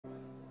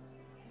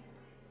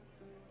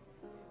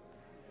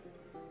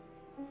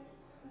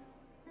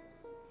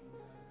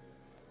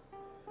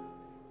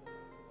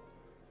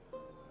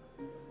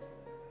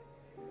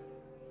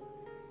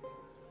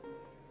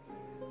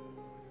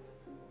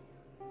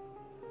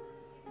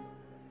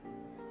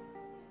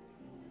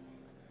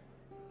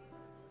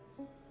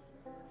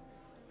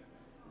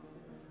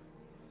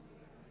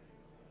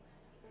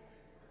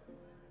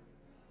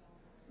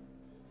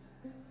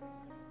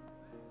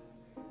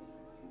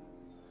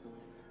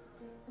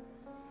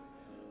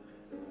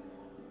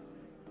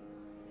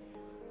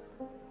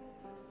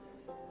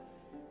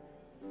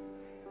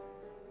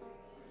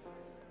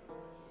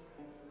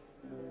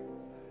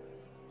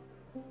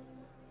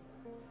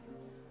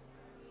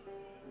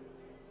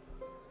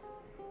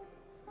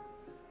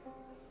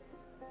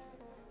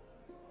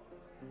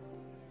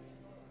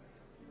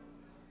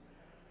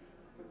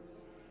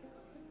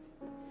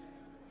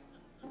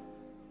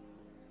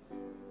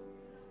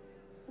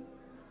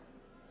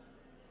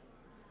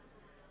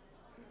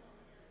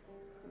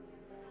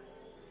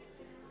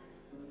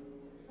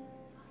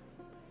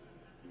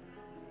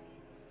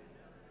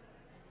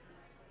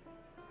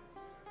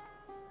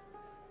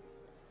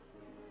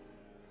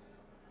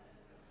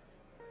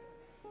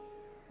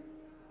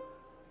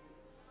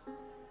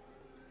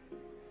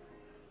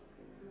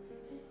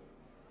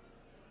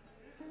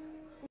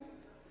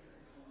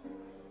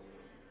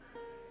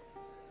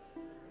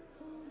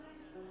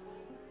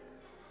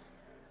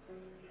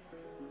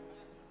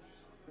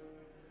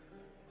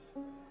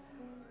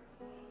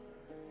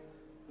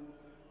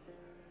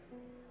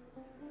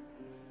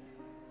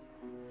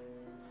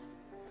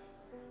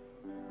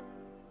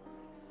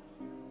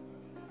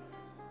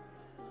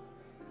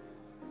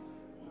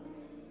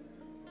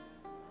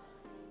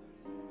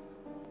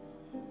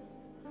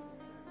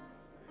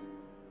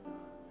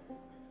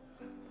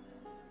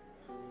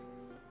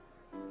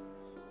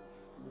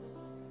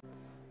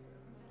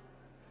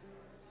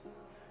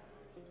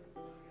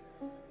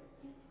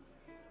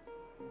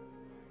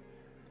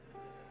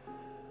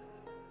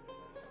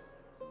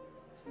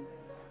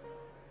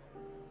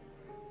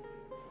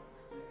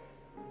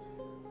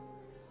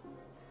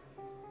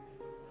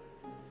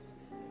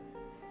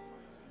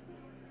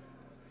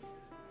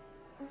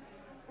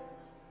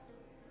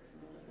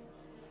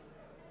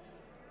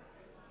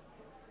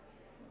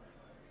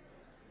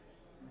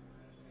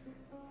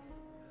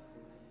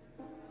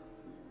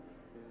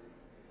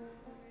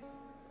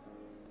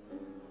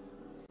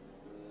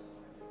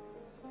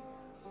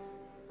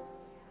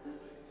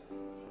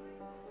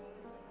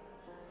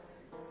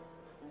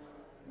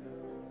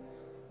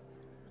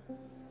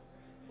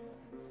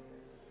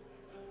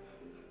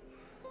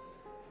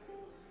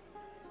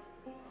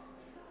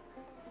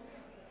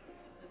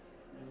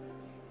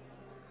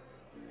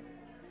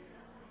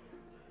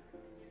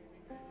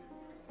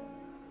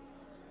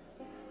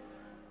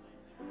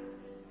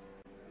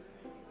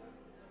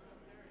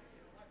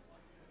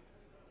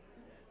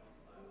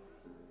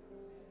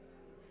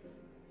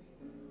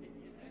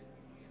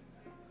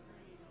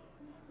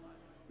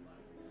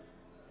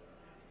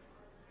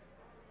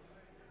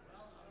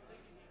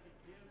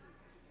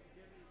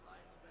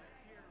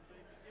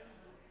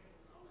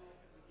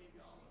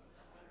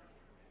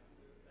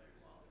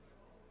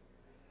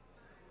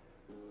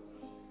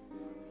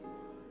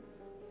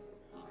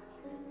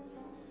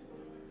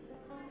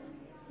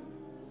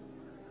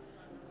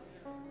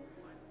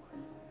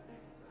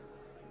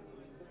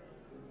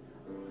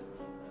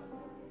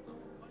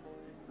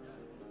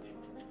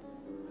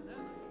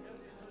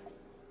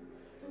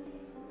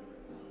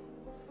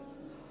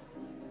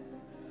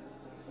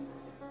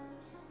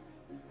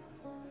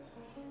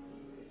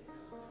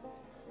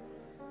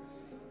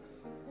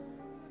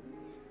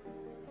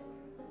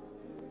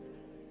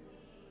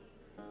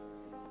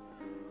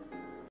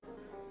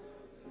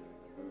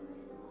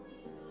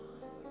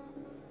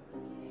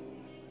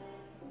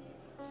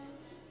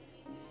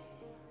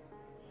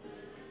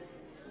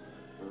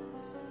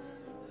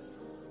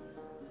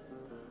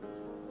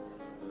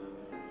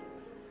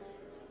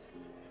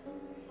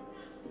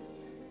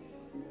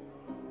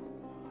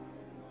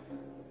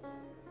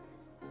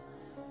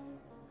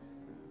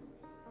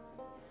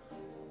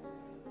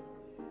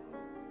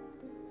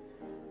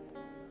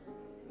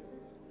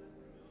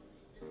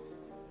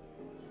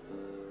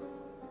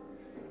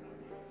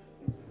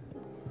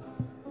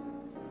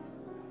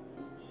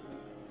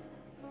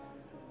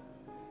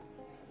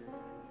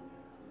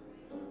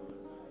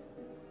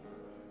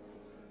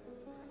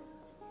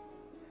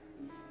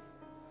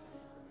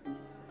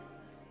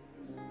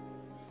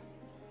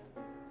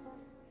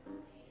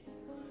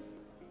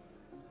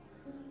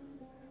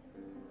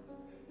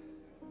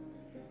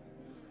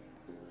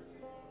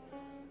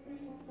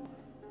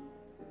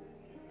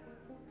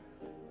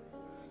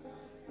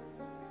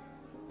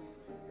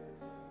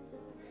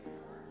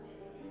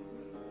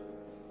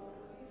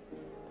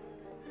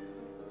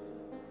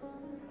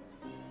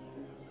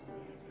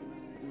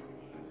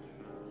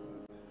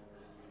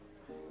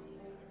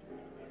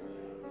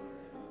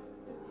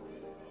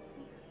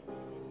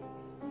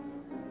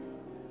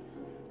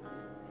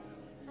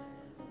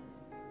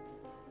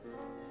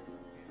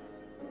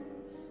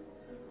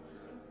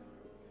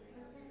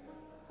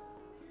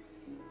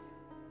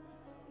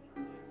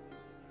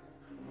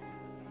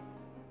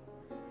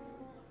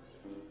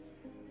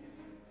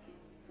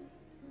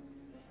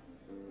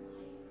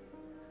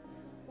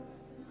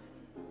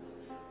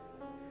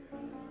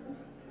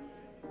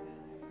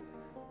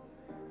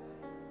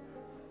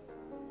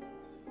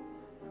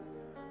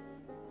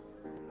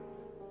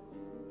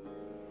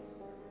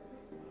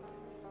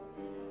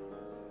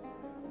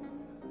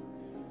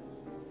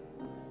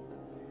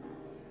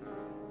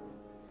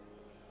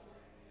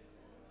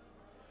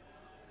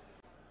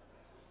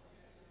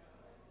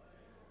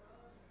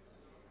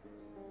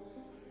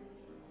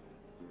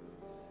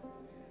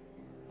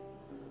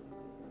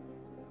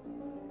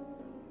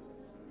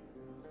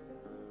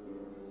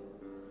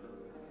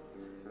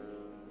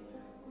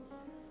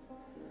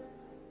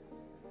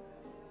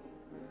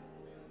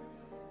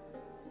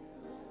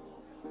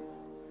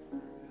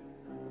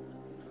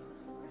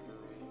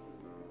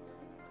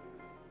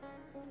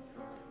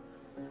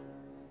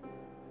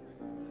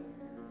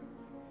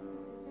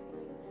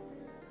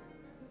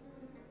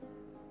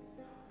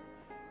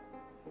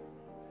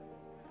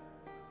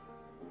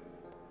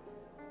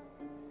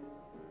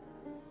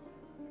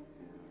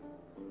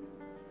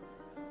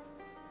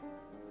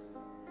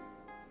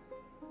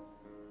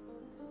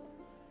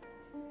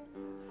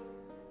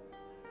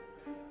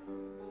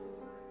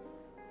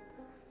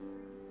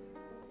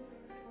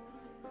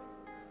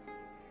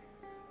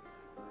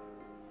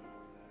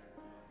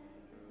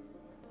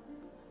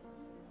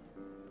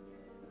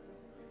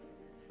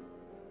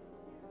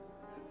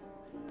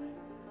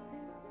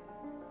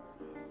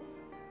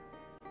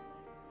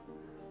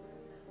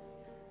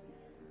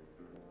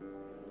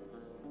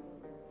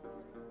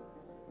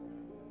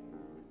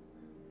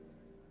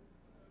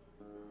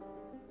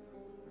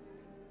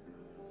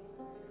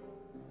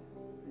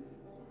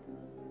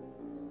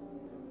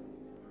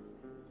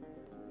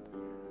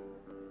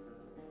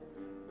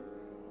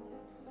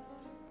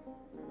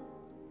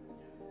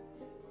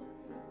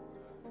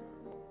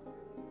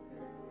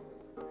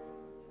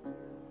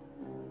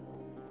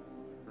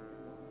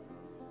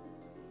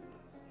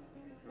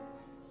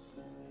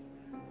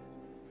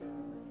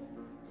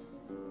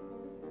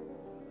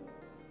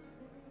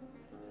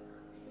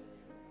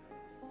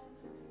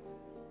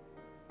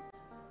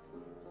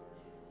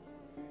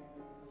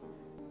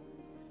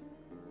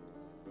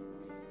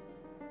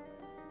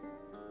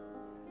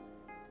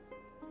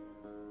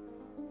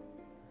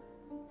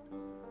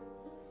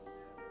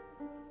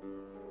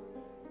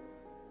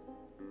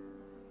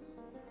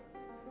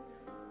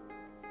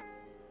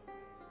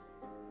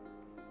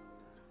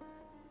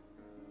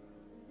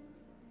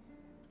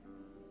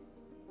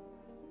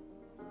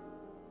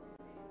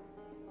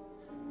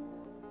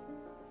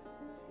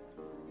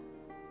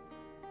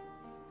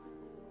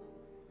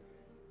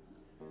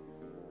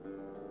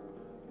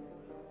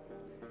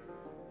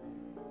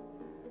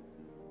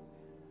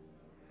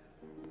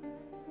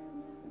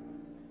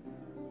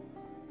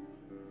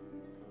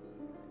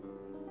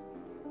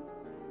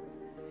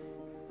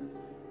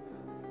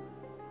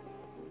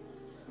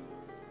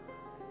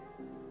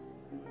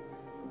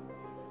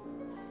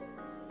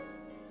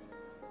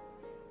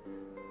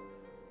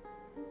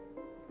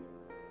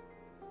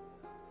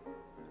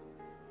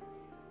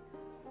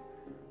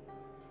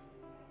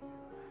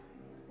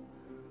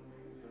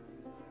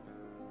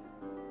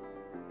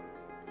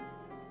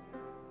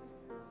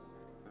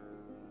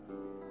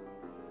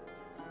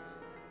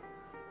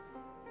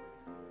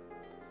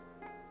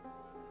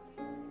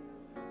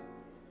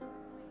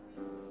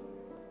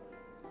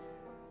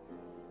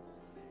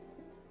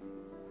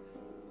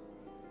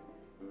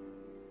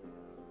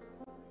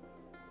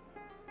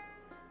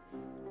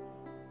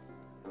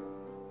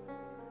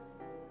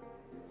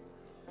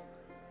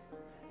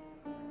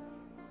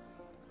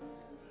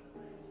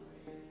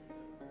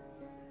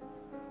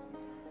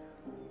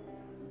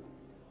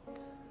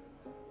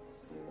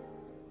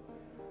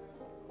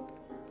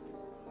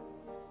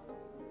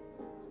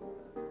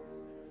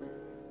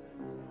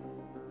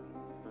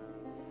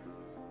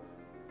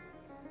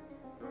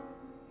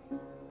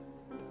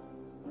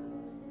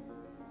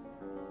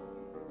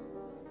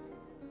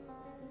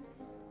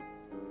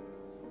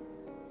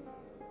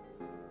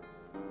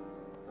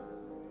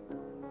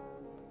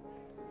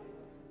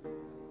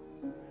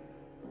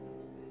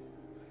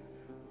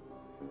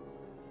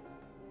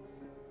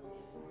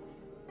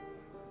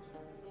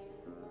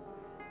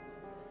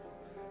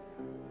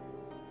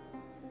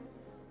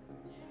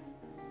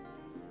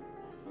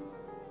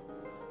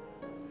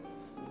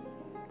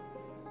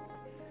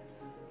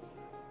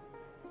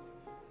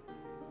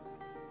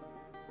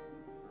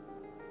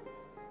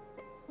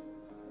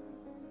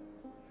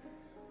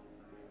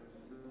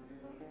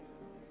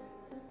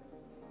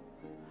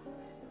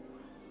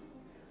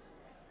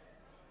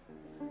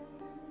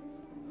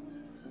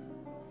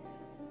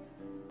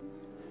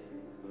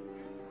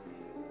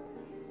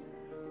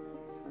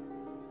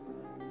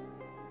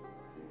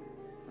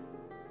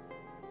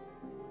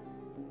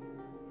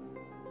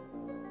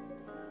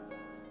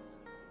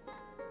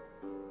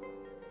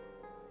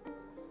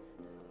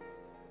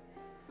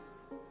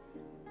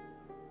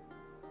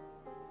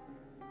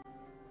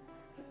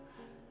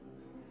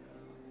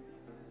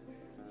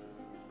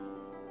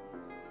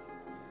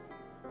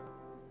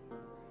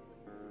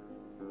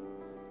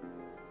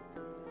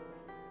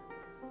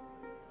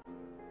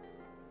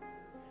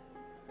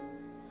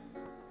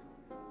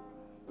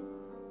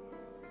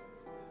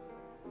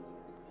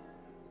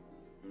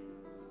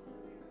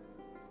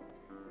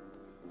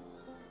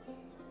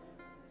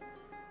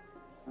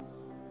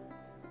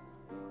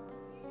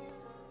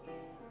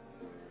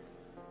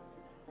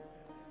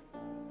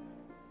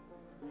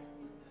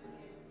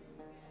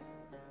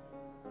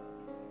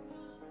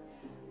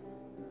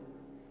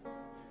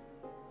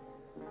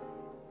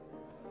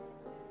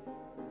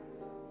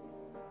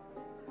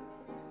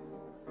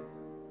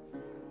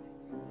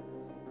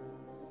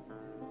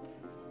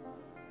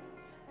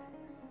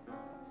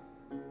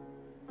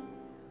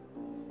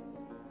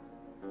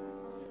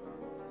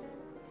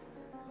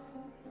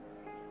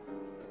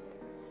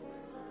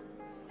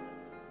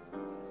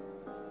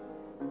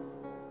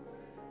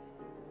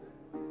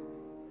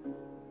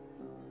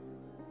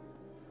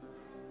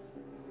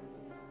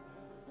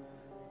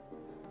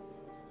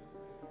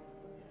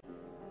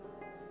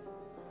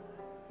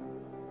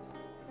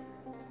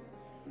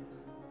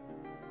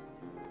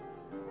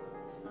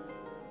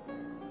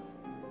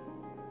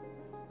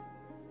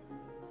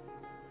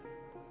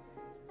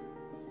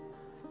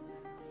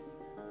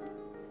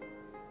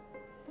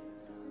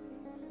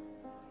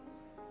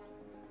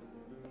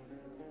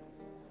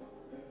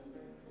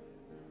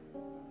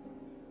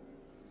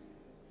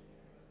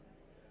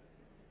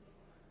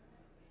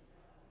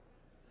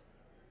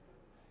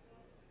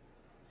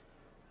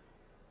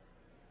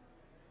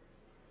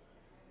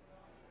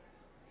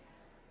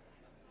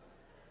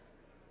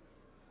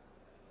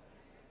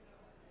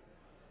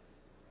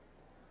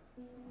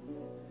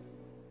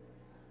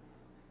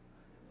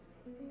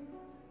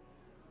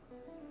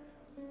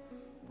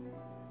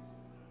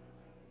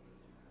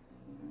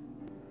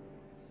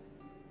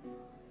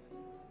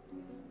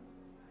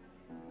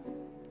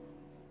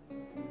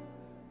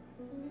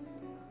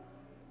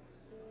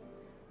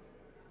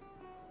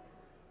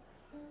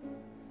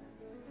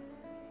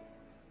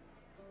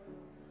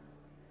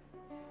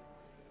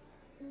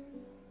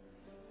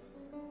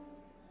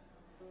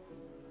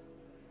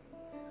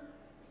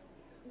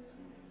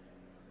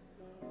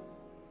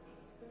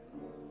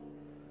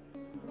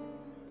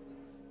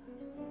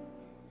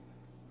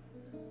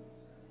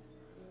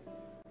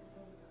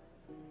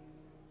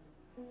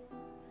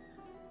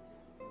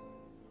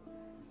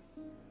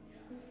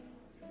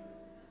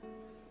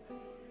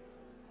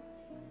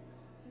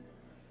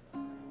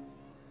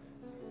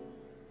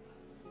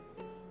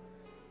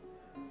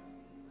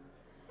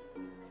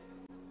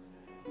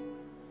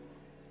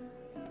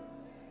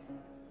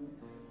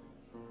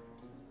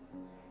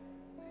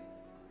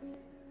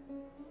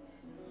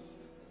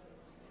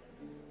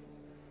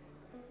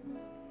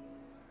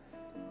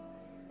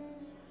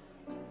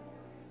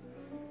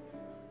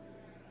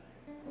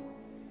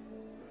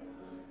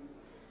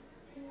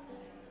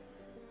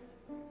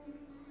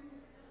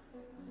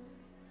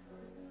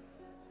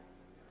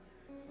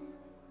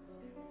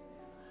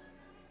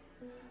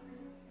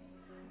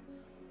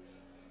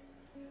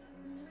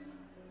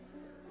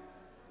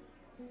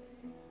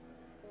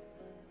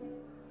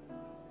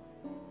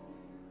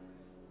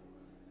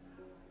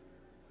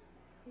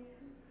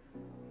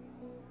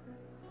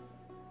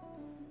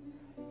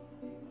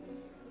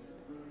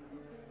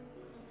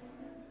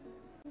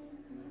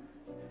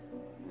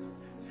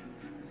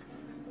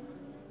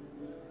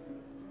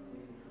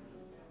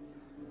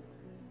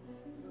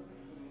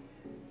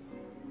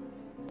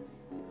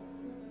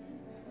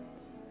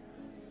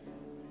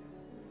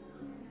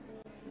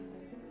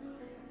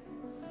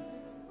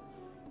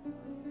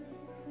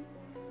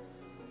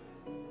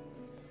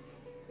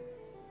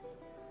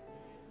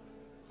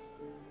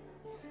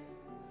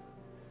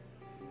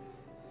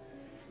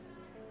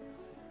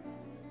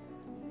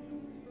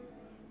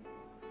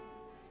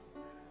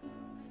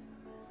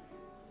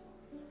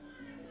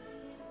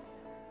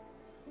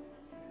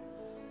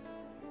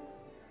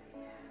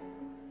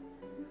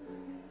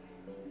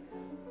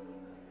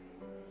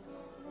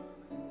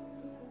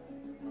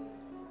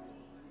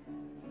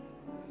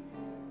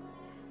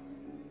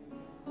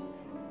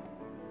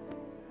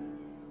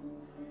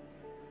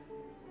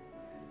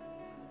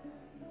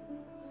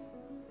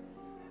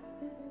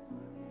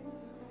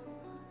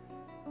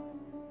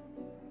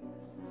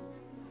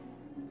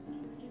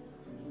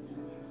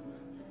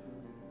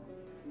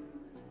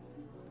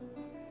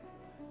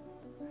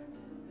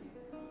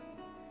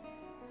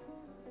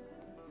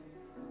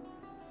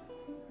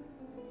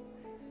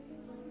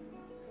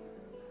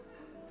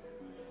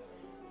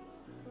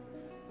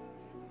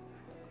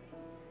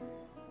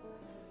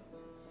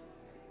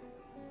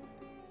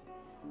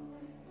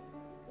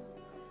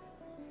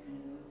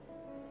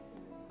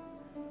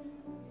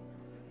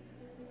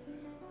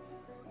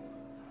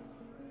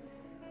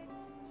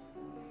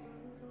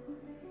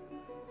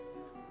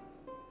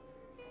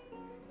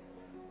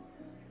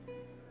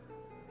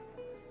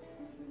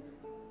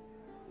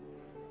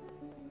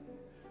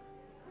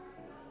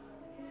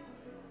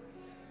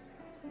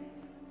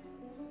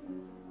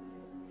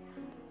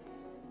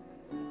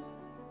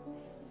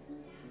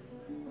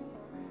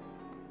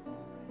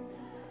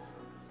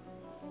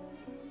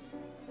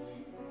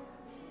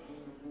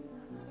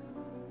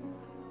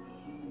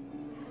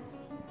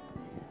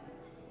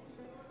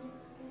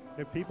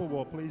If people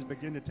will please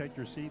begin to take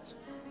your seats.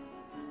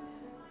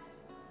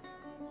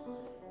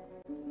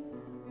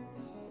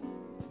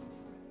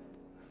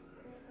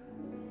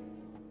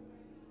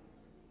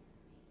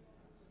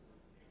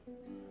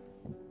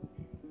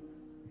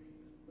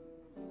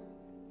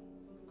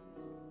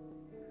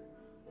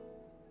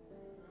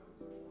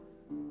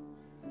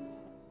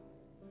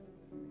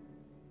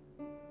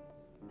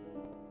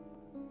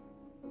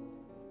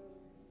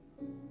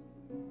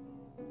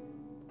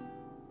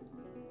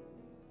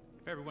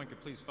 If everyone could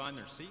please find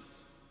their seats.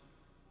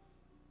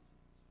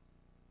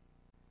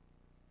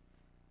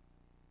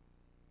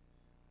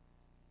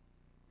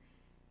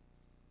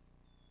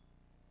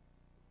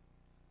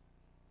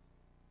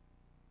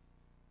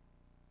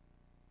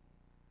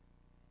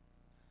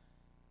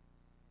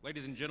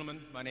 Ladies and gentlemen,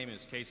 my name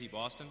is Casey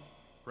Boston,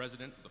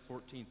 President of the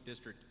 14th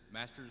District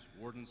Masters,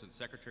 Wardens, and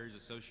Secretaries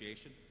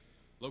Association,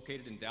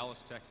 located in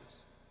Dallas, Texas.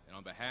 And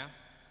on behalf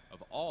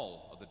of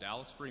all of the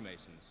Dallas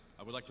Freemasons,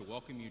 I would like to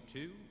welcome you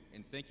to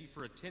and thank you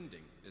for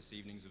attending this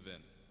evening's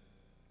event.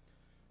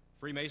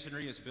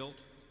 Freemasonry is built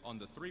on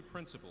the three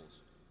principal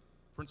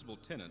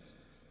tenets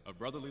of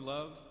brotherly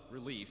love,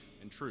 relief,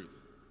 and truth.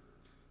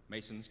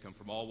 Masons come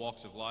from all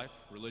walks of life,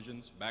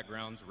 religions,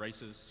 backgrounds,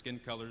 races, skin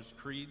colors,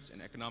 creeds,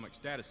 and economic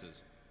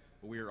statuses,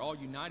 but we are all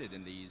united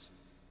in these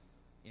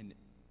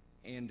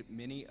and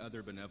many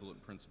other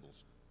benevolent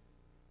principles.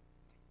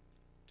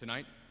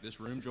 Tonight, this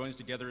room joins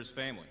together as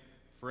family,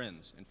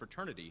 friends, and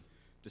fraternity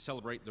to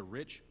celebrate the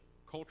rich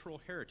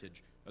cultural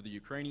heritage of the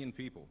Ukrainian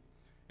people,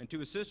 and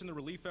to assist in the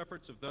relief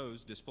efforts of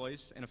those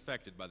displaced and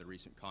affected by the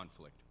recent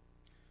conflict.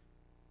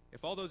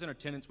 If all those in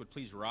attendance would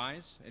please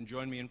rise and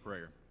join me in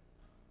prayer.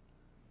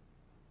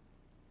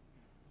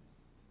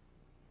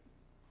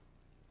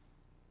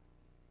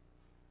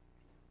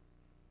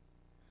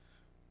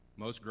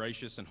 Most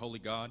gracious and holy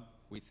God,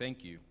 we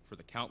thank you for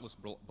the countless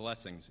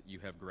blessings you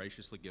have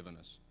graciously given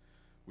us.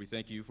 We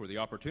thank you for the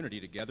opportunity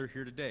to gather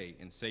here today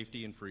in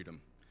safety and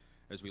freedom.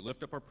 As we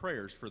lift up our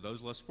prayers for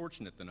those less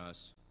fortunate than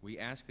us, we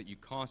ask that you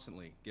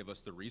constantly give us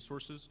the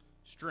resources,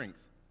 strength,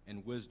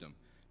 and wisdom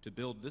to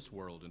build this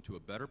world into a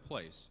better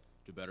place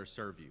to better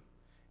serve you.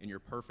 In your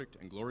perfect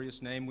and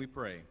glorious name we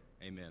pray,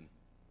 amen.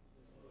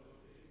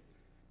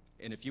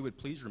 And if you would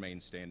please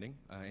remain standing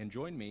and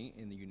join me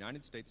in the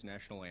United States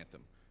National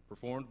Anthem,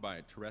 performed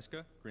by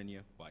Tereska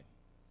Grinia White.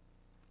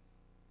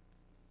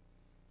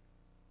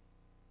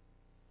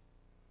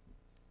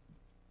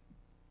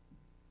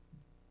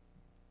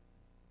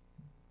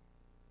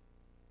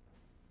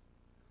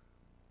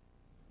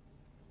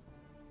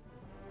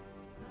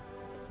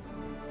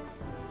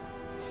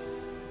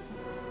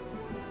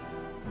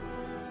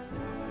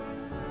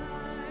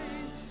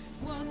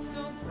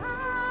 So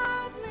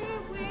proudly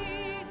we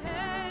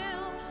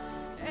hail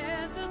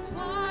at the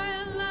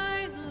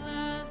twilight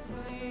last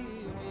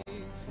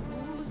gleaming,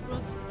 whose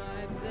broad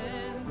stripes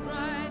and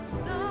bright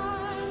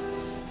stars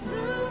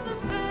through the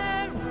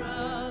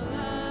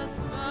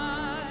perilous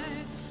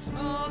fight,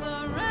 all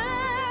the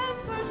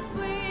ramparts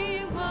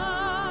we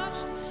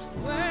watched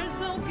were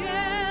so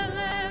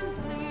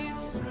gallantly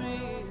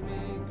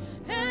streaming,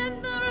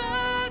 and the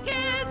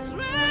rockets'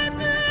 red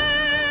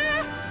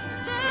glare,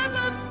 the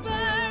bombs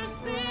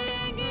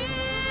bursting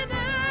in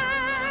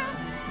air,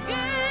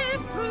 gave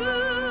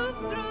proof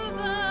through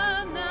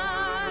the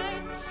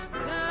night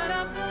that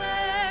our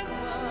flag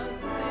was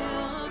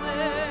still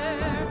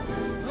there.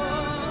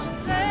 Oh,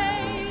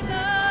 say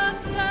does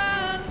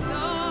that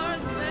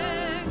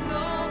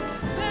star-spangled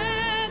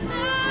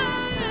banner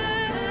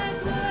yet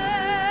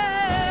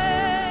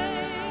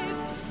wave?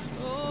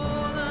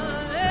 Oh, the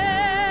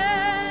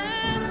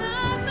land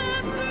of the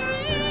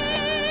free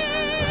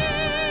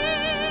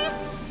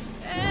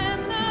and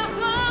the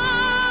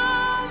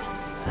home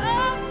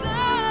of the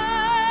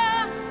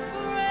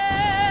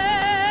brave.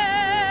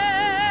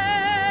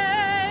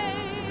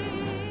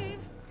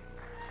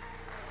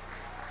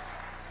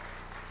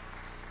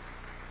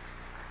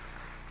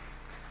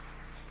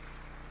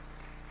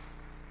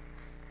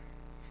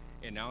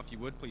 And now, if you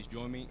would, please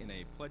join me in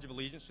a Pledge of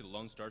Allegiance to the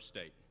Lone Star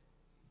State.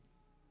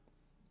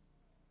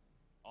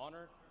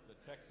 Honor the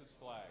Texas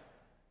flag.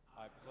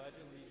 I pledge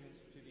allegiance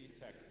to thee,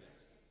 Texas,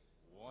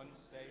 one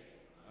state,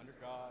 under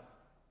God,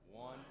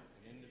 one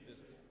and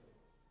indivisible.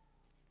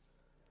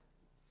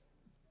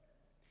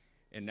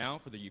 And now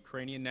for the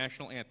Ukrainian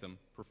National Anthem,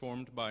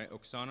 performed by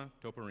Oksana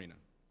Toporina.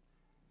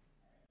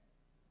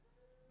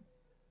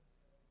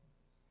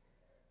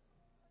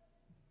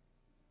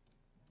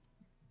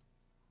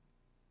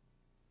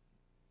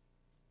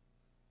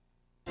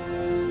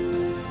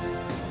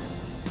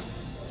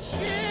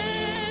 Ще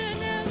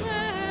не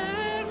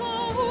вмерла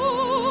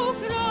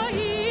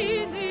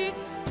України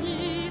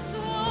ні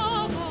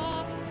слава,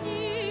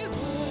 ні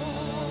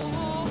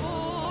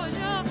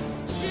воля.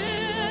 Ще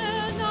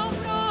нам,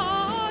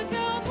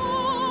 браття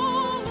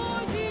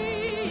молоді,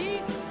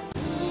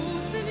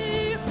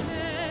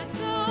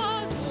 усміхнеться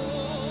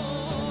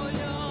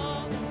доля.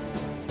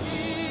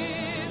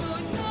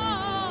 Згинуть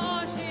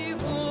наші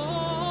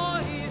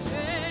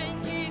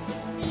горішеньки,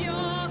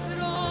 як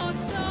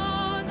роса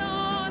на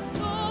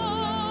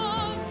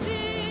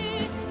сонці,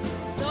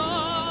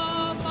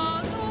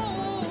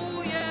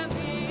 запануєм і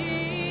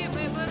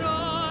ми,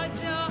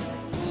 браття,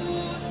 у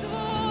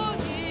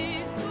своїй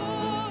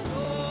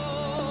сторонці.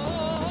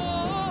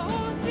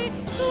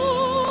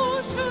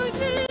 Душу й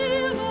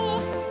тіло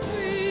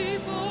ми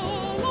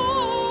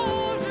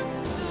положим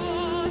за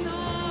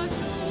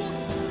нашу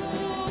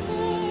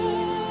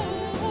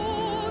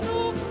свободу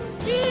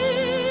і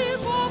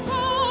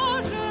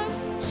покажем,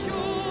 що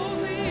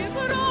ми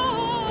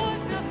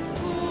браття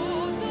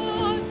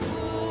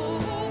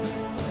козацького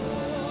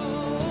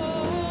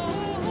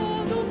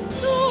роду.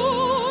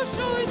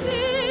 Душу й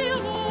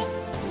тіло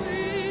ми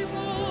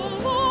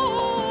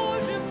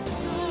положим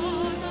за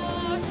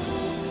нашу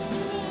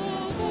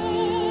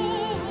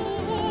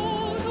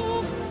свободу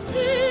і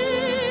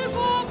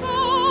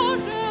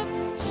покажем,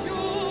 що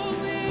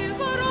ми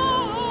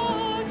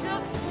браття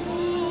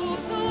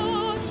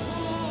козацького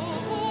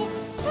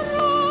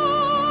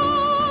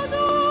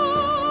роду.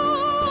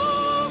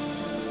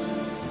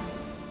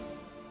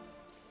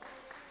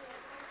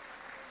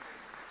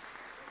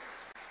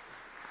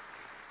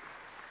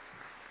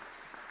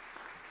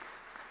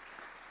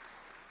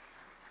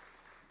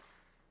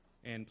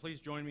 And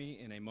please join me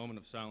in a moment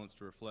of silence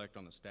to reflect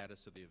on the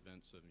status of the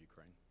events of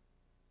Ukraine.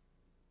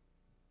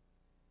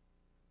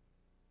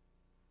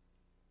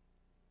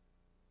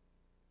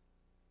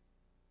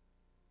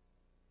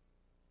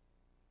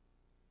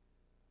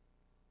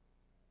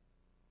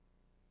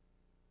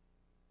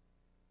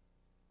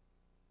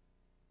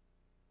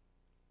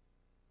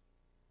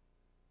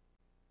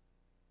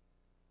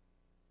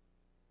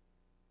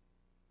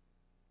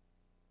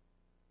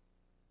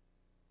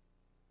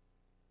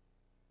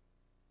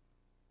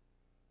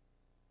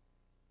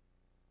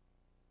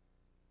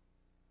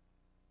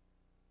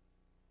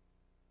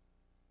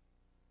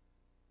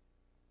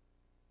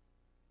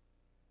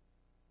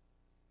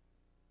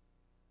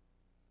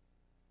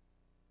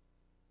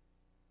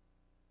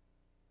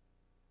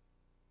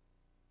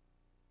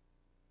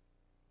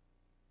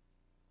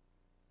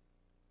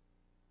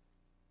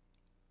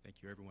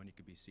 Thank you, everyone. You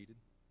could be seated.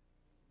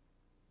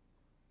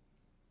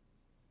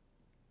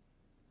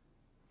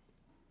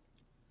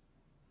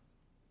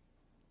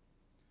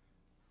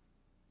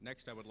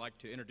 Next, I would like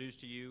to introduce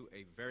to you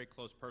a very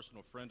close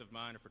personal friend of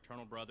mine, a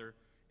fraternal brother,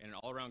 and an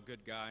all-around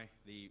good guy,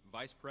 the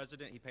Vice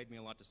President. He paid me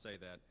a lot to say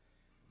that.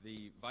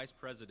 The Vice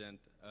President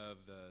of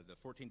the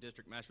 14th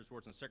District Masters,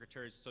 Wards, and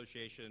Secretaries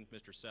Association,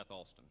 Mr. Seth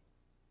Alston.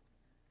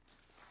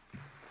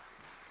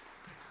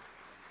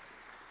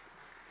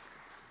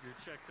 Your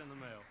check's in the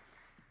mail.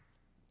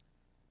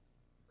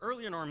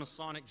 Early in our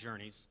Masonic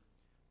journeys,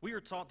 we are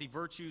taught the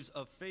virtues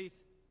of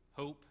faith,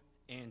 hope,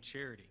 and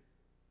charity.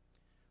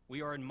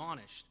 We are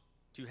admonished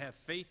to have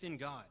faith in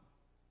God,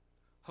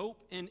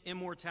 hope in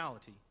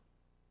immortality,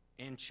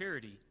 and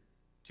charity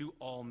to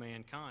all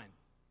mankind.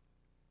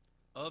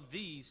 Of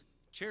these,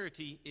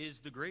 charity is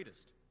the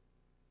greatest.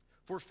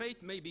 For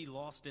faith may be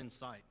lost in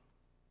sight,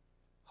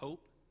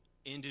 hope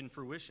end in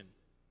fruition,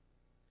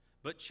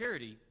 but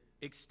charity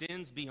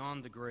extends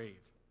beyond the grave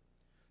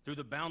through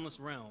the boundless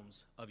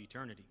realms of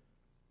eternity.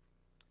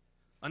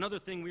 Another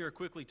thing we are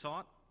quickly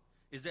taught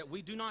is that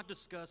we do not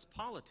discuss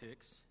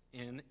politics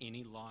in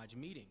any lodge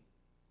meeting.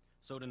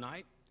 So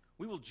tonight,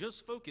 we will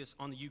just focus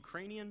on the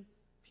Ukrainian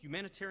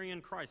Humanitarian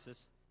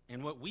Crisis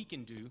and what we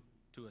can do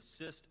to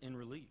assist in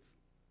relief.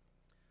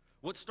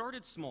 What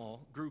started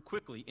small grew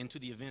quickly into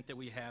the event that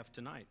we have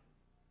tonight.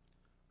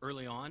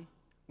 Early on,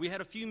 we had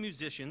a few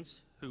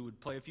musicians who would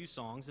play a few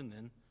songs, and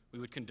then we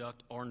would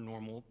conduct our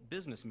normal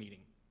business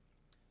meeting.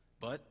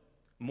 But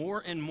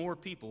more and more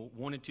people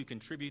wanted to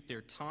contribute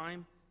their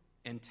time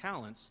and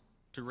talents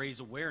to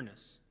raise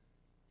awareness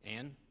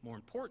and, more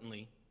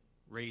importantly,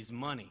 raise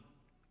money.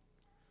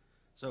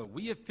 So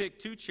we have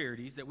picked two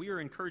charities that we are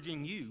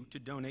encouraging you to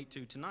donate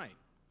to tonight: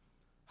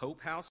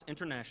 Hope House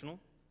International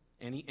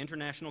and the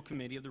International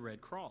Committee of the Red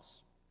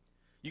Cross.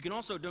 You can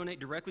also donate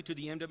directly to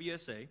the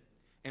MWSA,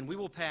 and we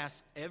will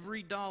pass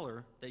every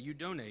dollar that you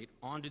donate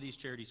on to these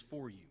charities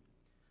for you.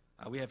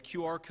 We have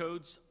QR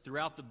codes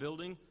throughout the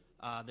building.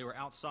 They were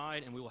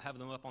outside, and we will have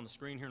them up on the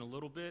screen here in a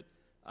little bit.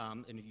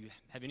 And if you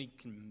have any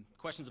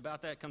questions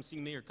about that, come see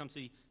me or come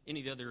see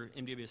any of the other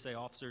MWSA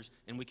officers,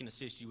 and we can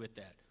assist you with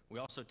that. We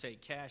also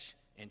take cash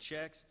and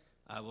checks.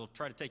 We'll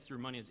try to take your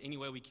money as any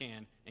way we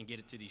can and get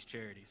it to these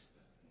charities.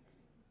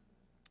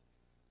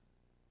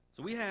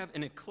 So we have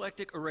an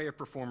eclectic array of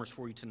performers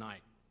for you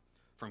tonight,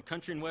 from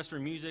country and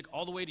western music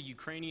all the way to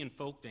Ukrainian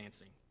folk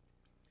dancing.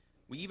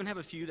 We even have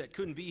a few that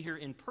couldn't be here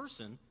in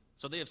person,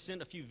 so they have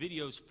sent a few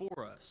videos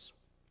for us.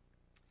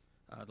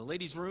 The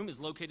ladies' room is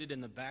located in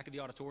the back of the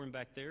auditorium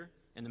back there,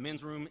 and the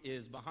men's room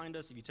is behind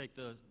us. If you take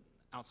the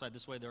outside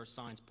this way, there are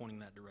signs pointing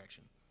that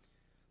direction.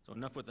 So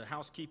enough with the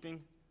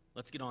housekeeping.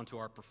 Let's get on to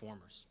our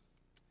performers.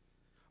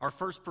 Our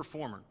first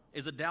performer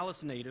is a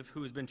Dallas native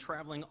who has been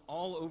traveling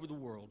all over the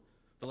world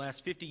the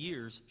last 50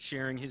 years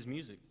sharing his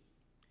music.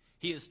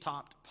 He has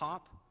topped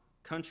pop,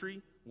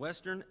 country,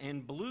 western,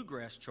 and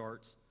bluegrass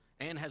charts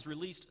and has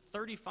released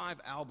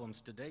 35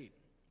 albums to date.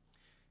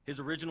 His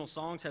original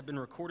songs have been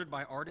recorded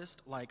by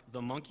artists like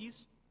The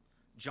Monkees,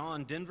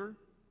 John Denver,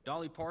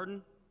 Dolly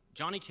Parton,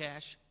 Johnny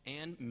Cash,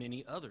 and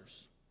many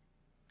others.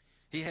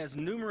 He has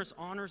numerous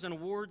honors and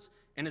awards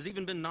and has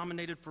even been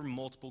nominated for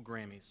multiple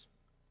Grammys.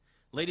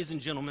 Ladies and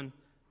gentlemen,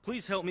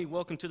 please help me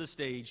welcome to the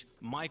stage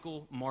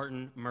Michael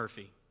Martin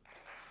Murphy.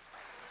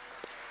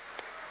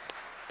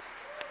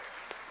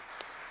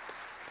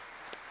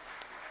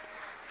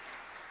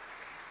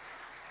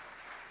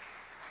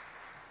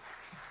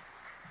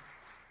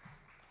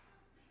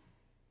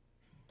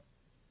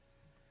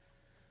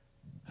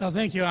 Well,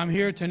 thank you. I'm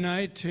here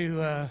tonight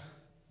to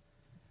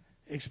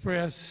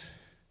express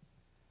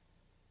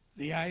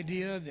the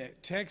idea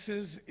that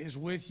Texas is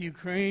with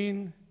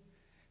Ukraine.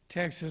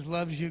 Texas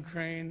loves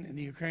Ukraine and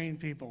the Ukrainian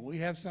people. We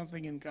have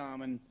something in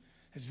common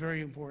that's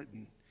very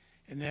important,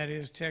 and that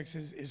is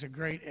Texas is a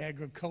great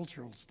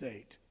agricultural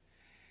state.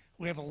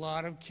 We have a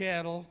lot of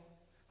cattle,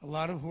 a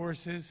lot of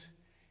horses,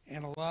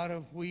 and a lot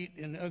of wheat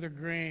and other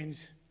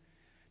grains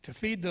to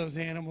feed those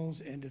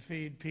animals and to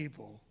feed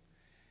people.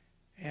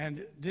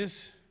 And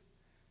this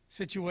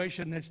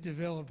situation that's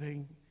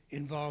developing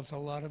involves a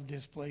lot of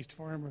displaced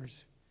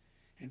farmers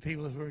and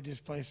people who are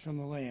displaced from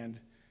the land,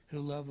 who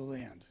love the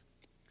land.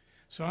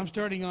 So I'm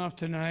starting off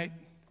tonight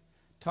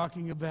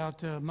talking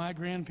about my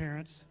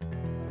grandparents,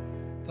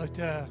 but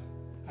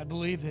I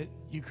believe that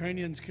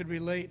Ukrainians could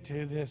relate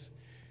to this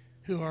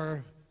who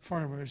are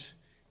farmers.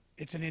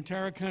 It's an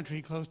entire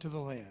country close to the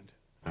land.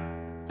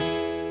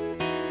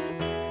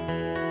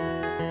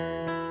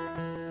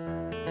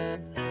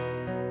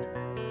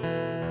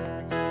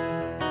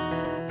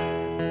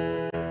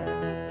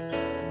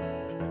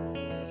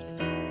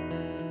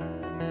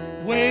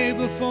 Way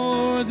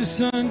before the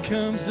sun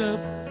comes up,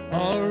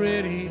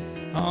 already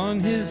on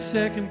his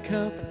second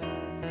cup,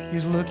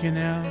 he's looking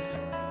out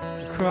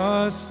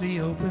across the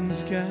open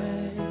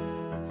sky.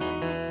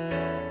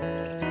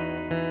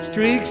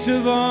 Streaks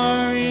of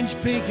orange,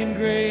 pink, and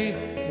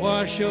gray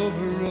wash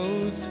over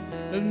rows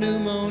of new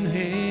mown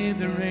hay.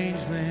 The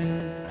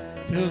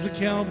rangeland fills a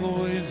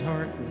cowboy's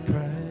heart with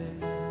pride.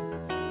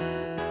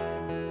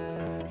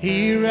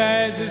 He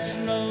rises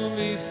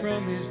slowly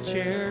from his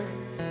chair.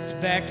 His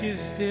back is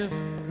stiff,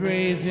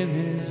 grays in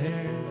his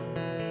hair.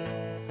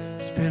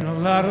 Spent a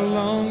lot of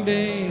long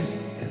days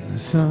in the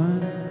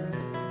sun.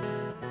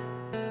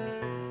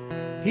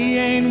 He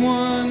ain't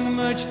one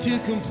much to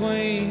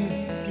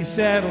complain. He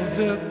saddles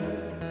up,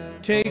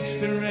 takes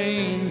the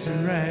reins,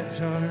 and rides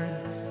hard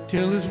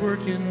till his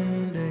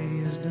working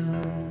day is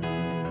done.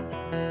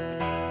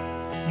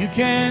 You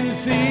can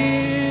see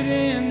it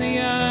in the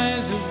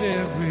eyes of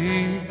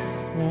every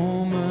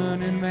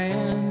woman and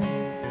man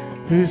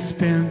who's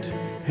spent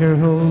their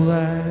whole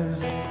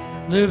lives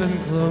living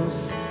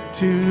close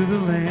to the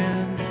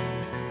land.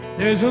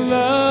 There's a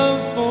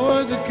love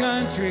for the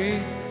country,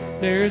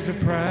 there's a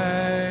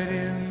pride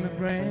in the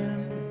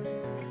brand,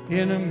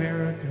 in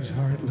America's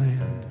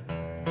heartland,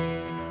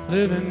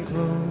 living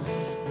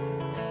close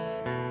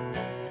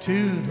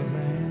to the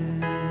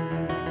land,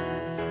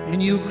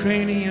 in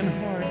Ukrainian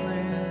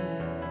heartland,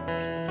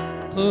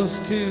 close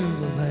to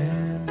the land.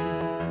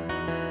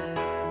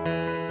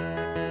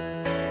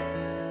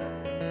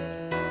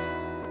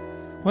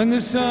 When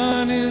the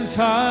sun is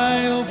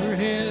high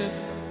overhead,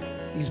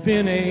 he's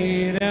been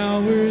 8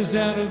 hours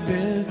out of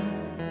bed.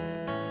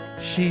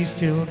 She's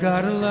still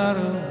got a lot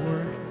of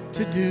work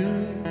to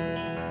do.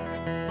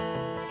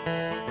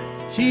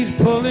 She's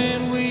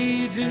pulling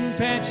weeds and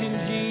patching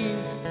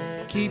jeans,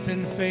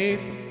 keeping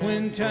faith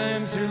when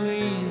times are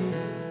lean.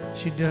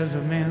 She does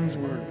a man's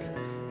work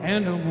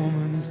and a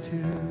woman's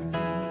too.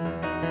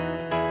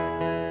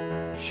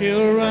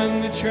 She'll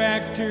run the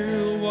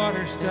tractor,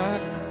 water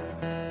stock,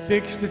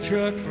 fix the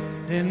truck,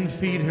 then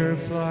feed her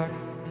flock.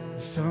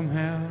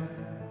 Somehow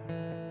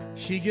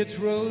she gets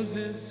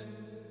roses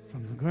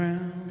from the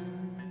ground.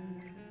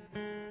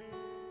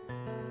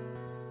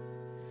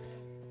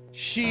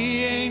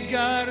 She ain't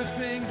got a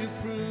thing to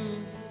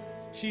prove.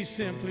 She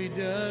simply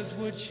does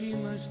what she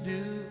must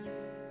do,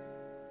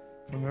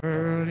 from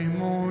early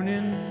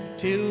morning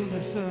till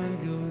the sun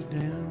goes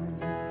down.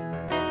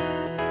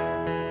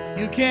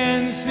 You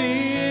can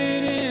see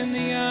it in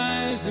the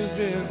eyes of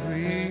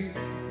every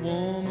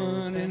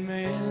woman and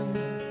man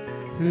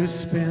who's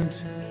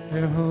spent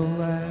their whole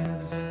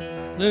lives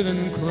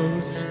living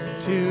close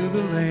to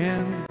the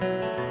land.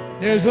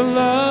 There's a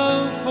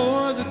love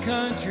for the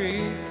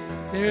country,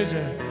 there's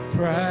a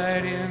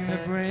pride in the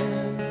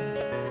brand,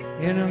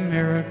 in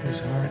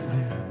America's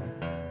heartland,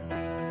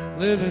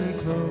 living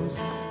close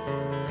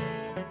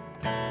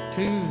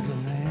to the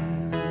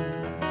land,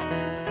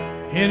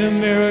 in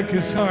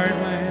America's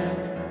heartland,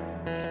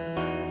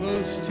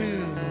 close to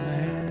the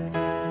land.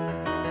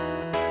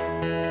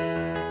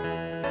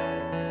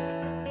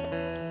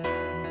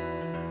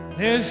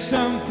 'There's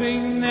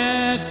something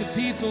that the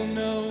people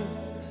know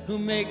who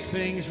make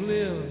things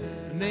live,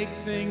 make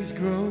things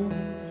grow,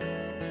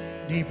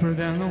 deeper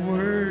than the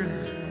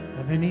words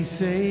of any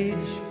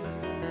sage.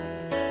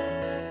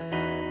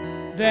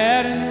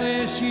 That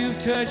unless you've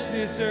touched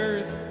this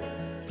earth,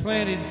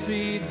 planted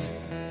seeds,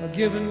 or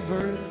given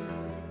birth,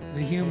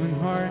 the human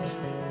heart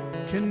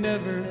can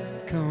never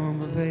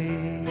come of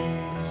age.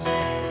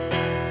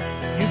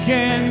 You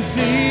can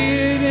see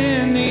it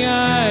in the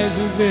eyes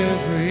of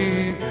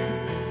every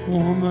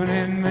woman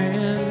and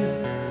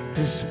man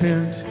who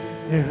spent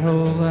their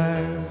whole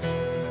lives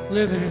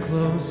living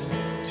close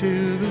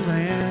to the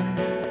land.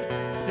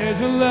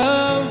 There's a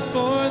love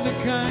for the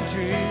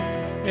country,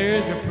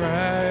 there's a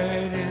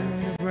pride in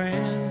the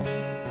brand,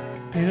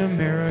 in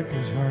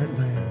America's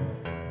heartland,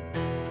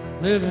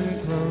 living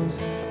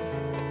close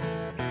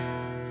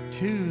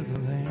to the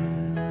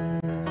land.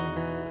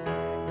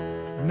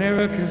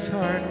 America's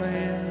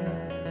heartland,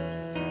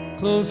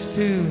 close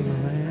to the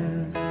land.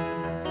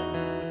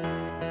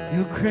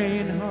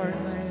 Ukraine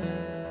heartland,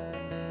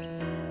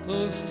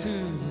 close to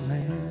the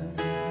land.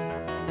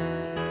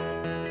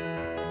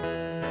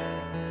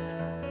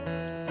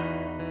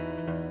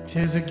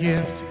 'Tis a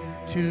gift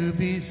to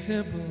be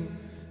simple,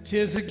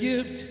 'tis a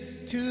gift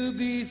to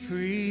be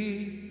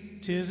free,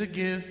 'tis a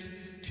gift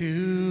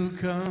to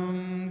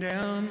come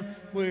down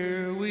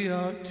where we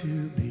ought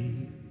to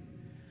be.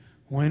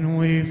 When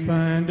we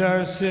find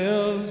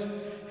ourselves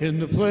in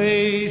the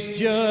place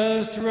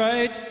just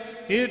right,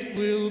 it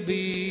will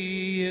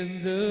be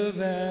in the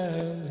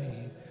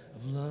valley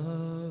of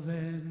love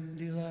and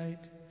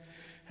delight.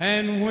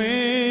 And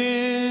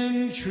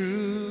when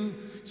true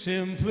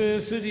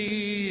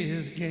simplicity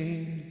is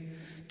gained,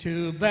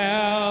 to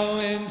bow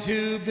and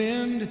to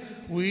bend,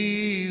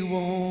 we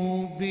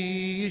won't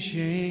be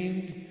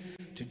ashamed.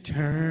 To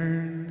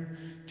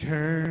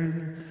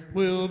turn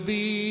will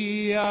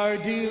be our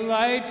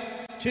delight,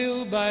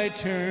 till by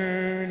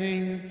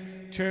turning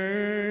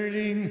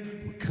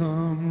we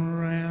come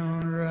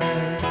round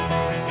right.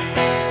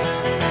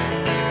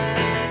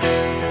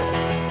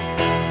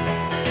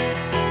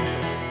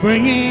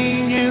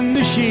 Bringing in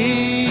the sheaves,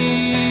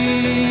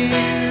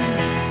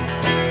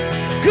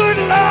 good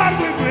Lord,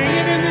 we're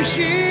bringing in the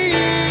sheaves.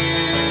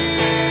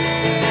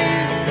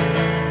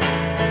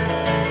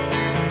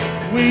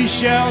 We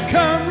shall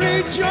come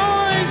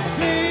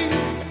rejoicing,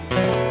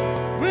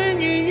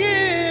 bringing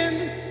in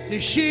the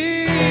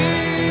shield.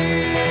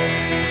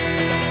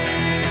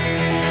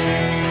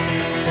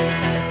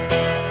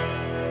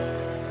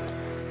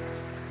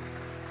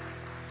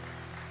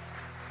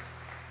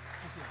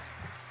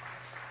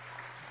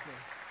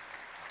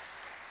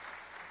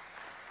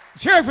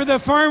 Let's hear it for the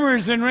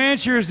farmers and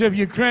ranchers of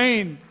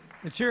Ukraine.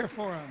 Let's hear it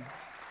for them.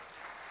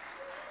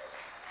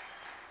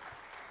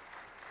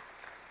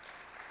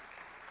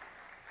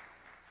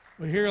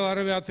 We hear a lot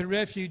about the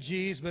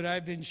refugees, but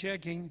I've been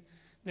checking.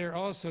 There are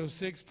also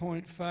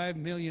 6.5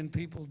 million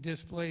people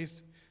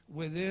displaced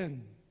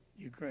within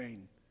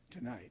Ukraine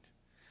tonight.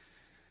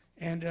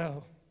 And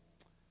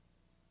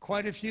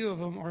quite a few of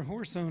them are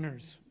horse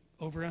owners.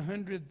 Over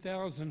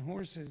 100,000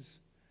 horses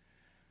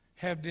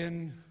have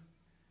been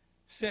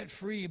set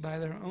free by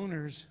their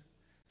owners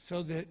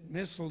so that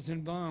missiles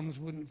and bombs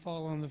wouldn't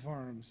fall on the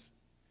farms.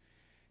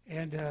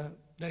 And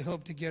they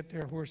hope to get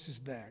their horses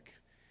back.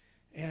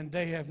 And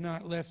they have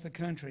not left the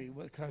country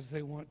because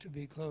they want to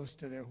be close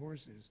to their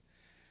horses.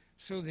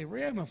 So the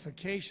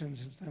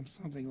ramifications of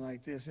something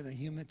like this in a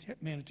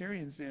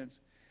humanitarian sense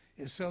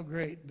is so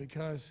great,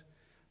 because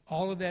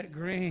all of that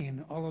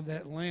grain, all of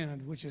that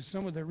land, which is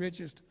some of the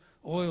richest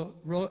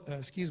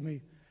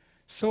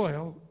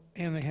soil,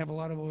 and they have a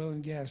lot of oil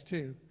and gas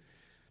too,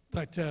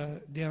 but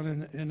down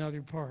in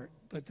another part.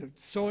 But the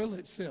soil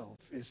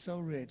itself is so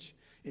rich,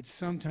 it's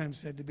sometimes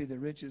said to be the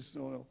richest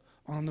soil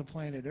on the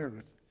planet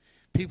Earth.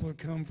 People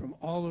come from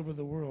all over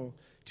the world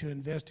to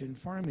invest in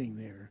farming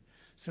there.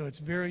 So it's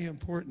very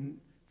important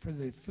for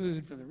the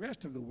food for the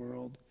rest of the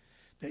world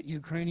that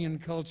Ukrainian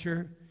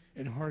culture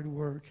and hard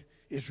work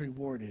is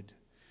rewarded.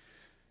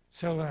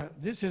 So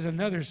this is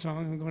another song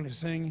I'm going to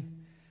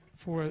sing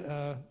for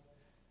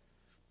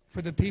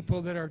the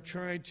people that are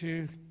trying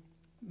to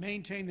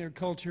maintain their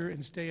culture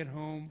and stay at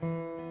home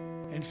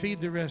and feed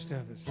the rest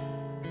of us.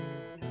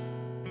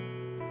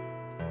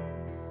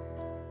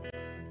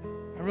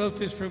 I wrote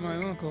this for my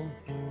uncle,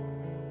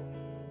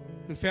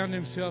 who found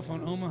himself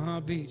on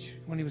Omaha Beach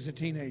when he was a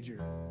teenager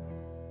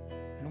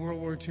in World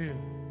War II.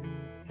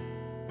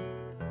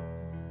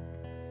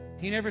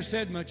 He never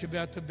said much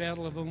about the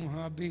Battle of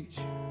Omaha Beach.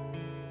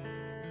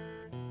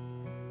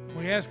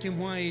 We asked him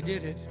why he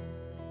did it.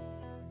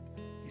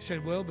 He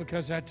said, well,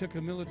 because I took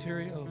a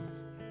military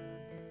oath.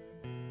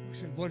 We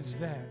said, what is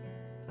that?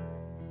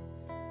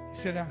 He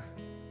said,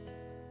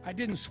 I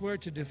didn't swear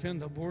to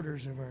defend the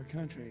borders of our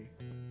country.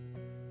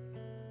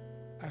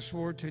 I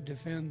swore to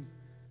defend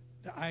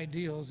the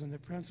ideals and the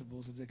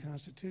principles of the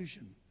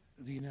Constitution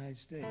of the United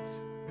States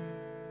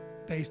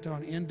based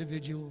on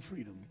individual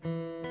freedom.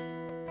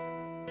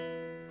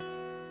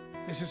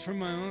 This is from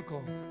my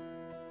uncle.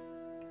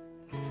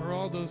 For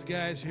all those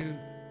guys who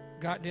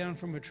got down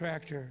from a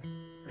tractor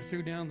or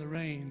threw down the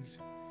reins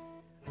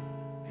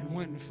and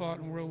went and fought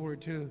in World War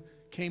II,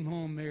 came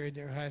home, married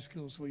their high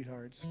school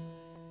sweethearts,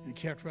 and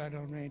kept right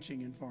on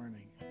ranching and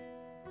farming.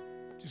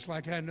 Just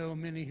like I know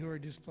many who are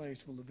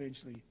displaced will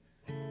eventually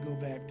go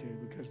back to,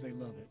 because they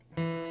love it.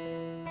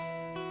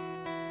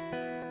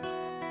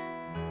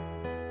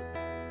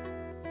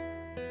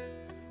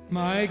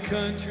 My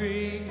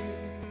country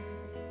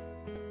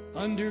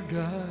under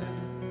God,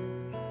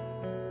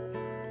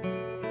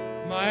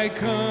 my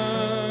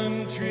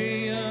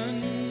country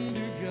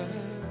under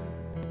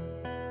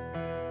God,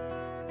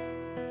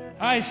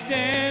 I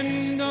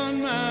stand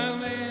on my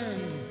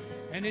land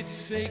and its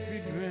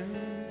sacred ground.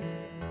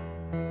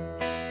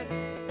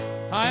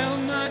 I'll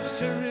not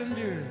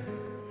surrender,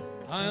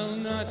 I'll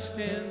not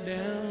stand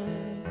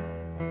down.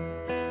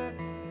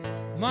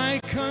 My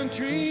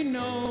country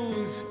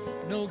knows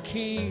no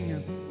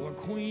king or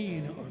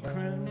queen or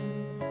crown.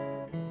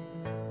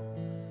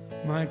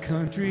 My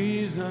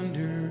country's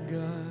under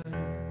God.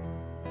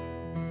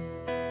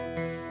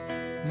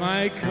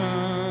 My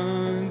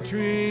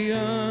country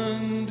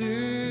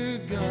under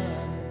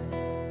God.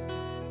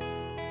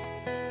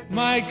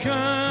 My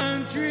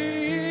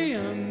country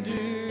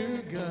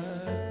under God.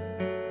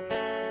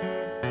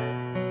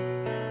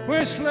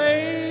 Where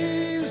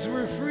slaves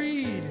were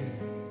freed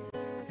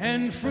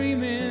and free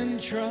men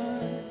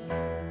trod,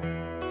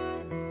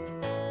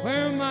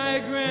 where my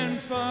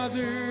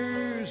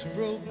grandfathers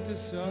broke the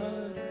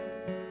sod.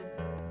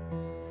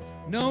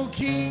 No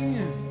king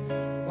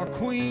or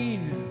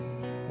queen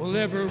will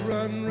ever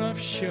run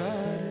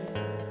roughshod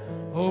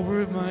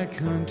over my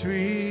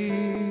country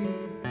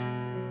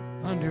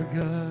under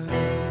God.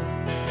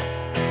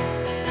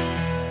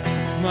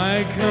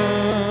 My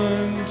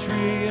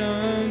country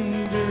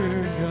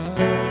under God.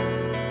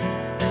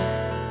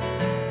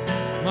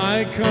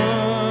 My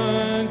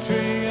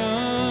country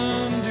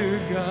under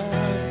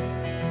God.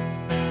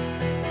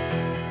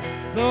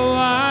 Though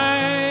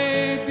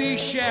I be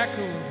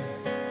shackled,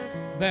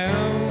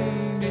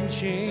 bound and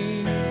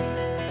chained,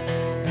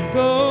 and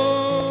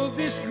though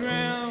this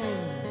ground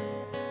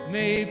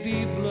may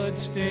be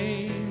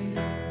bloodstained,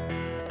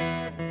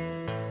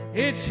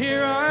 it's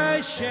here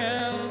I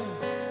shall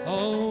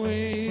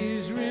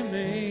always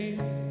remain,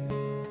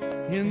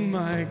 in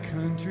my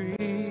country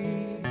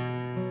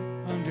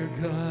under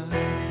God.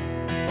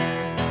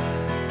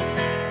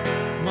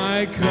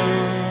 My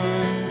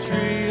country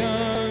country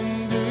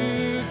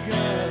under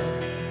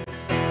God.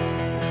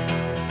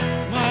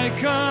 My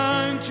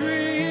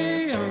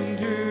country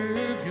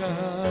under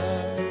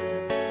God.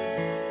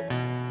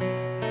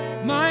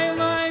 My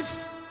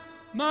life,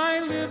 my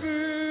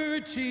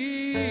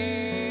liberty,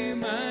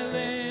 my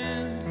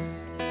land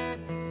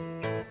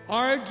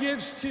are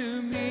gifts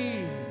to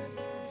me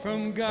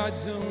from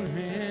God's own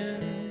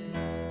hand.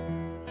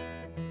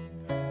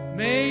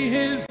 May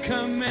His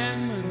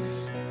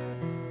commandments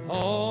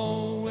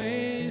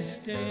always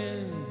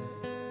stand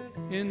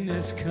in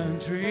this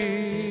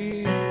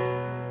country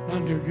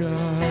under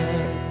God.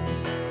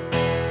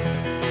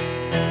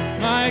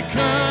 My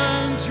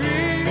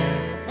country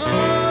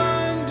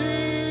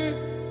under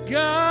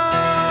God.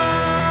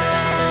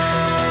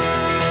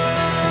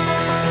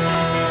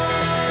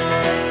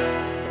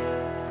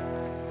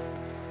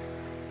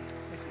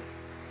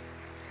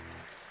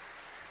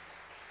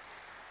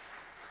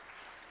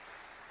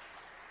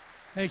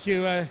 Thank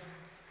you.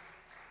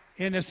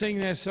 And to sing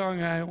that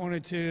song, I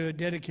wanted to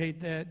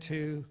dedicate that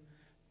to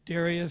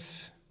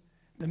Darius,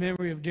 the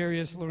memory of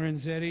Darius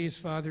Lorenzetti. His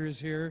father is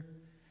here.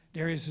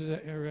 Darius is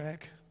an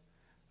Iraq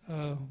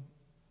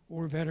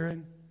war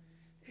veteran.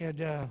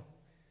 And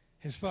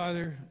his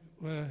father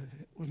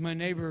was my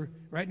neighbor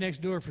right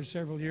next door for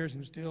several years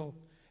and still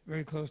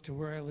very close to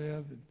where I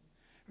live. And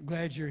I'm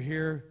glad you're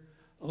here,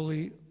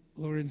 Oli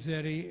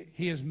Lorenzetti.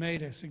 He has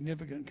made a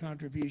significant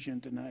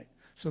contribution tonight.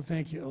 So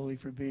thank you, Oli,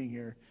 for being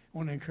here. I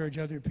want to encourage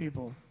other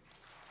people.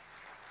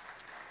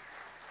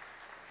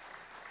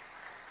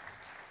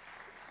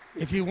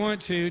 If you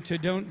want to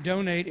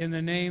donate in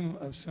the name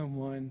of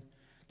someone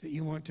that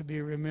you want to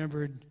be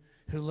remembered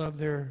who loved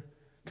their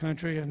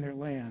country and their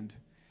land.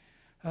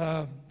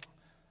 On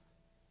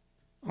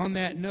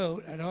that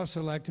note, I'd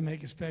also like to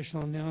make a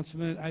special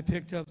announcement. I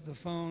picked up the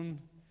phone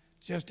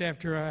just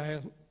after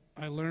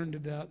I learned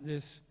about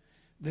this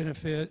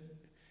benefit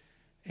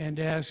and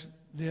asked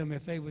them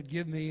if they would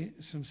give me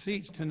some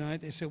seats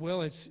tonight. They said,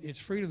 well, it's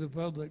free to the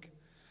public,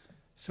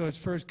 so it's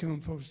first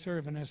come, first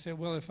serve. And I said,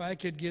 well, if I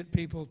could get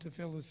people to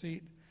fill the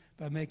seat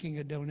by making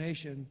a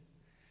donation,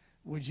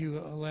 would you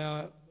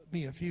allow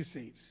me a few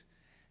seats?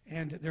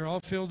 And they're all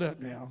filled up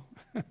now.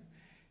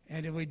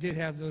 And we did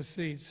have those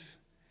seats,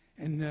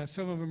 and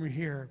some of them are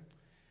here.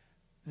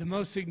 The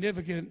most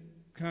significant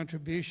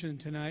contribution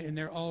tonight, and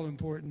they're all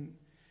important,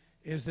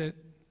 is that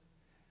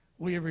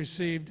we have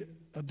received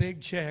a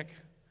big check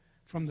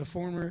from the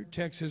former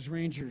Texas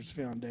Rangers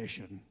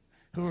Foundation,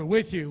 who are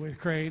with you with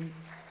Crane.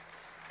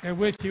 They're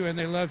with you and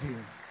they love you.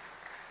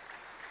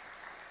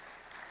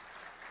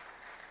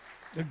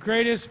 The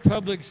greatest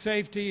public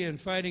safety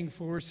and fighting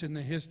force in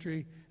the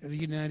history of the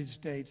United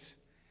States,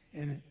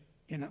 and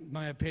in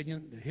my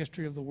opinion, the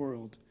history of the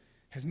world,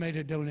 has made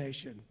a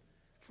donation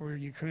for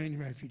Ukrainian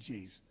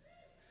refugees.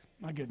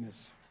 My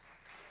goodness.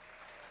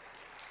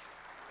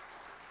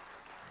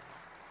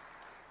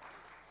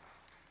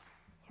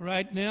 All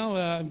right, now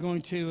I'm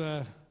going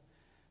to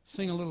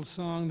sing a little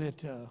song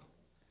that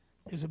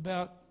is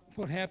about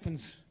what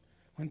happens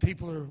when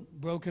people are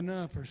broken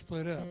up or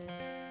split up.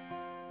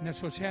 And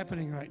that's what's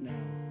happening right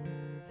now.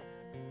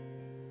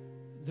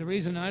 The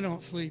reason I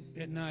don't sleep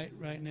at night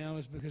right now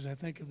is because I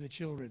think of the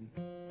children,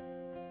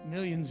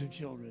 millions of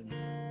children,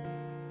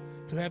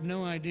 who have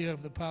no idea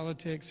of the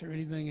politics or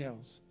anything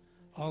else.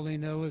 All they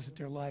know is that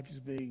their life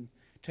is being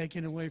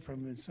taken away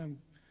from them, in some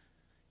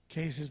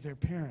cases their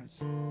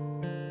parents,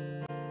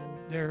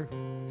 their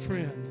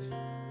friends,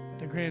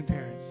 their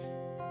grandparents.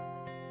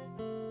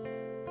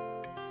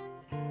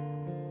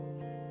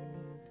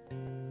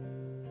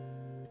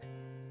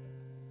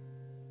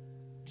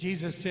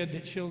 Jesus said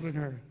that children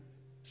are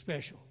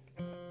special.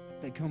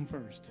 They come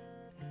first.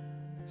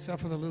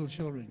 Suffer the little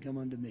children, come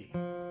unto me.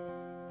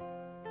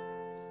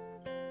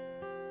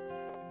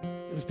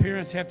 Those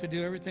parents have to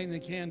do everything they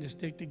can to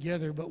stick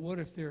together, but what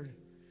if they're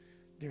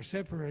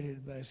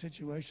separated by a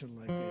situation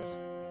like this?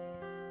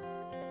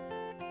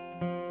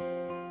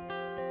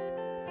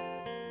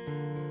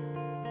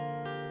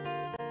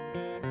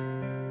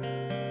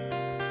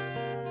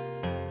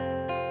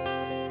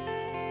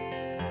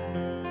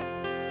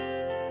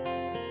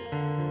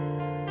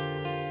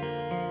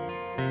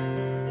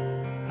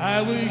 I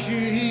was your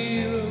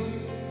hero,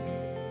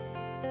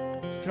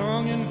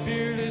 strong and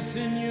fearless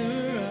in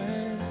your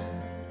eyes.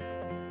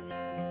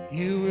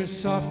 You were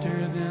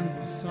softer than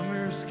the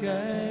summer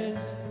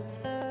skies.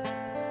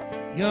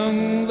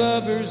 Young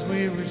lovers,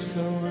 we were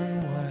so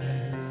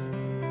unwise.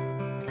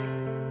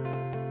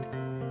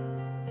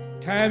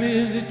 Time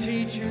is a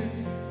teacher.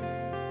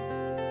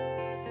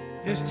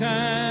 This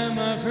time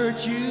I've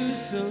hurt you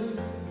so.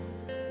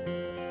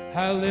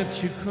 I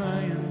left you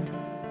crying,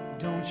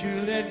 don't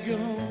you let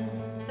go.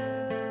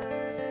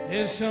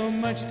 There's so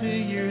much the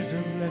years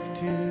have left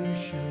to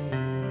show.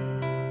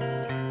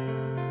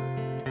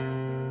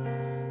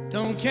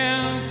 Don't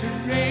count the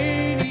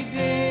rainy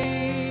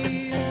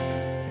days.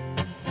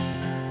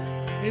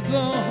 They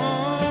blow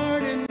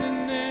hard and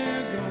then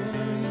they're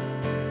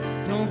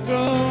gone. Don't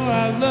throw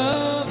our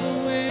love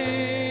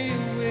away,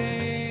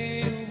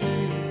 away,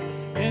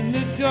 away in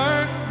the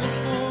dark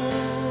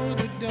before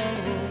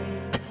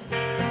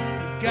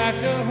got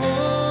to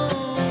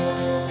hold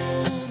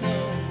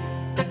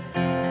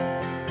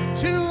on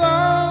to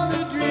all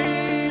the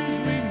dreams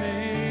we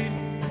made.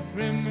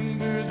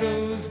 Remember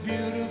those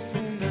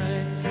beautiful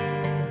nights.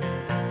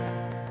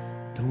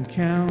 Don't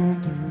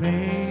count the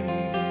rainy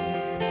days.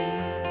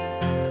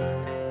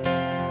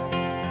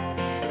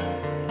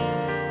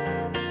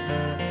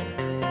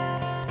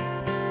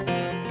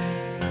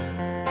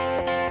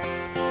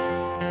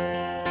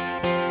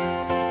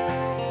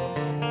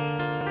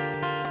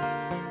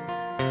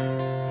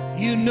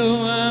 You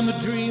know I'm a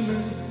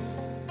dreamer.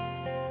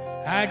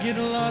 I get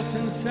lost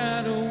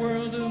inside a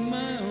world of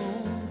my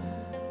own.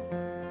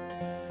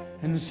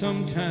 And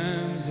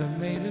sometimes I'm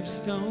made of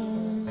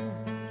stone.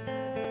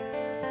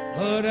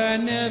 But I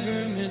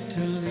never meant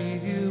to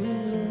leave you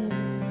alone.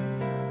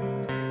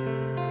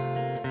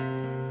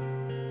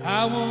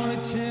 I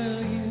want to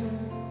tell you,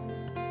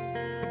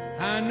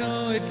 I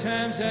know at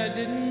times I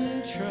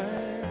didn't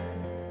try.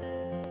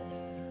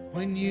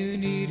 When you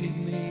needed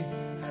me,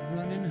 I'd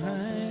run and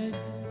hide.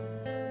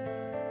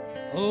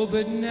 Oh,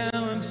 but now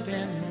I'm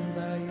standing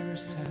by your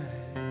side.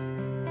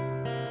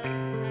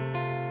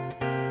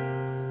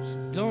 So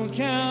don't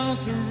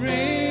count the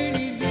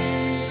rainy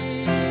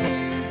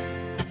days.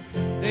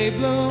 They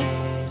blow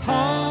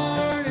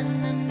hard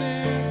and then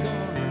they're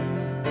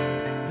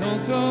gone.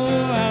 Don't throw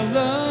our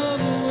love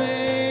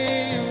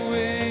away,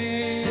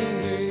 away,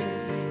 away.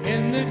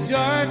 In the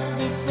dark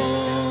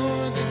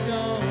before the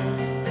dawn,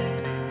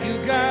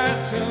 you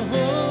got to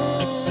hold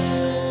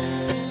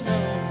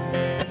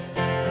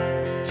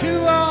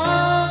to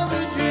all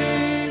the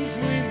dreams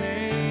we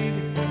made.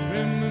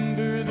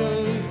 Remember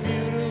those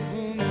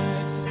beautiful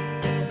nights.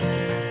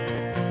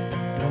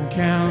 Don't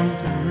count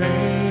the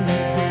rainy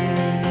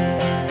days.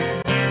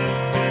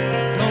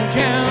 Don't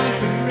count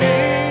the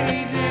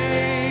rainy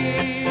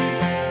days.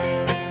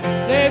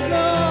 They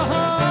blow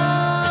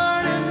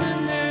hard and then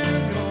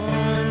they're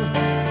gone.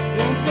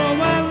 Don't throw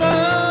my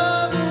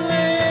love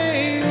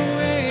away,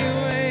 away,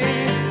 away.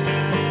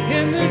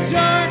 In the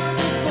dark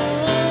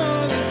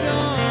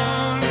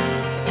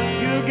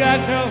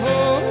got to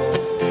hold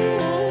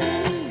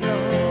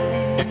on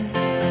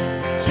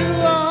to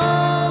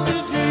all the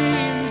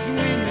dreams we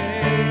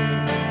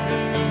made.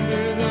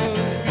 Remember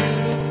those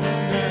beautiful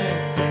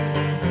nights.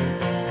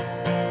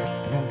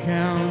 Don't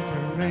count the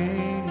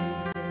rainy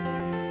days.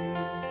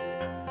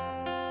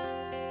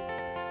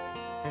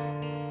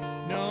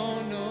 No,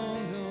 no,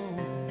 no.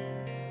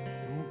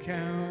 Don't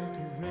count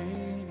the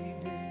rainy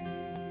days.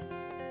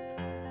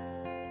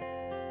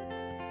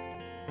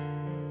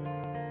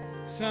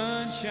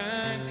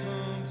 Sunshine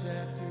comes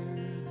after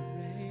the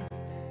rain.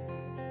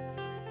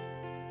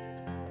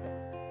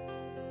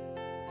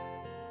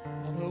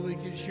 Although we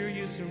can sure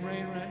use some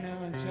rain right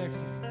now in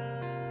Texas,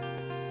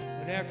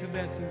 but after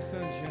that, some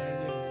sunshine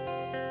is.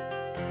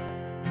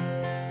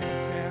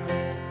 Count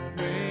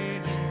rainy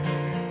days.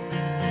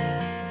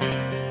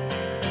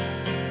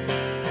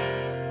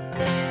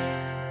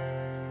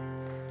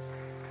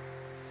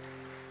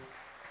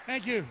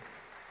 Thank you.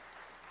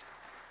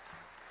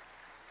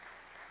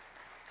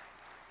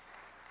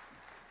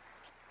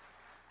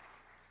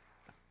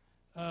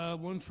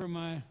 One for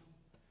my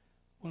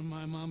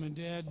mom and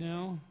dad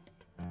now,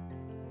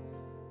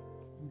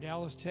 from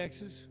Dallas,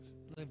 Texas,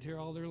 lived here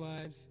all their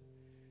lives.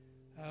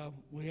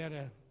 We had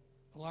a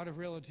lot of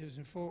relatives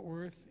in Fort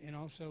Worth and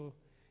also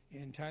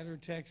in Tyler,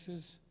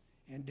 Texas,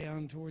 and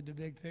down toward the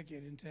Big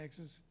Thicket in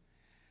Texas.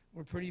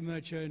 We're pretty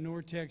much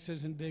North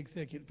Texas and Big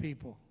Thicket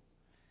people.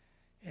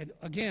 And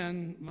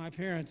again, my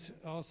parents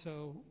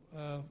also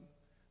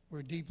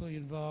were deeply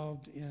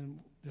involved in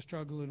the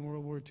struggle in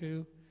World War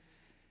II.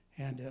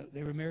 And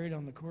they were married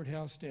on the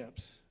courthouse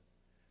steps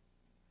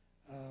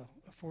of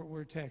Fort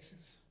Worth,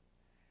 Texas,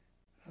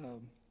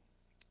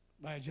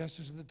 by a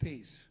justice of the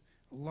peace.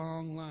 A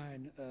long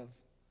line of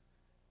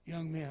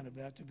young men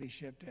about to be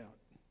shipped out.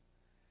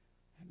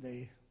 And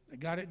they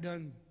got it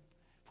done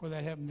before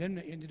that happened. Then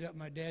it ended up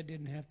my dad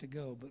didn't have to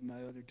go, but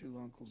my other two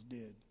uncles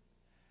did.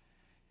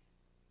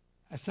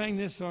 I sang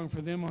this song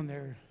for them on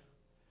their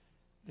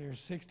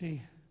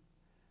 60th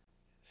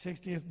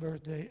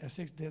birthday,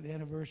 60th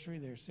anniversary,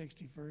 their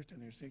 61st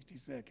and their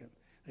 62nd.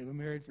 They were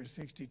married for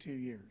 62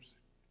 years.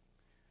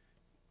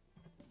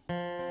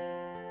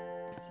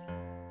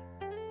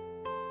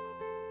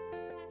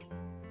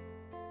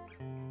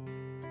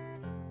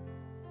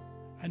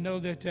 I know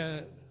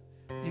that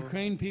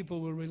Ukraine people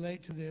will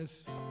relate to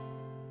this.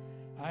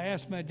 I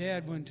asked my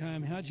dad one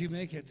time, how'd you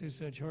make it through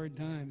such hard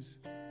times?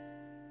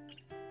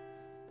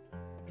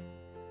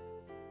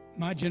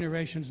 My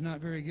generation's not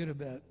very good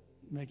about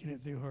making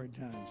it through hard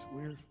times.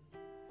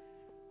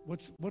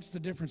 What's the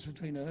difference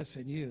between us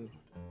and you?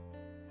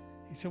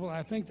 He said, well,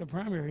 I think the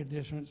primary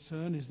difference,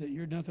 son, is that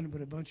you're nothing but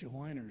a bunch of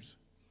whiners.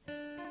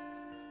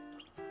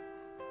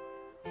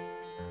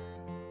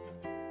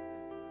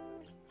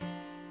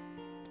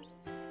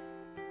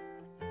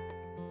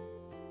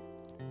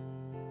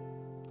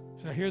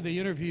 So I hear the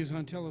interviews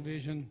on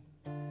television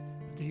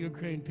with the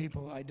Ukraine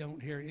people. I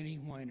don't hear any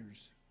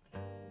whiners.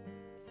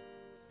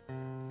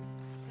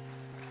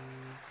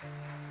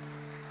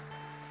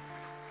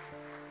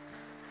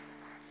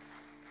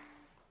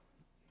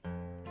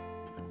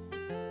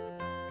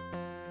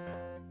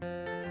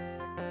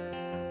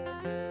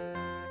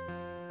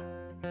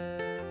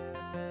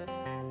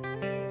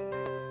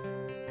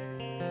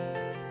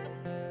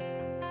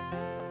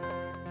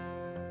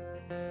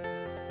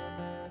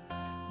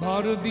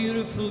 bought a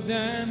beautiful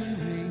diamond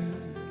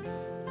ring,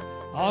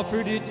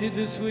 offered it to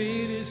the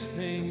sweetest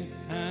thing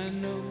I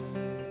know.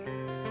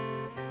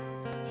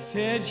 She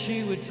said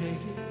she would take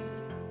it,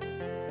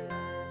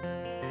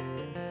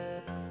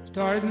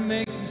 started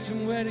making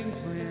some wedding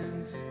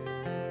plans.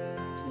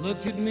 She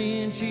looked at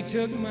me and she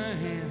took my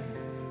hand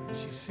and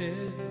she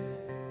said,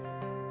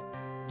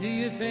 do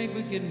you think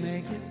we could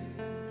make it?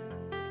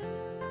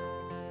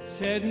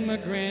 Said my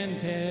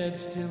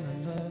granddad's still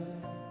in love,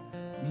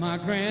 my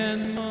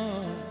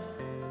grandma.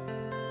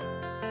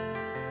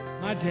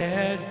 My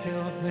dad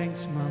still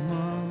thinks my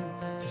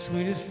mom's the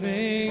sweetest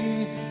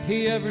thing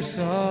he ever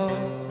saw.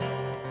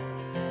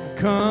 I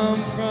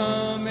come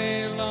from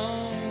a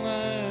long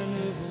line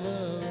of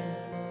love.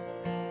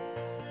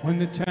 When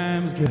the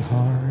times get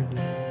hard,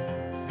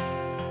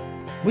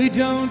 we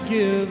don't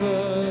give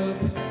up.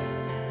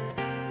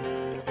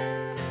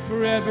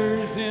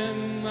 Forever's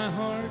in my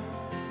heart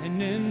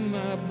and in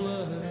my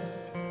blood.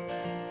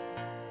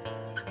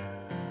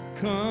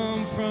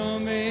 Come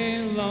from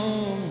a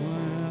long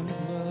line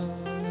of love.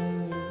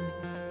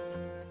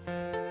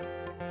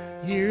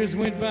 Years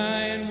went by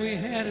and we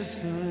had a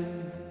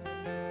son.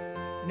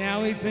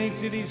 Now he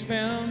thinks that he's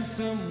found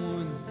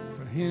someone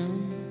for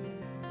him.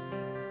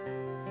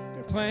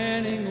 They're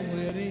planning a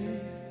wedding.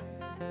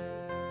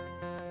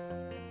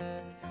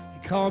 He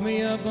called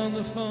me up on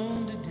the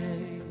phone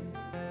today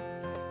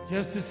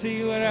just to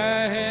see what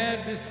I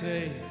had to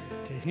say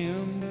to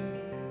him.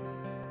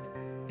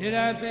 Did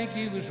I think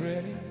he was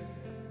ready?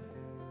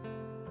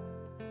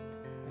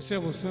 I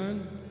said, well,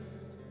 son,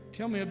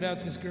 tell me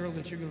about this girl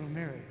that you're going to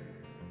marry.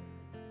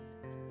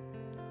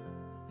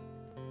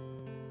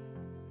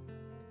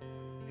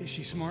 Is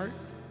she smart?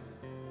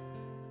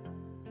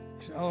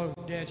 He said, oh,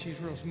 Dad, she's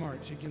real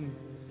smart. She can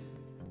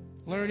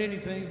learn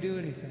anything, do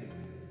anything.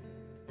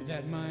 With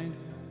that in mind,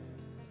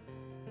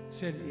 I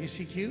said, is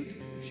she cute?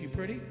 Is she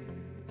pretty?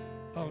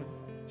 Oh,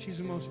 she's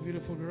the most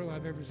beautiful girl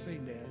I've ever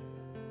seen, Dad.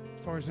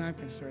 As far as I'm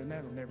concerned,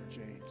 that'll never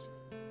change.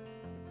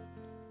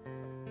 I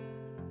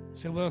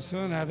said, well,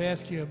 son, I've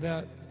asked you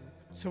about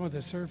some of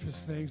the surface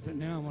things, but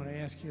now I want to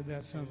ask you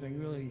about something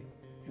really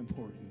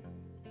important.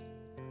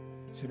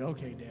 I said,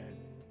 okay, Dad.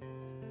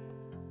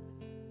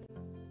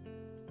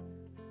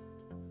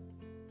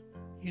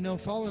 You know,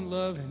 fall in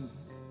love and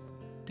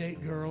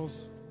date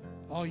girls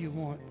all you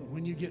want, but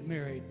when you get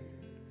married,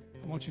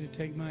 I want you to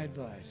take my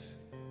advice.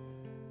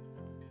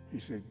 He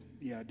said,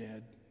 yeah,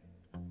 Dad.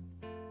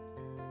 I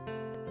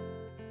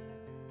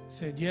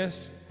said,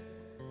 yes,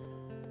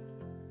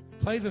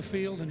 play the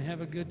field and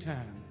have a good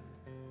time.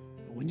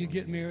 But when you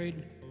get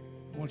married,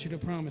 I want you to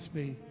promise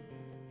me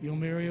you'll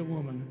marry a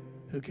woman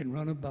who can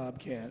run a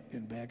bobcat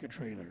and back a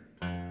trailer.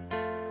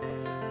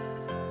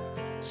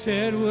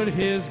 Said what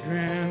his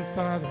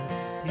grandfather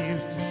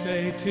used to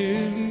say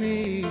to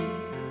me.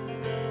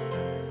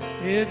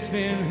 It's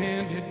been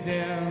handed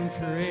down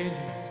for ages.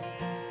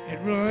 It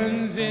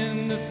runs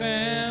in the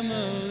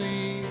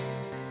family.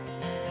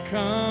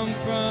 Come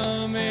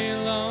from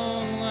a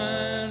long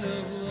line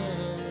of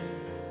love.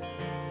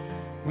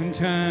 When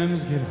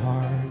times get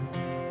hard,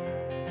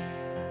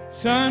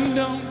 son,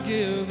 don't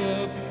give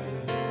up.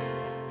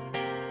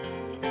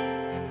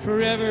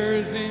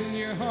 Forever's in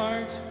your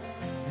heart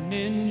and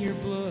in your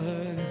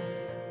blood.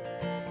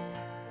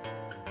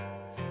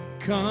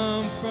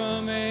 Come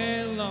from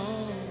a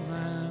long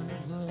line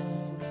of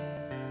love.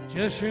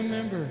 Just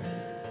remember,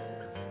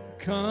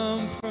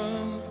 come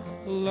from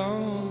a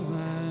long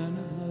line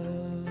of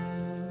love.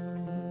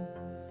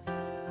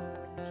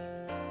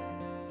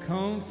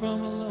 Come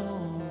from a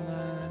long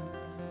line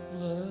of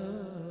love.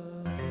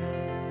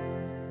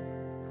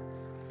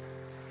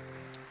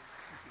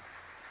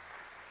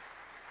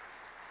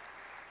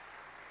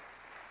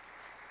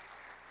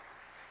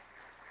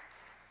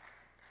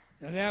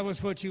 Now that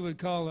was what you would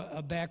call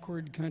a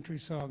backward country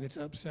song. It's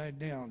upside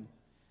down.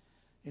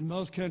 In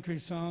most country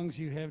songs,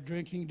 you have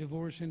drinking,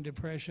 divorce, and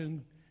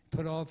depression.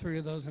 Put all three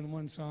of those in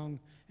one song,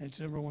 and it's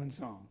number one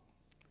song.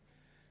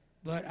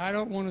 But I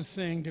don't want to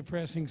sing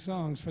depressing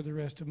songs for the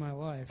rest of my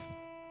life.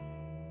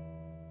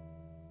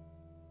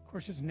 Of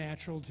course, it's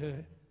natural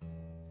to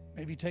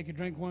maybe take a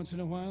drink once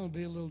in a while and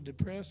be a little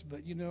depressed,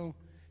 but you know,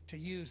 to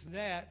use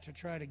that to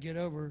try to get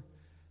over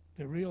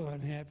the real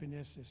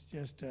unhappiness is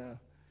just,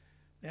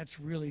 that's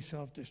really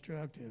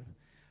self-destructive.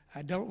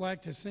 I don't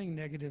like to sing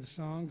negative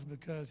songs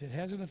because it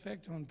has an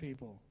effect on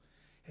people.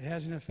 It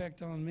has an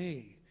effect on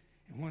me.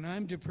 And when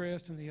I'm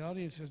depressed and the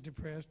audience is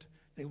depressed,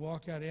 they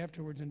walk out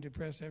afterwards and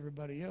depress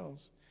everybody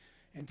else.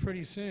 And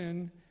pretty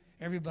soon,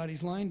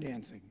 everybody's line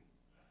dancing.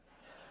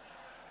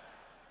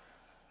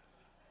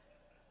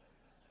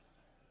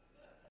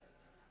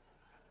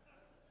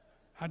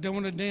 I don't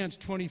want to dance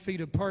 20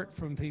 feet apart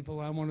from people.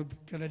 I want to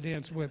kind of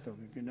dance with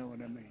them, if you know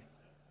what I mean.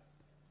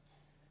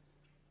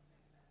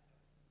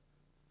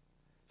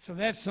 So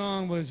that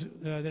song was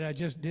that I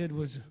just did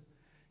was,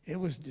 it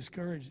was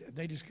discouraged.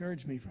 They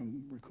discouraged me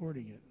from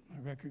recording it.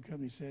 My record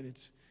company said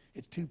it's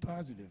too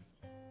positive.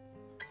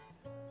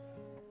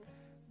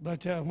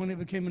 But when it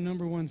became a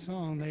number one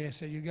song, they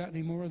said, you got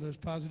any more of those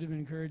positive,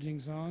 encouraging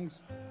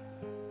songs?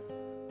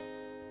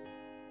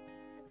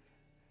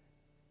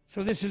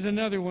 So this is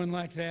another one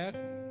like that.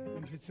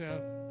 It's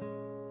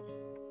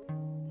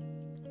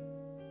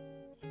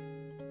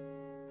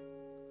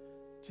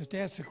just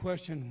ask the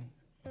question,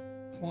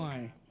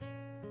 why?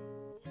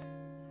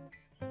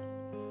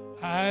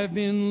 I've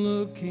been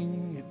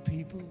looking at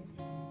people,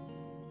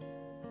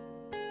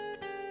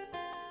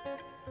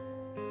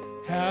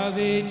 how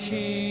they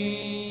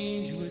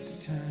change with the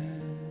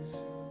times.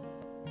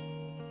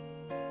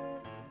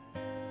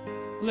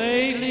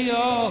 Lately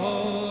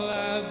all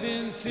I've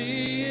been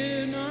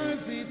seeing are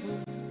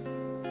people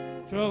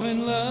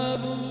throwing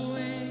love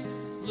away,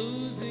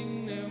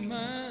 losing their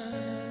minds.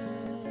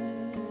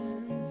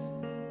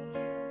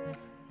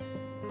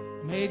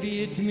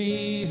 Maybe it's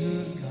me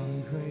who's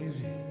gone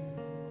crazy.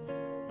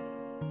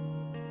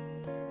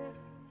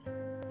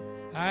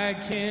 I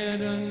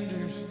can't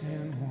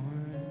understand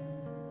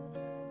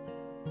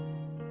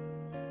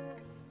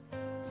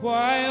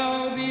why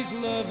all these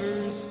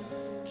lovers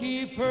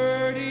keep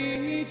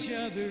hurting each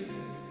other.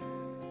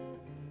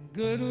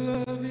 Good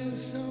love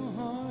is so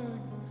hard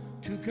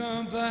to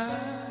come by.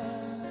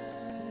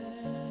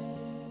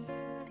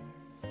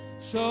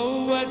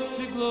 So what's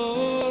the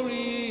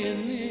glory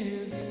in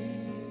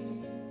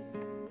living?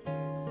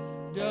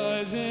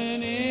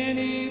 Doesn't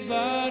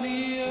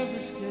anybody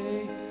ever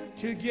stay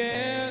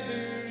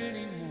together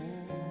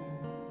anymore?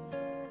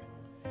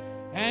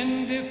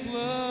 And if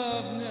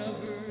love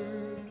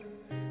never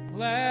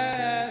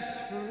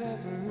lasts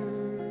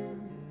forever,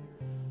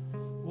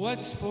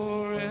 what's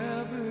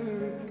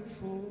forever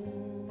for?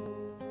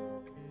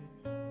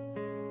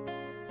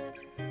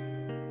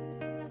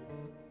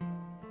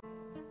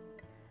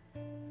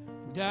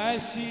 And I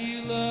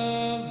see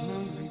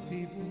love-hungry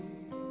people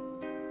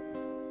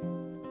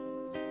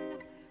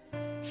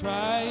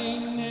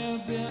trying their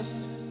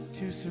best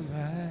to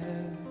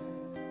survive,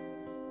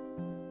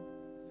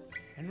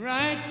 and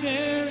right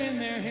there in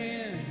their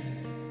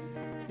hands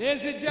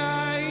there's a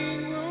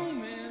dying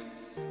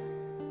romance.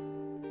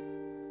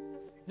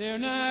 They're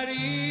not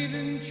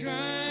even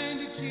trying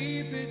to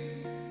keep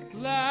it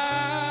alive.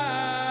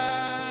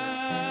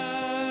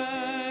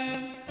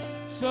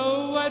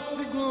 So what's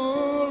the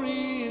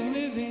glory in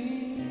living?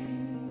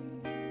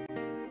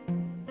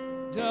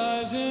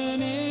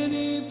 Doesn't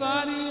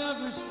anybody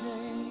ever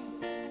stay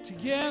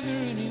together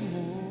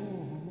anymore?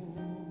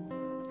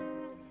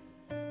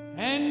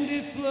 And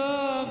if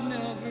love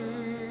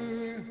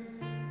never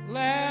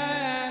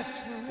lasts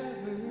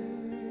forever,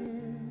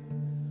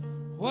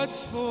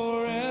 what's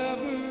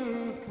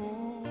forever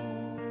for?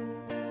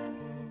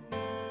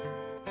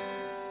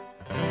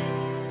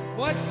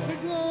 What's the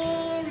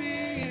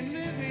glory in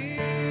living?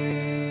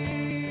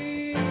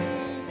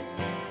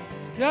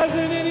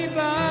 Doesn't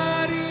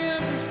anybody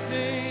ever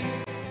stay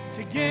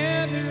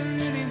together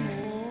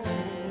anymore?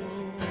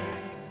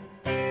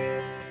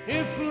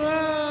 If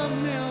love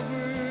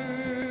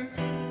never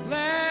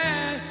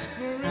lasts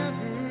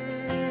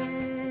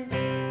forever,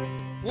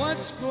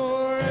 what's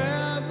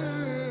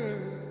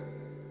forever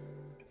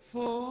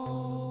for?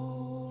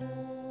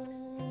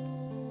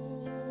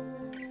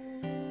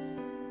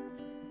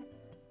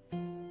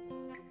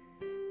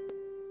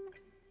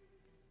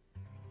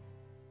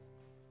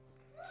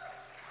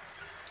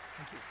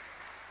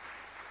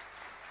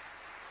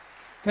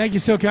 Thank you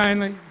so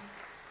kindly.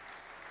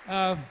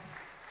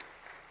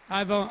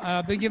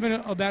 I've been given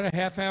about a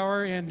half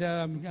hour, and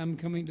I'm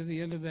coming to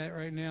the end of that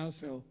right now.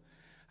 So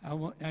I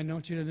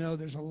want you to know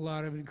there's a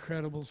lot of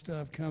incredible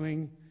stuff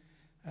coming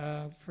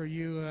for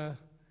you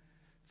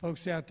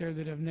folks out there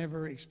that have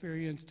never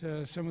experienced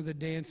some of the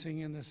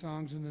dancing and the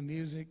songs and the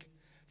music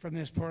from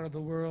this part of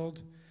the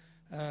world.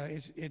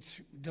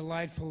 It's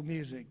delightful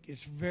music.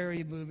 It's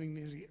very moving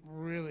music. It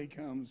really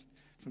comes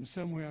from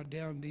somewhere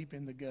down deep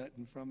in the gut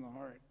and from the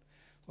heart,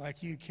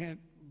 like you can't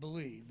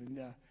believe. And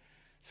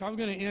so I'm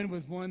going to end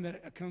with one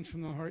that comes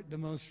from the heart the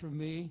most for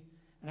me.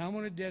 And I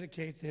want to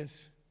dedicate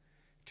this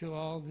to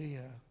all the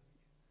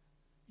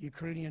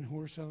Ukrainian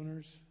horse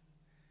owners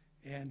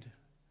and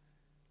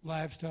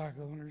livestock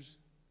owners,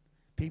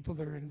 people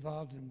that are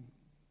involved in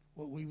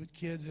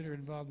kids that are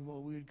involved in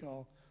what we would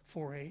call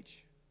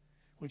 4-H,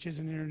 which is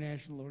an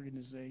international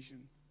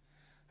organization.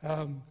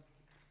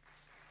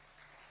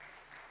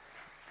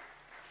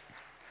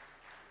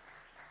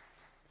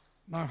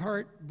 My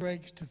heart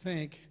breaks to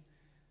think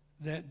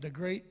that the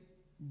great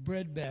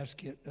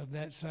breadbasket of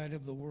that side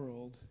of the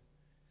world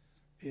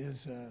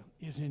is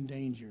in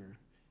danger,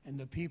 and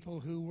the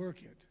people who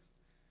work it,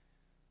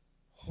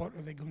 what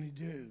are they going to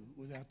do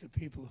without the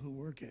people who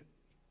work it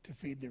to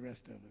feed the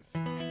rest of us?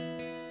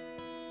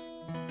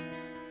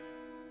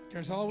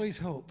 There's always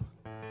hope.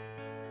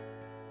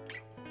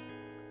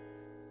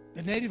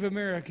 The Native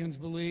Americans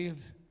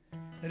believed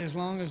that as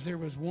long as there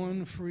was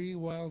one free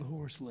wild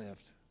horse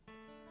left,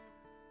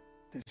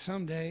 that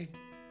someday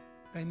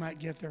they might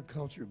get their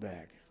culture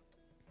back.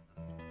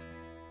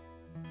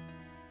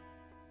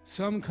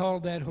 Some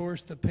called that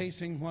horse the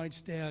pacing white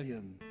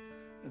stallion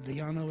of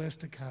the Llano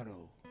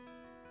Estacado,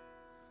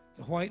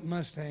 the white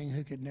Mustang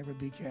who could never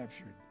be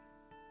captured.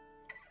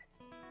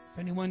 If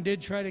anyone did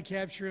try to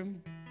capture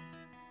him,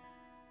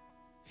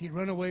 he'd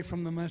run away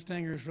from the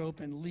Mustanger's rope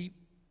and leap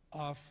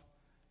off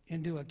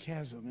into a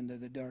chasm, into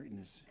the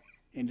darkness,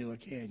 into a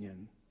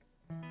canyon.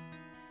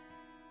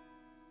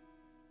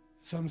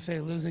 Some say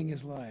losing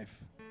his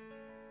life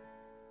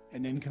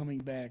and then coming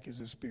back as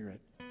a spirit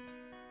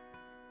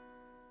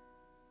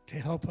to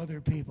help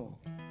other people,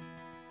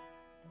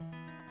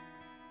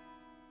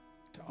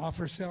 to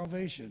offer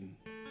salvation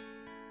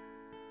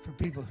for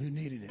people who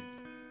needed it.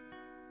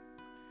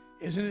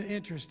 Isn't it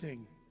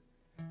interesting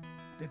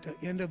that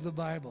at the end of the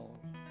Bible,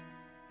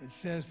 it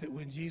says that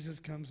when Jesus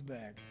comes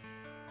back,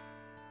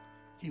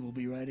 he will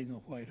be riding a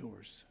white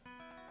horse.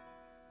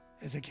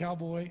 As a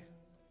cowboy,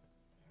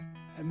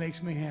 that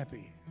makes me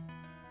happy.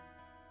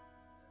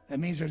 That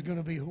means there's going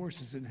to be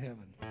horses in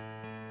heaven.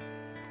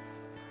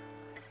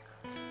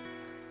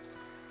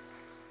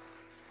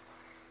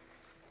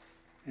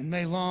 And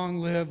may long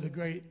live the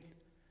great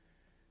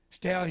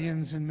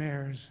stallions and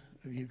mares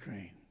of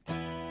Ukraine.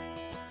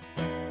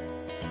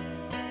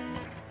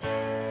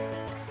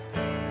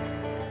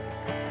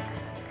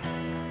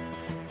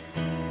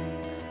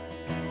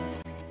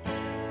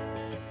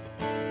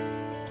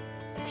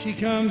 She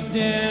comes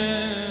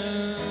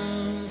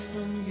down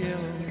from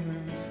Yellow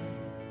Mountain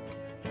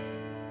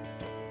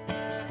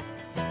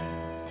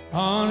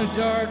on a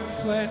dark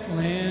flat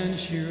land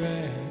she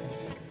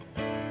rides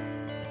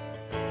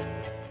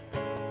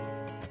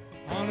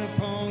on a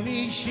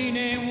pony she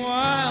named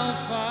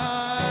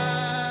Wildfire,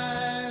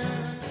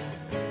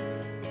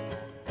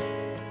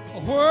 a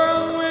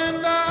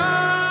whirlwind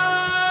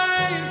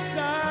by her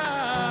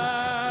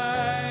side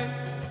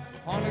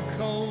on a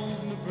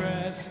cold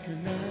Nebraska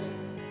night.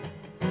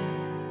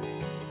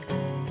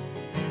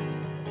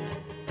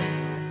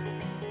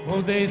 Oh,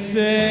 they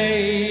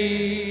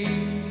say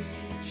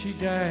she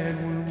died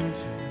one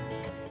winter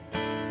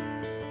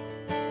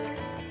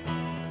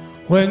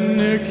when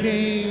there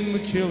came a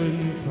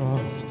killing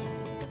frost,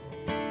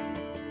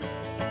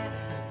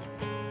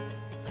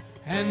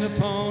 and the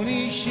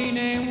pony she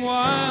named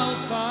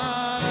Wildfire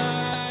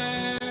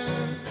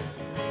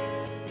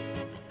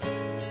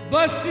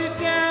busted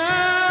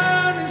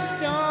down and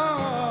stalled.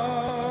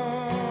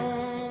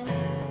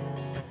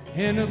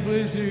 In a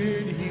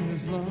blizzard he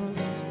was lost.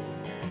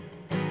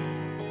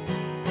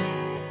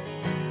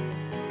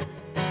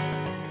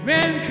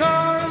 Ran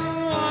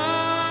calling Wildfire.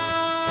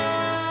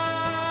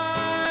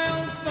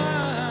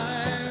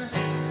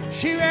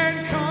 She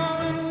ran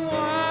calling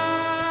Wildfire.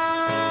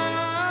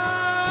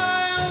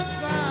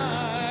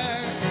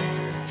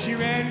 She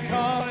ran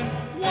calling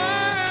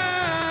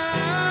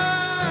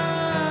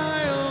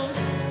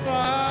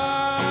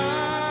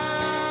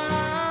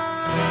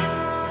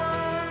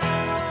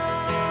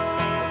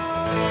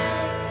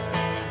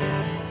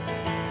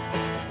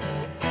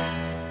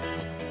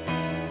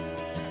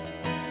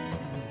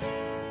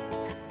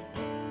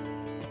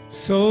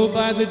So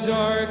by the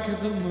dark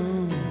of the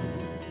moon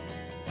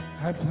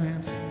I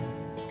planted,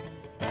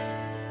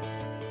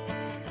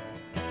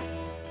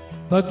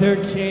 but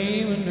there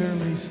came an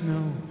early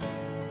snow.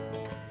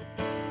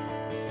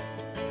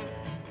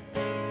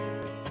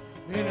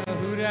 Been a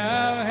hoot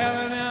owl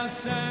howling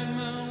outside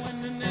my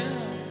window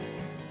now,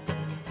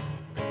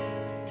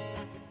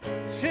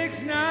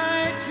 6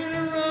 nights in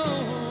a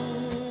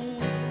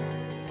row,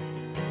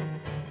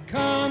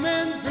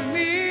 coming for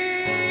me.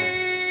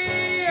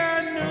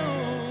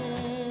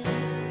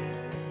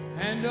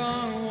 And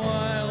on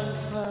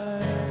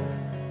Wildfire,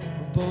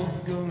 we're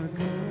both gonna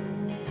go.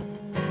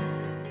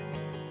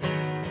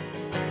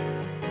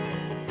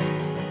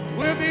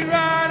 We'll be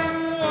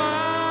riding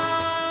Wildfire,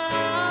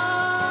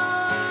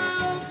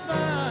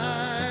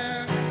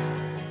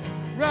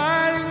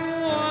 riding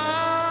Wildfire,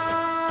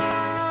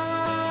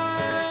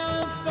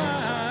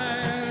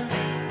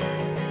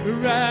 we're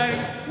riding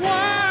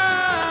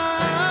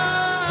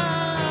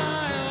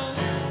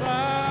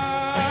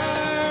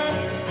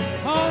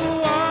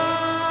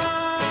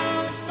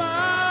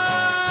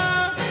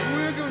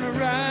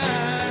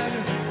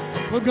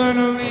We're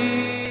gonna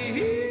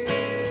leave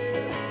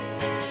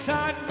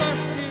side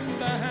busting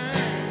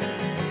behind,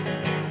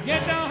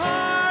 get the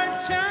hard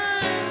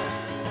times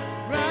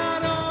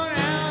right on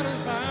out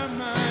of our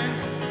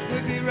minds.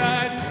 We'll be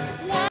riding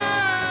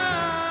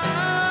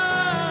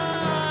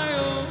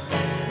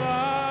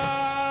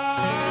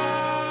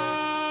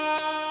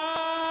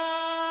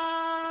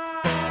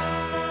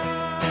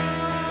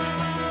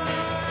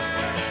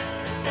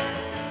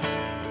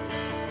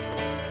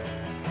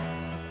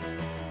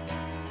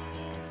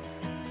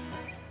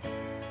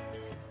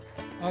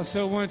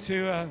Also want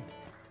to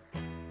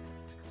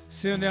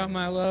send out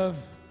my love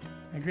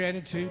and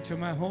gratitude to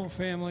my whole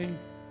family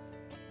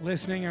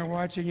listening or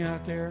watching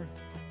out there.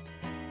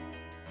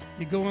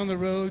 You go on the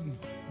road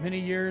many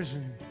years,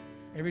 and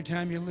every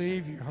time you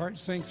leave, your heart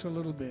sinks a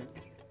little bit.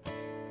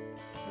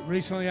 But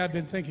recently I've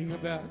been thinking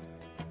about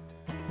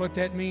what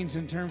that means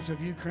in terms of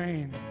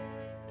Ukraine.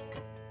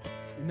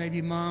 And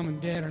maybe mom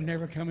and dad are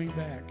never coming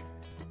back.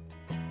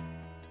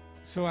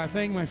 So I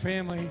thank my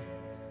family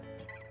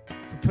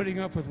for putting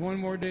up with one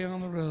more day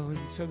on the road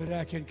so that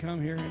I can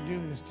come here and do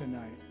this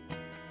tonight.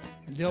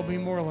 And there'll be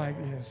more like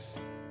this.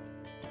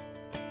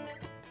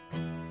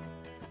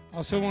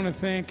 Also want to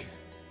thank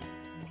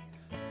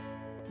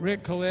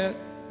Rick Collette,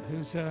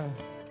 who's a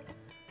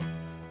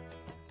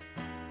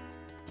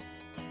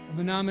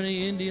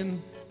Menominee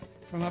Indian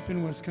from up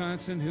in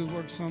Wisconsin who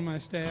works on my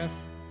staff.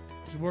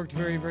 He's worked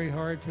very, very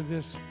hard for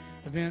this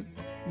event.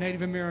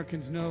 Native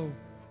Americans know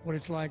what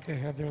it's like to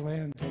have their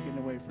land taken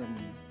away from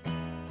them.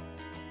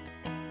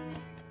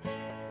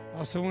 I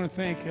also want to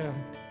thank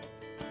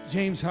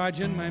James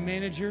Hodgen, my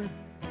manager,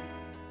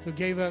 who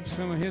gave up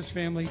some of his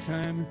family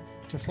time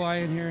to fly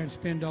in here and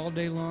spend all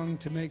day long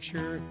to make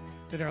sure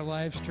that our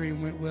live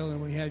stream went well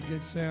and we had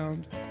good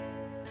sound.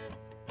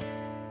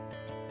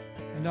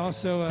 And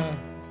also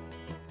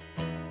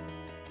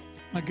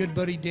my good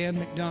buddy Dan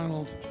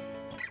McDonald,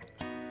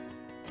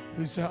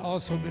 who's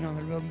also been on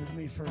the road with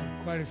me for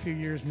quite a few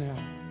years now,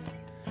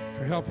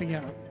 for helping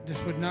out.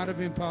 This would not have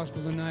been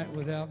possible tonight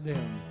without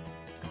them.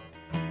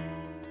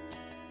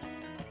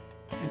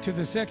 And to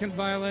the second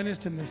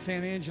violinist in the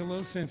San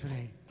Angelo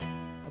Symphony,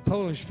 a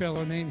Polish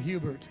fellow named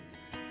Hubert,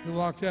 who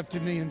walked up to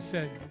me and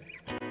said,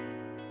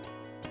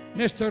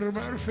 "Mr.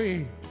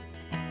 Murphy,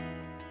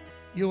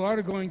 you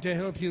are going to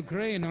help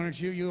Ukraine, aren't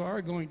you? You are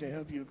going to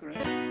help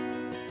Ukraine."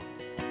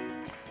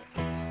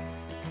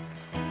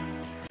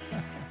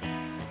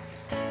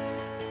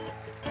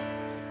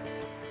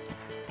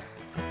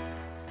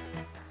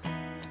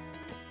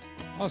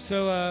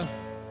 Also,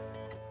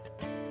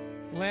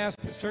 last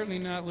but certainly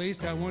not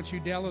least, I want you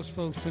Dallas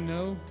folks to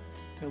know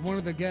that one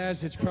of the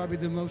guys that's probably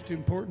the most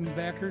important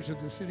backers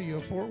of the city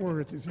of Fort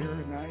Worth is here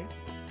tonight.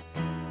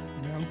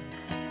 You know?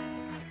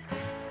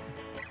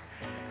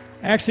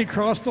 Actually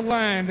crossed the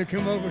line to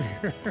come over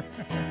here.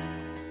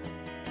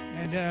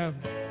 And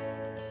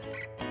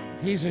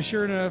he's a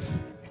sure enough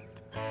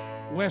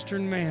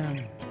Western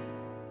man.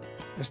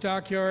 The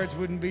stockyards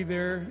wouldn't be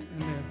there,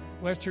 and the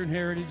Western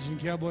heritage and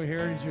cowboy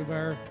heritage of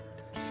our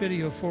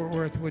city of Fort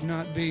Worth would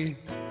not be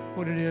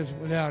what it is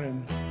without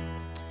him.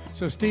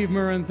 So Steve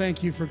Murren,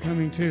 thank you for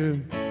coming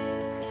too.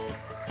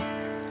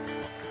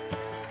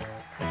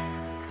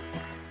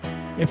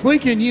 If we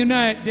can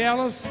unite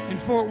Dallas and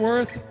Fort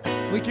Worth,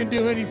 we can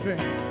do anything.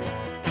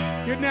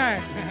 Good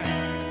night.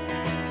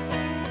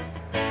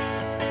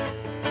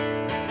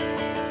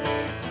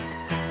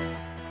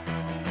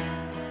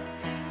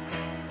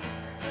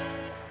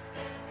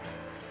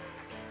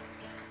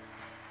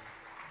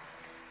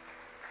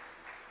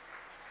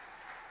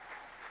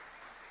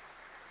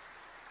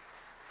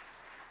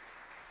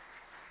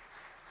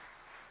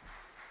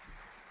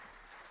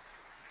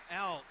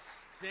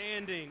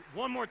 Outstanding.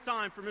 One more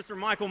time for Mr.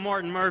 Michael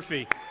Martin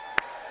Murphy.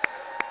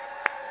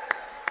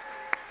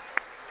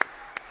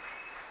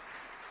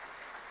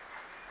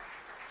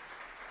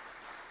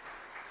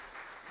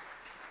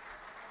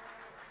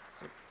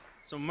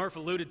 So Murph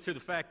alluded to the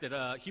fact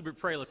that Hubert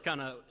Pralis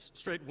kind of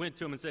straight went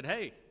to him and said,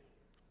 "Hey,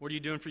 what are you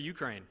doing for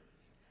Ukraine?"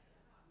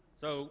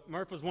 So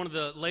Murph was one of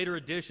the later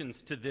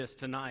additions to this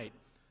tonight,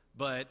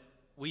 but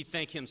we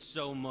thank him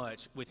so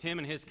much. With him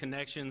and his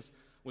connections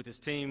with his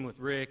team, with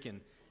Rick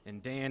and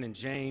Dan and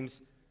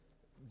James,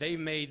 they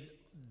made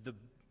the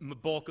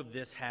bulk of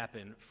this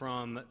happen,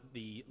 from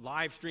the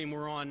live stream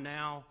we're on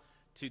now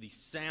to the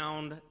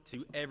sound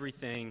to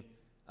everything.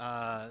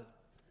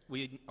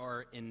 We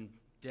are in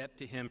debt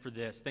to him for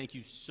this. Thank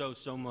you so,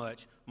 so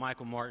much,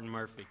 Michael Martin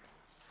Murphy.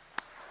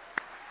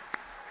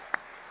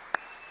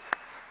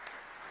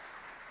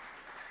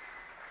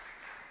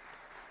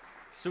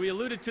 So we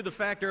alluded to the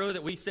fact earlier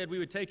that we said we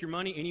would take your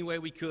money any way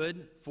we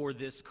could for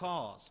this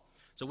cause.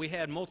 So we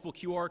had multiple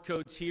QR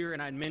codes here,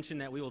 and I'd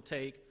mentioned that we will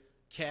take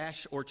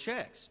cash or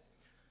checks.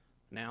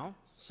 Now,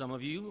 some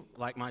of you,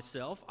 like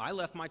myself, I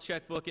left my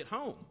checkbook at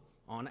home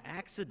on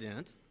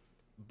accident,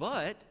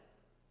 but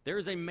there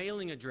is a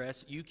mailing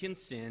address you can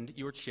send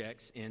your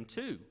checks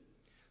into.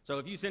 So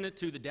if you send it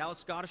to the Dallas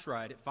Scottish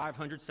Rite at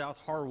 500 South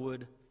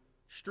Harwood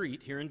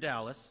Street here in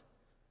Dallas,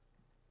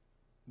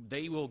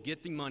 they will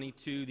get the money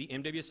to the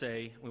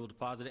MWSA. We will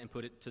deposit it and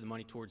put it to the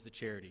money towards the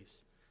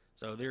charities.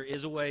 So there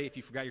is a way. If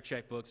you forgot your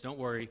checkbooks, don't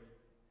worry,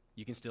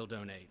 you can still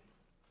donate.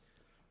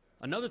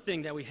 Another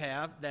thing that we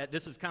have, that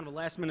this is kind of a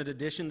last-minute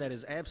addition that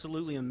is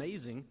absolutely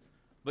amazing,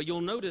 but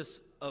you'll notice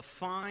a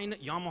fine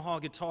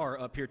Yamaha guitar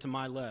up here to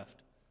my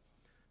left.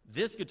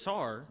 This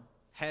guitar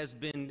has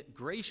been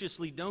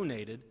graciously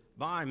donated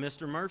by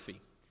Mr. Murphy.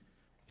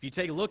 If you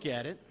take a look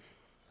at it,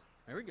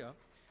 there we go.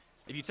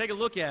 If you take a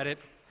look at it,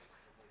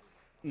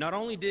 not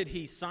only did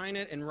he sign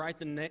it and write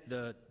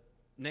the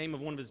name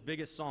of one of his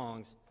biggest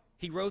songs,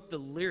 he wrote the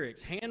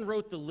lyrics,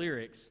 hand-wrote the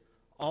lyrics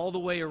all the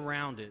way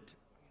around it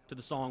to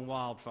the song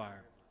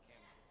Wildfire.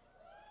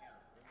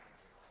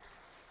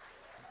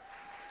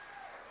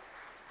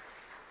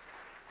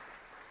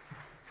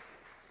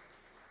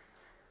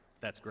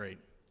 That's great.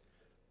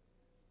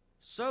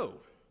 So,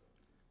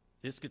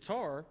 this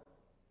guitar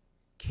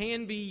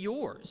can be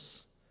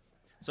yours.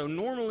 So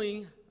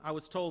normally, I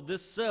was told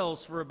this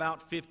sells for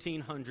about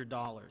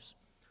 $1,500.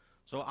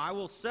 So I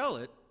will sell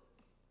it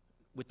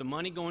with the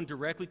money going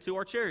directly to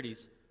our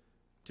charities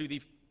to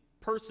the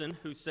person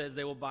who says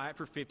they will buy it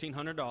for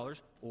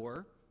 $1,500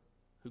 or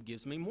who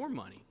gives me more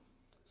money.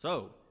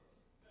 So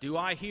Do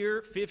I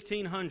hear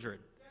 1,500?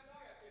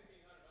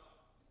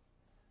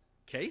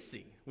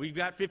 Casey, we've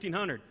got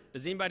 1,500.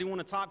 Does anybody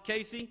want to top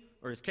Casey,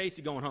 or is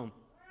Casey going home?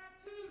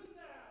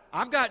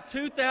 I've got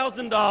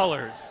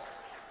 $2,000. This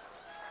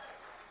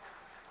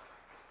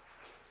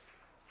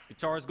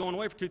guitar is going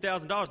away for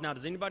 $2,000. Now,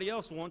 does anybody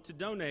else want to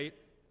donate?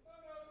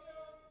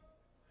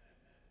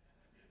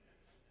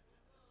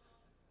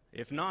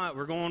 If not,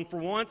 we're going for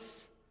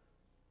once,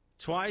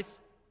 twice.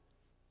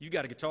 You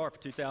got a guitar for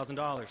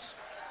 $2,000.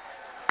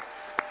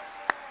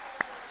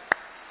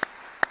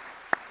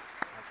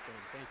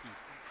 Thank you.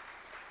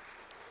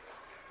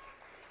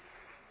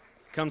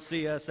 Come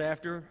see us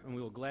after, and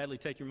we will gladly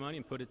take your money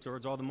and put it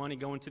towards all the money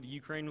going to the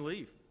Ukraine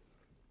relief.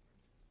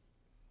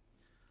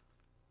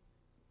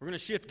 We're going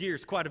to shift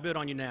gears quite a bit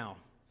on you now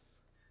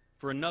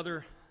for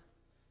another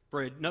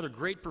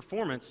great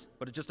performance,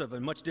 but just of a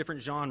much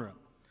different genre.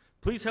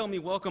 Please help me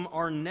welcome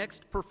our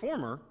next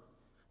performer,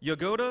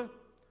 Yagoda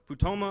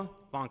Futoma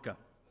Banka.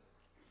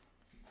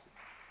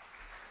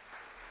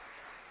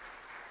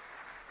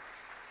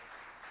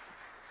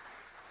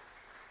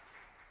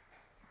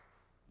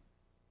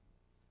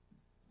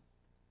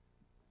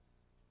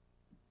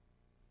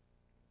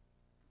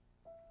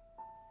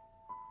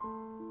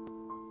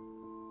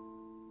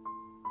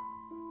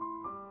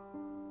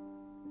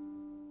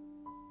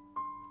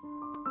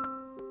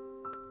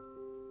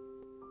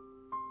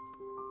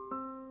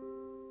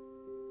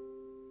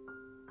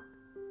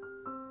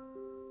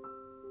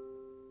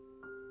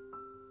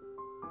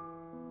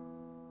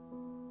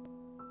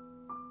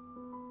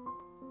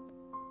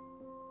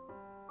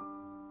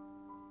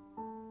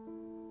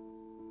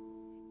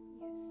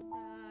 Jest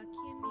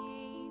takie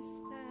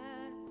miejsce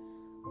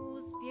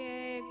u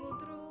zbiegu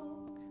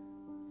dróg,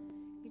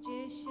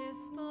 gdzie się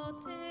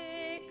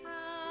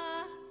spotyka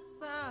z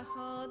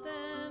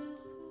zachodem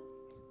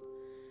wschód.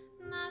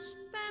 Nasz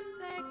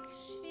pępek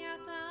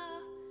świata,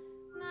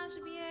 nasz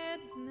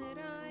biedny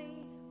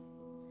raj.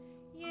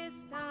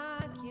 Jest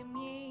takie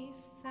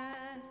miejsce,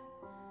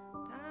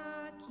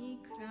 taki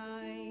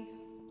kraj.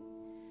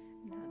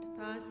 Nad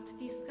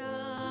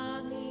pastwiskami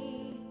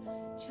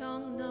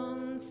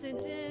ciągnący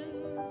dym,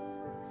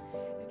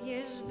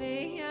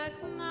 wierzby jak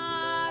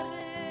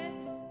mary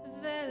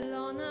w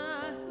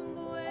welonach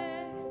mgły.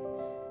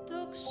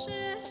 Tu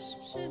krzyż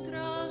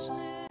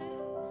przydrożny,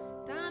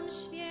 tam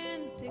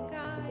święty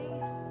gaj.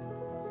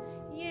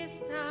 Jest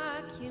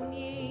takie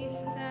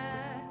miejsce,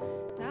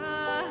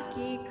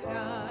 taki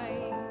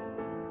kraj.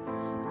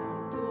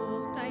 Kto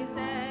tutaj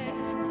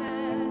zechce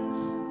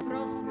w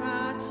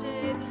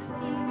rozpaczy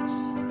tkwić,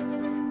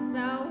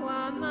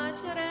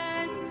 załamać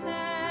ręce,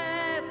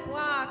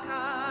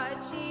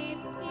 płakać i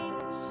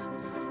pić,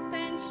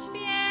 ten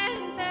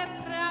święte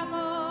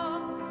prawo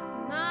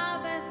ma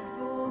bez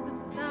dwóch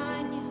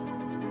zdań.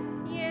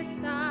 Jest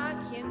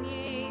takie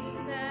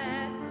miejsce,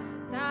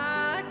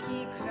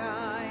 taki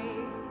kraj.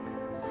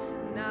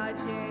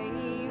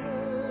 Nadziei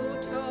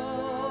uczą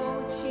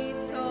ci,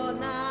 co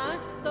na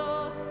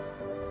stos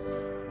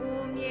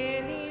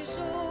umieli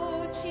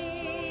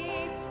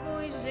rzucić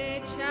swój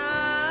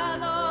życia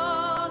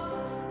los.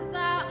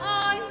 Za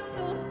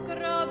ojców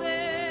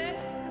groby,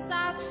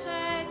 za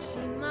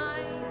 3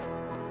 maj.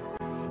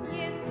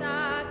 Jest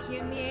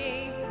takie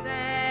miejsce,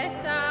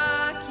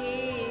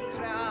 taki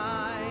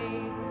kraj.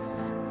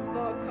 Z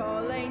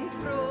pokoleń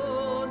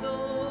trudu,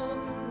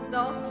 z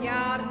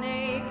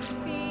ofiarnej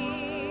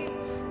krwi,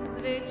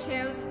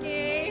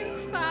 zwycięskiej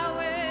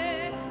chwały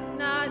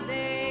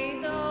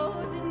nadejdą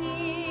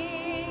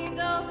dni.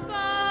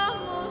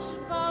 Dopomóż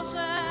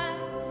Boże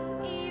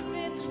i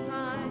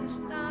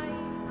wytrwać daj.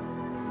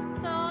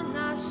 To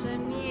nasze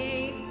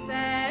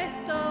miejsce,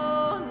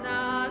 to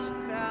nasz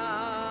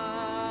kraj.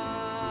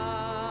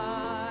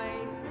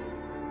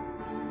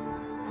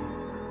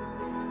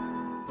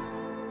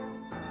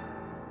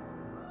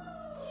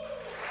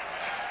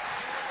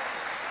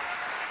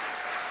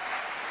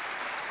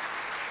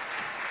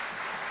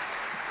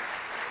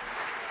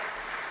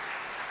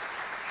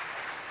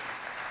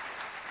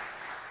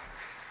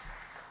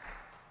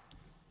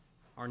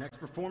 Our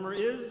next performer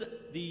is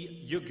the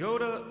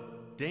Yagoda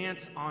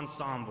Dance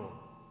Ensemble.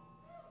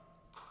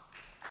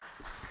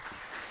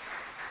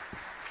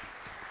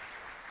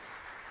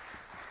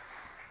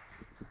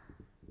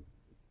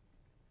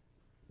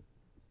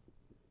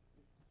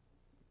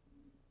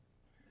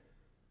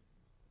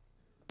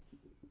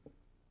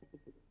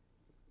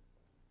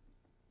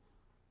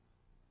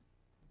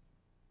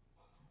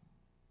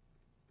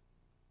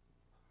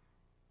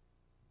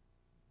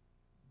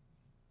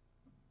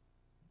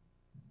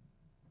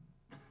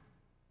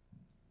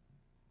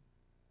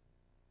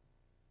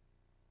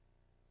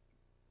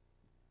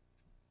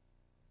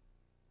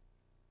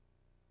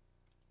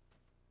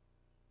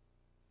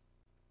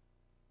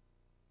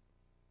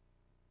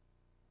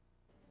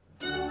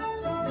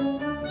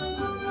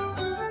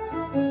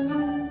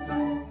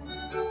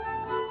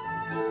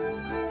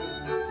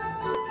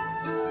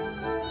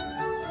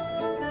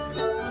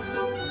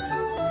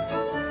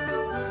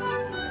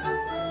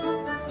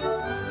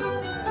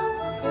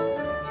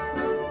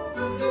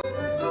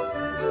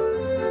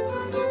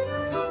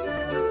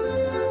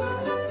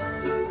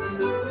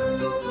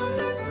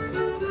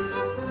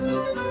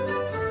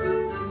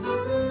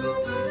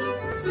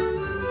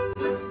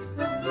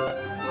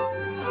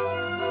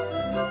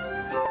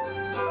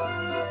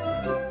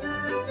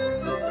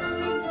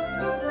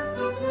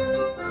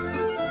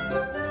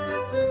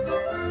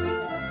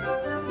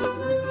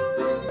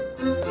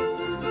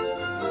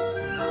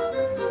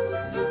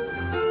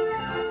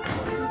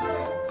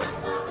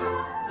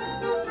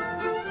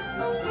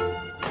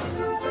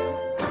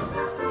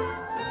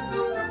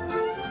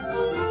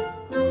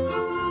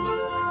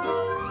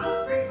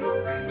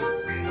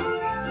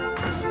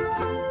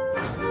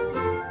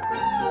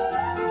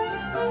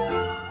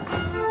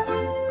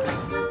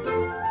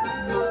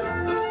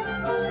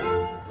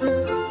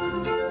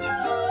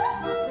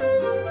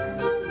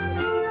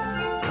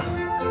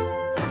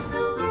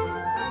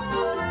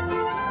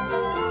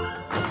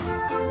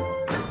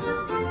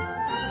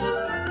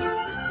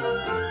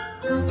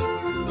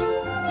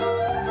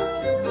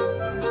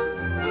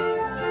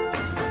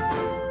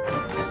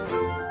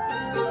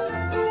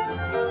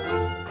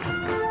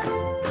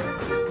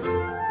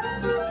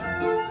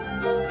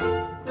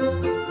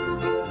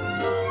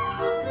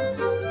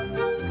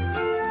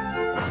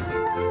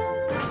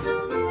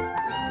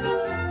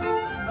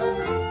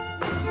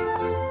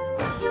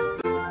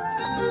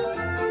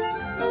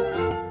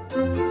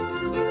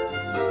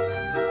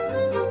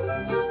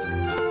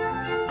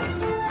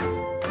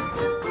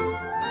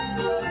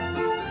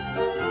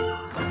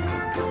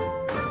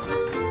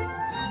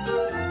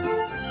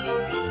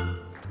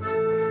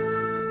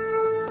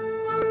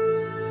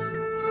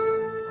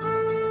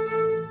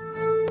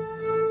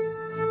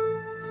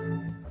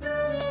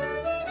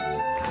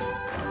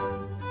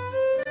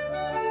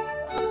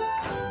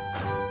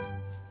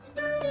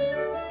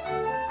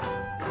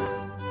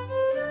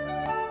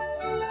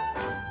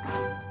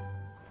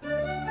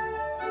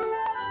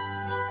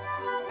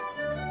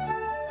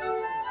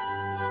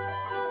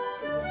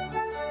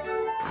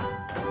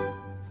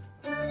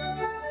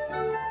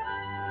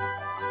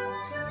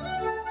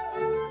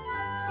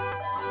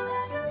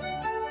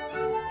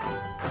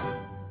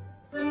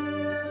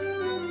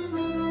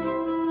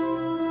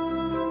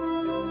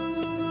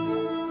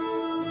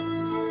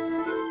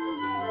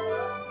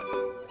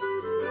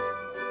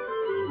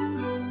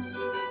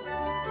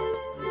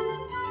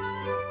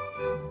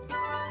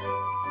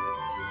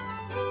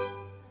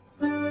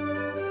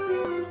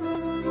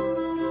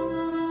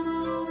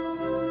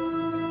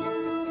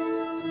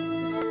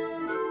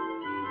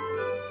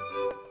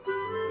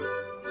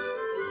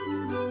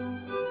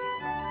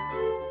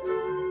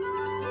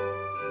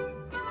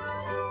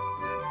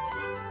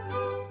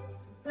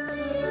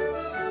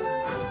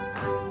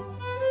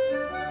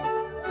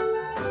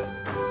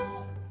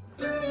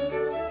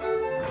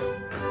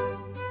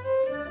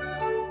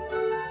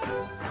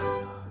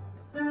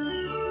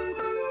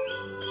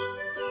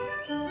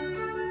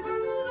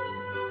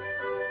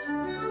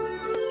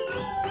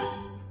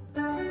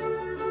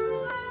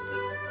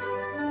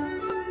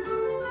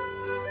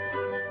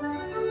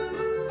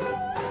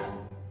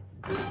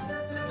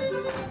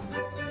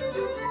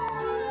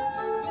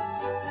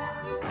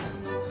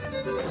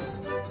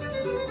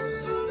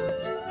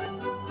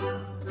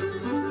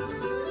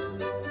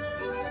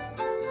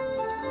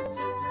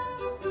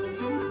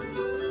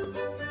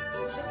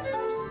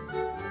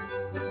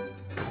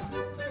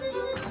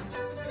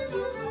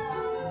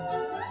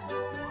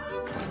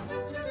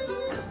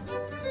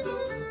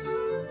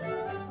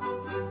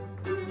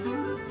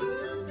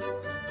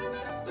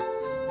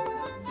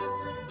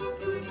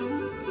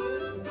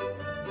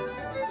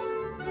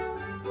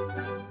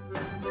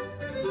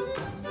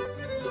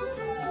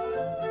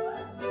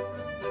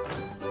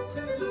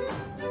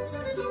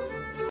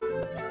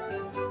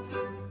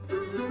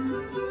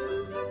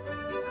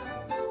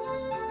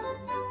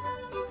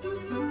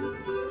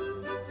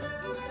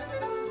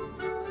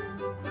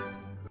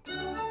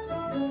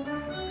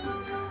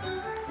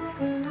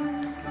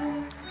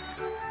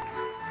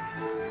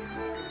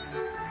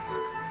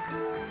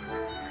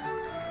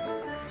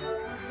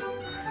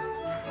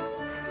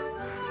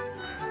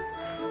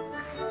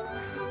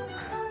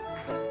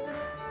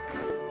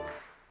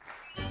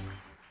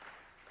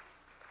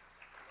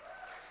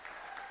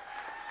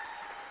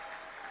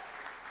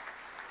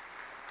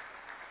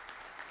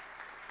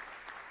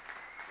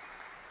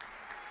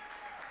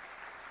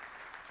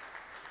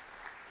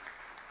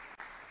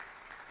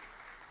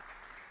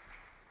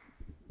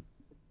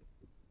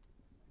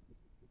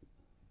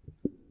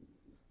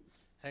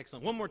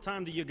 Excellent. One more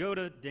time, the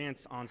Yagoda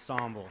Dance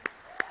Ensemble.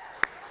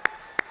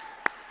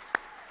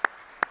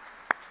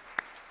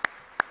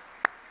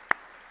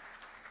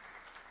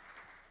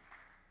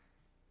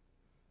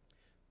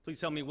 Please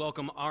help me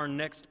welcome our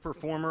next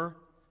performer,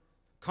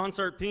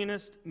 concert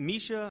pianist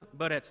Misha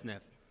Beretsnev.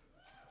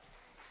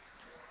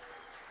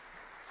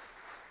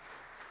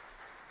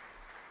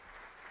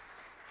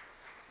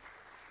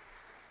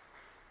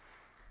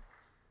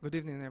 Good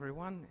evening,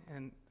 everyone,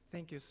 and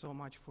thank you so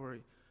much for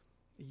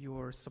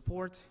your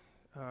support,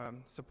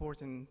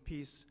 supporting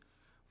peace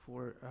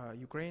for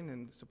Ukraine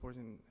and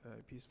supporting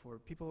peace for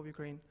people of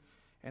Ukraine.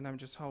 And I'm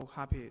just so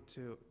happy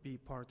to be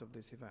part of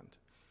this event.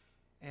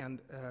 And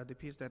the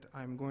piece that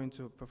I'm going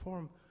to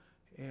perform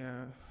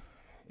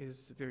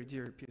is a very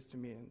dear piece to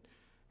me, and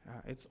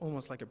it's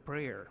almost like a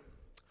prayer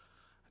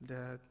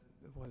that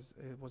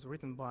was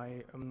written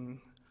by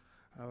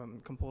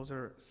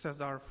composer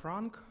César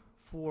Franck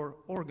for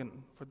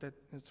organ, for that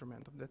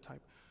instrument of that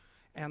type.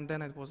 And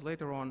then it was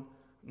later on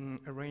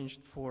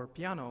arranged for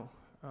piano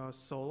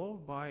solo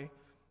by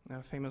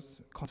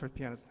famous concert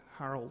pianist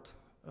Harold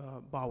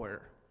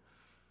Bauer.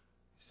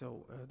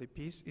 So the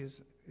piece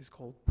is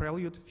called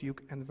Prelude,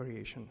 Fugue, and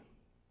Variation.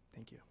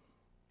 Thank you.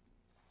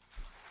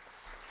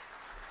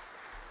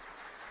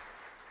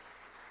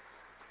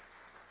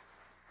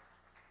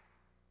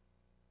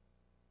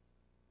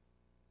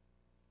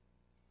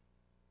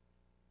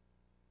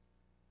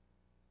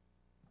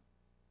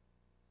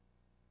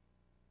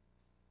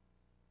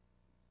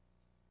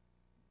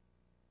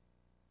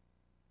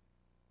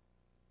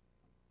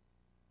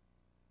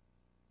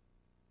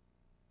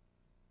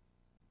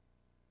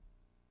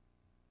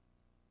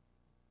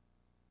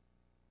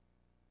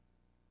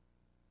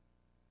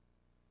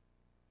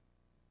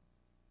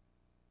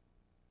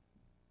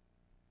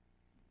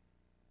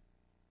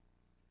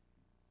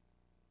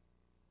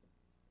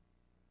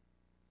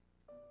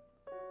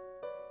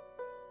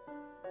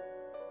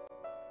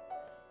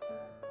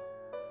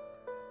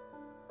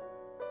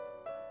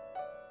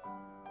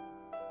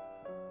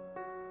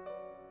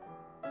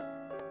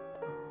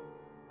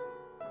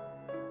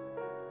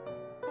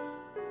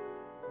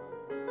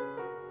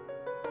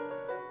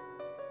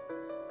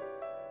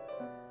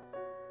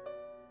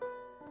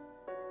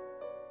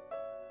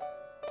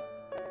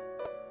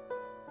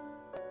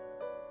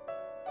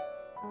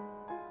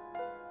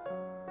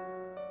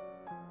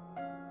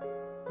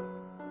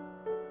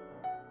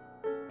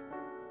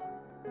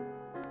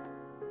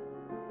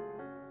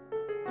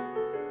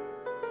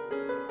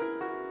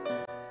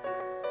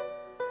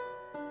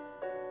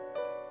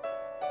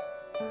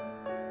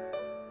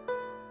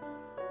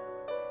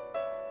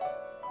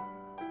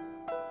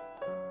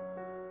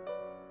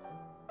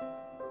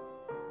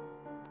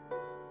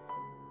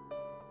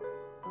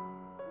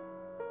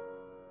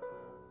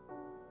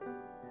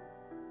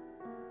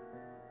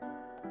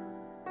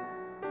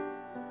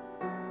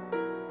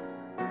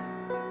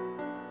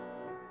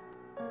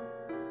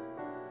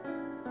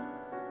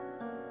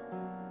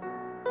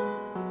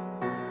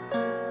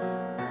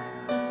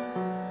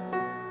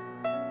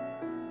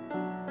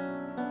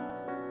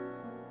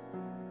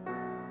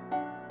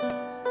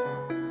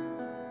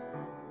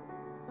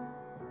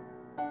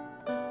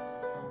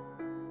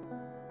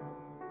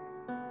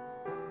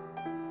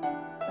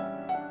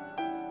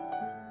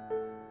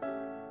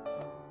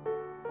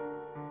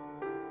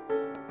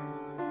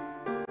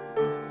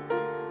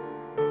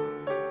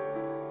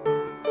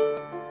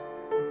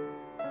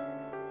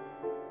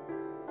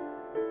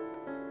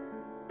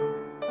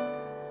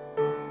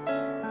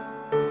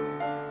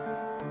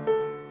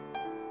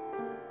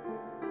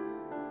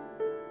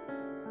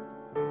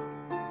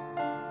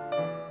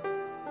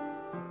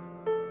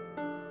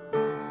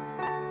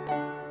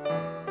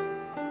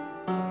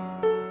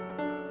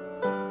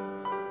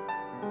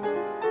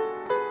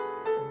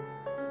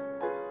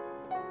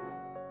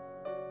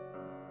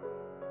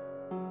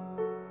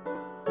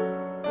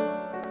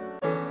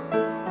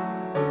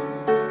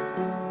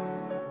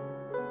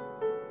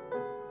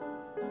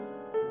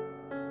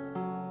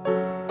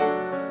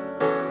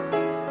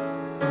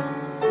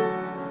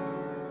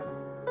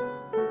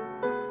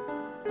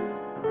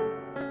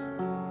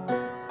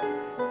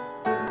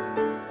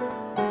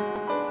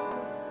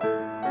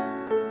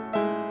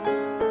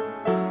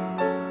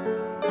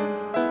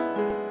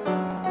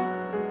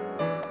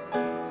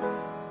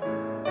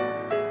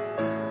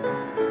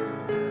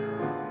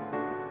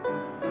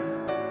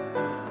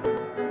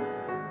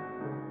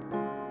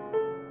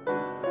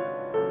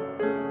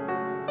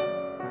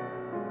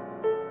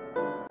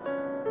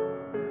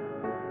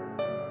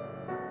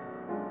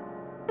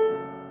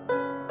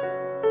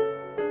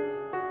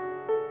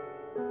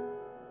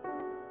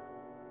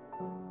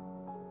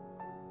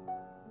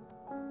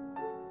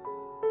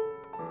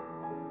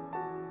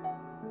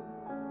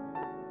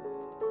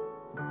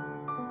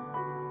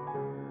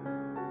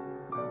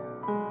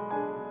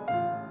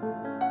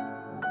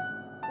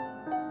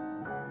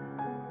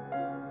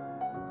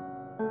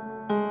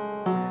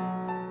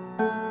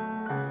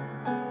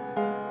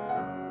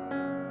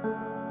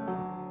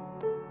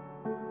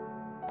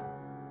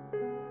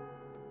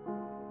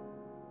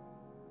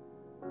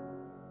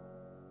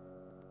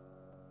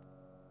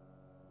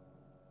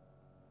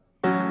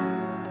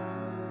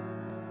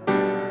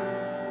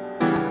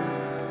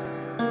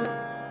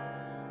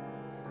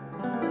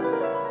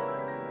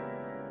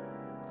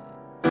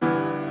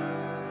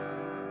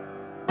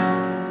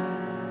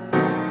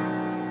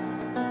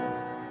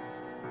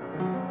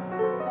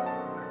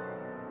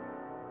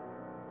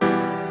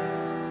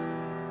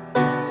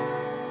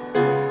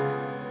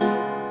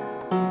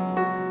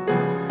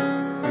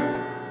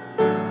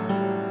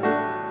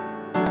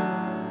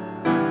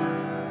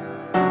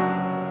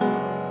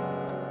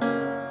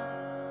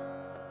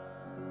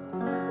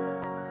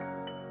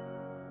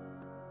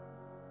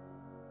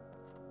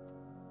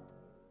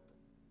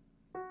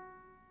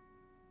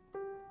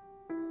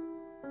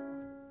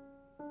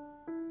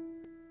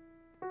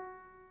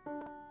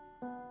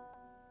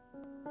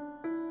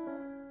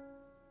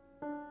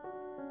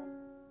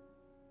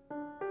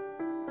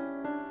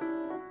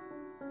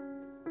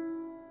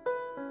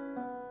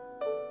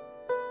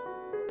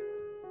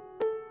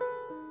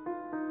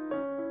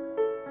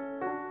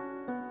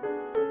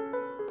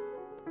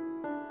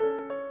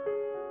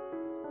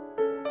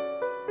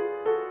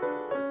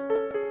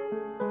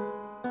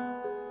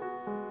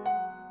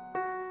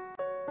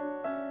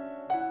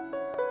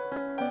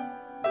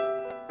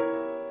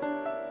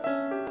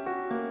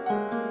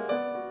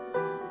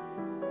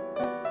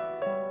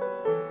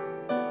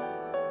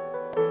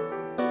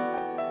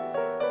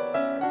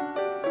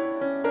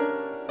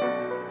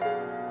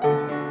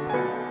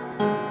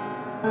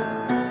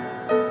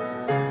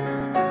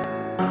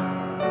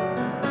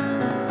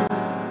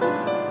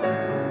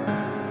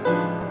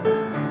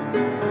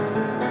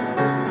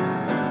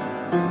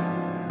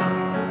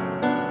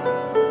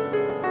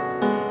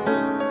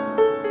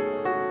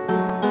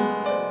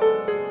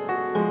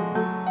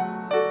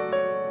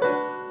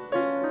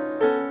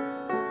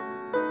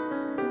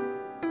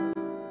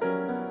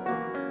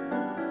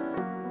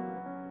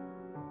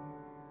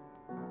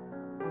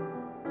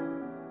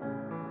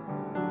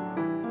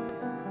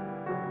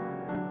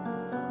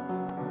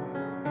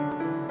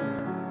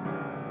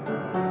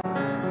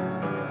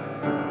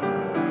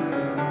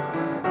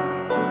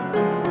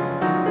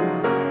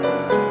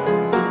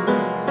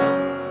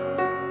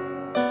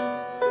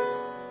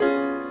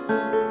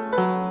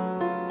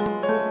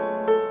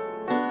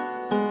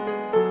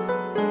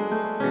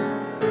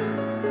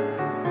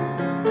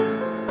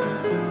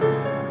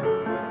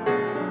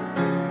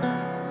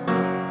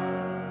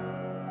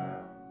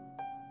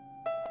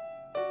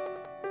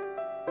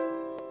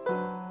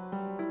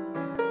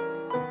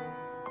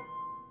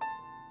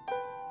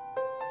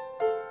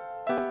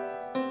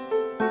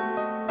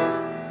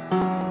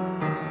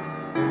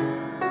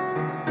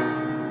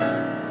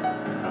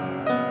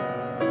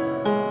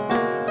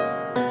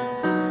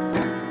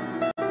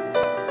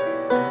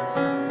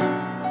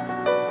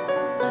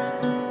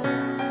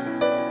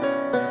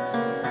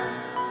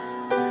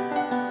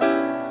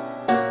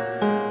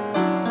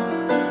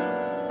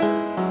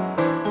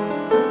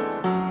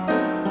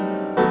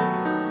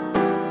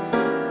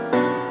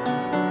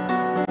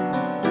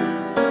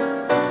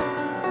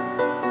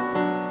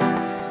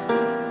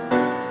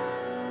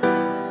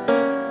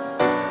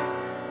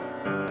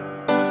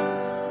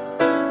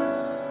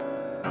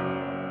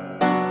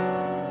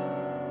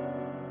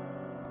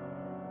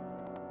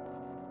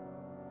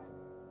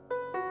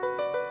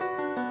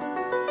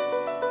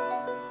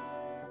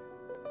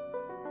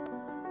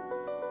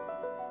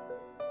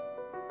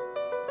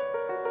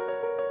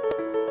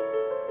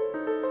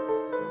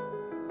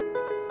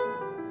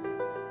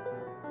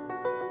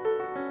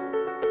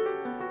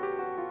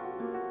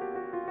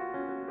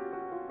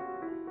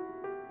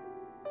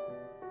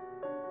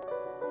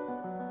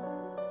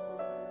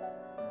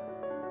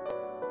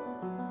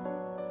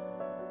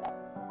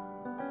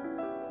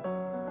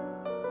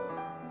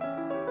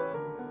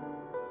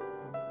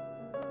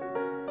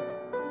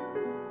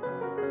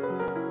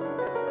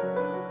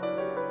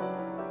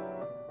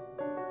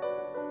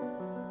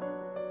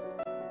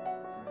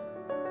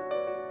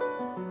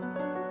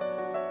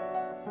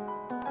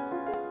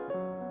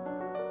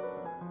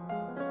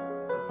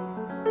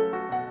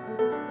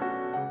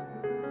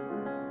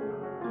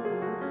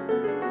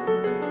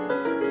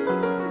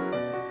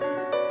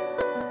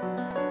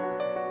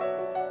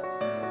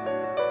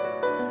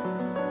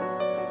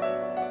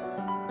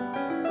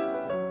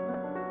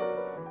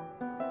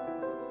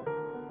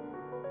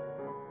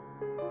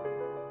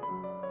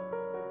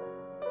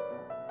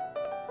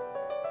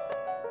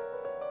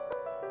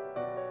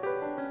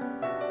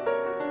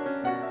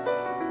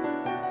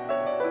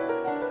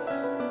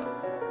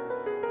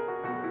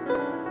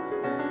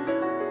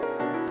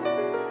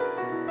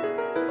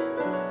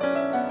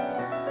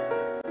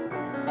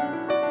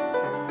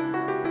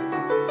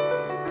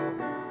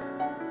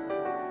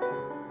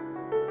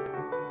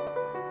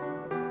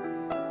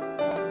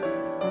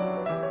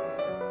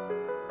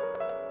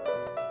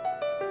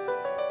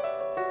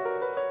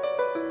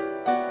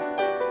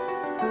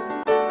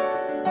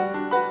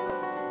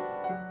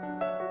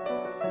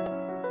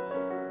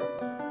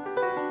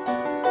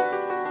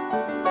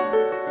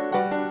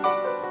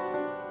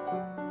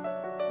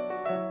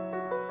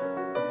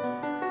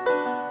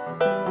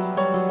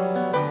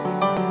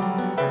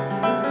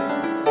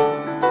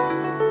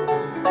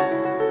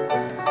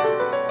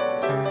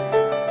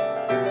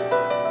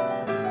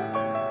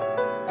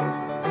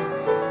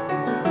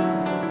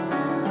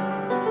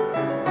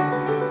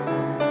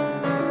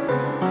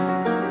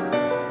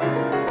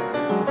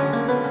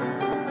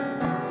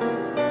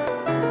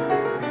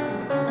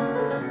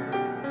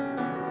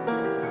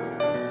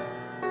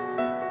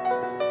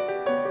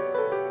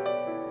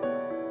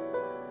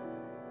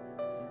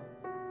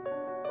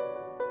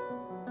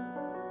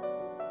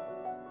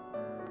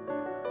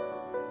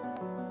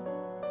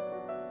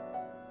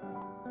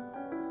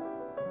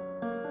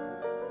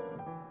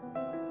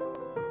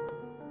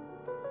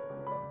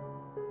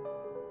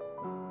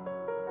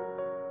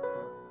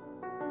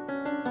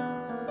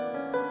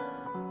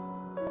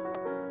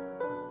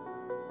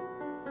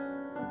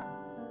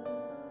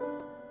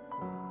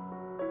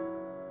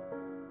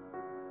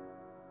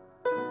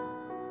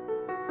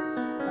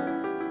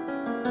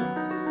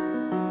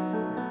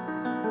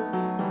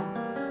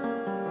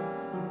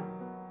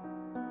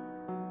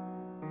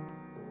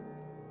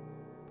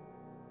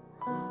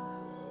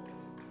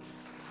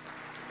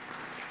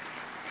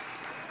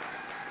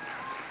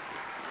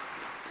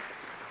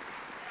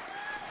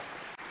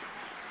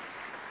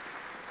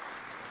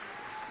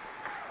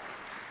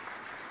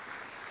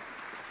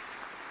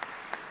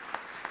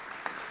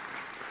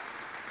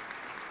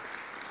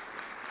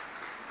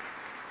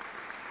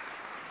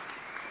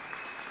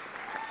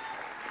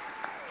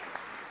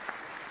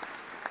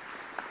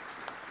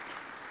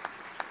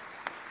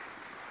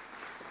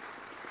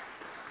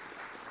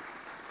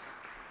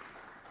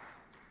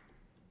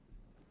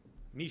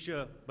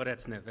 Misha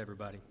Beretsnev,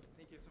 everybody.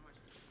 Thank you so much.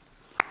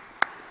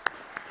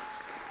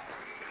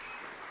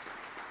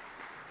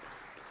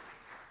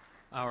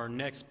 Our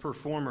next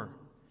performer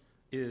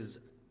is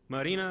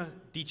Marina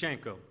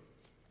Dichenko.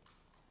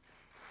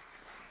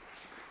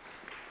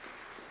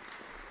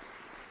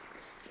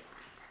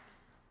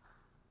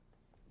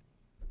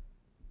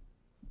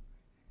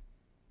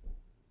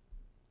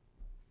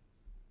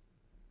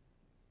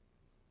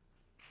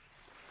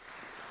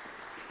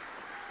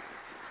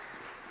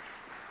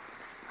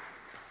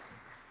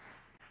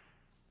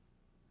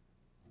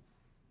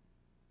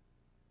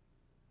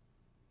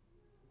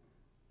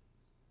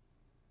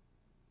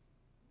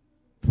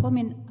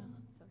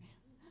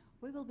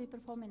 We will be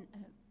performing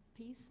a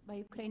piece by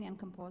Ukrainian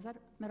composer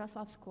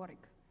Miroslav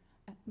Skorik,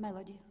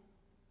 Melody.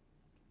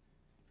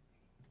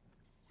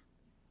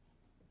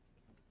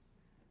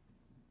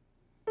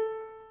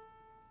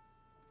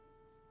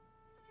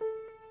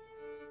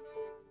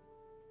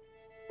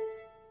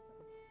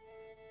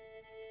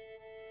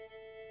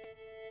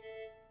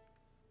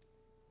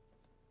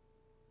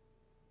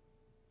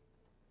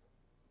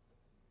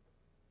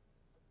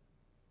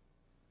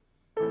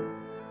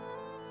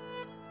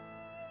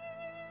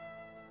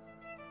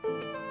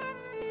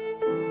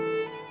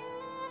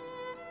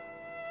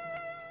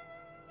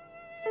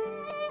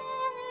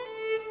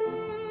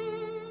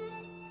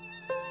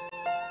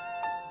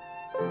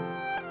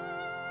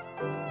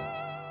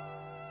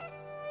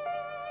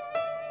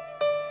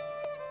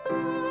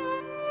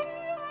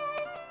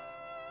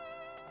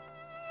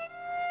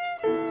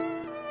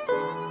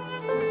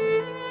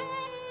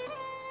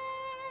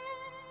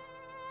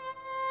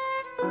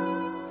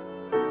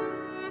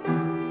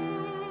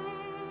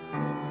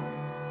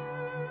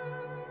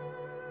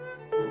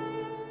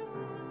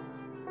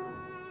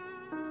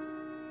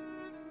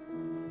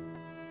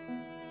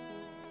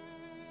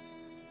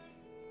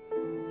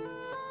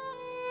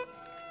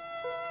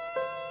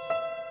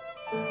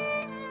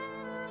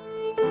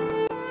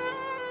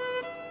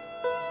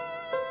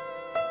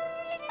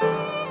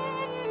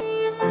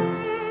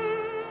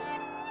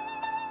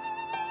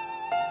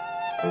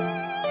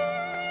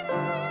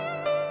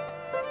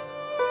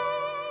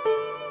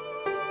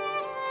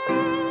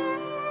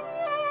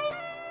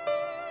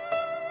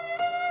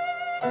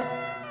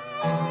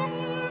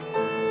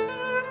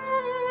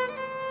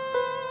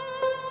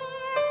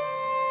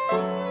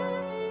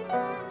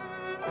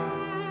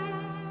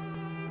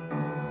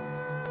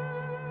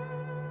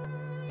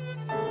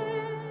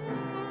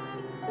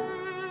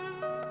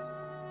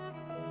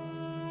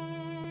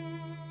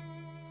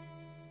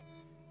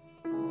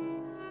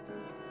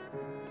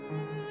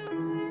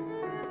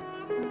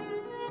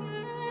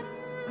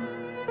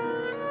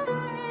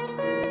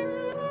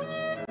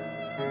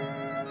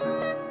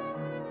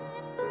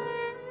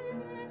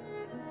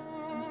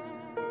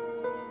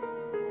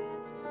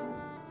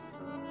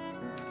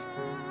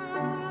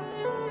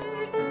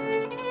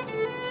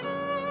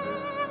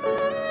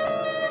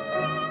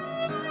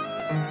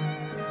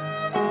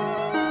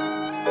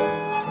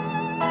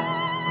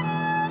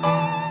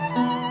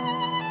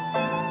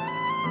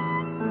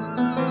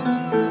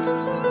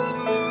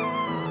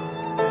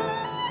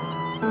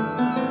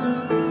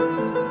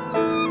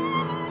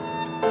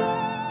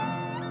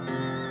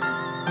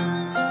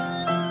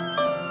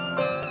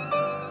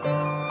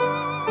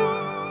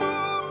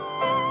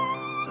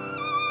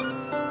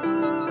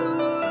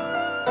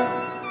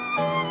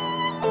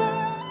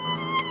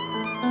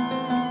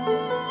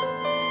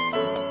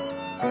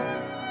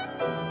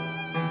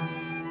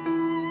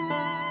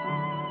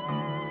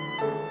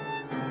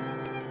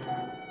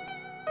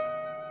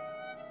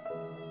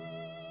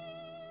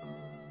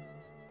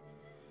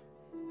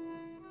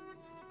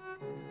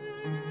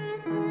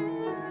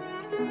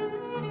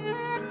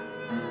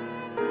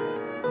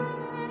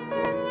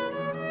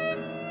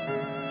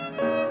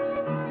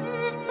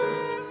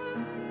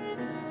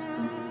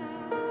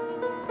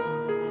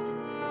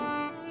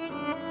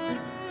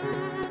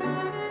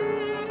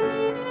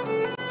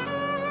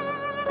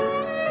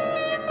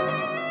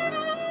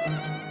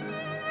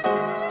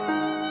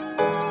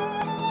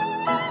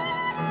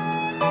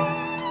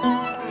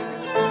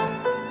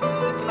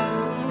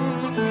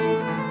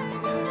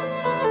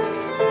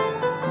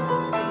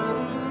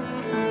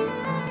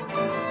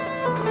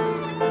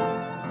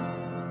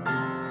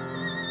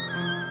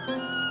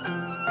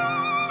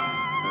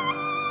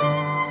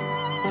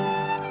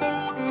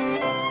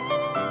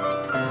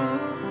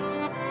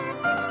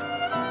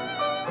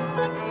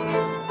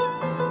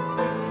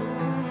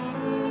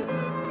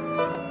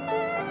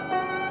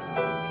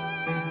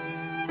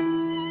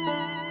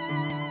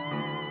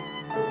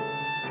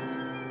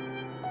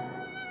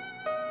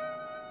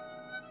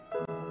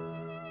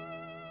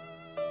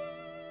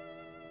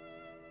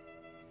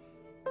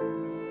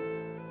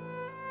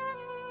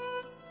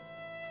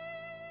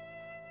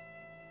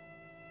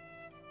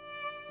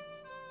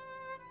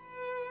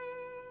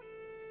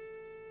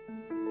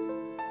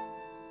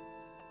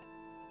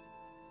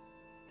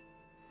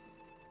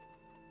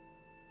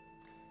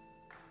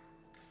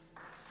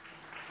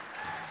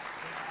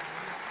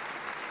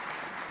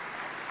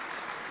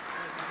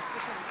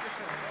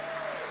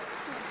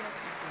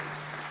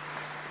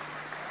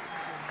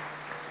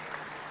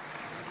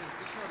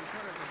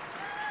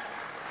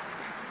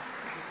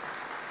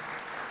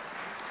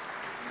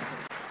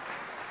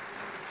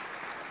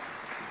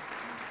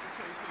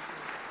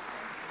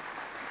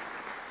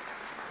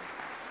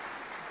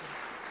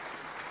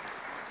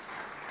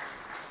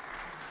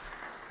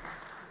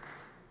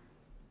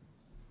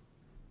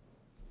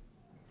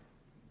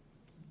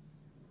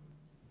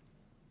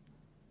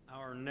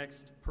 our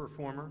next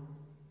performer,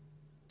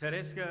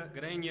 Tereska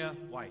Greña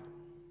White.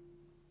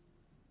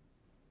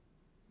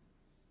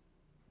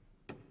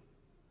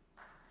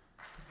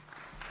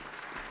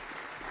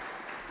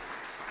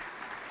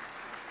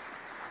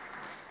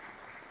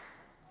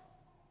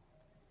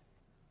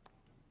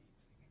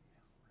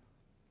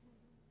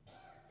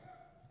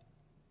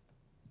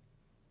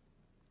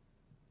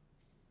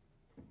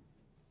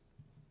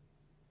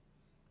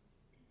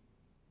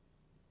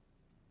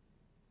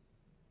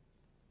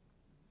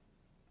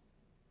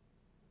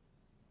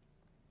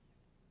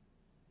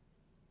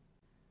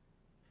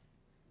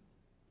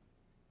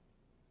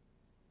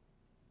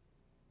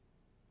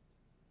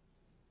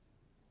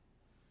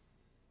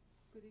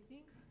 Good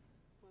evening.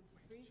 1,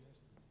 2, 3. Okay.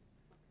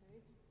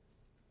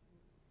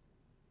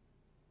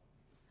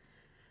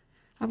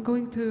 I'm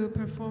going to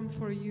perform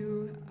for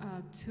you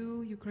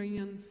two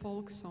Ukrainian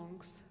folk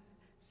songs,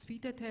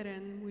 Svite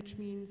teren, which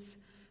means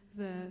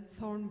the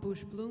thorn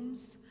bush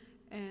blooms,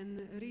 and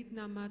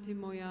Ridna mati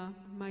moja,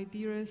 my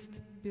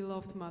dearest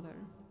beloved mother.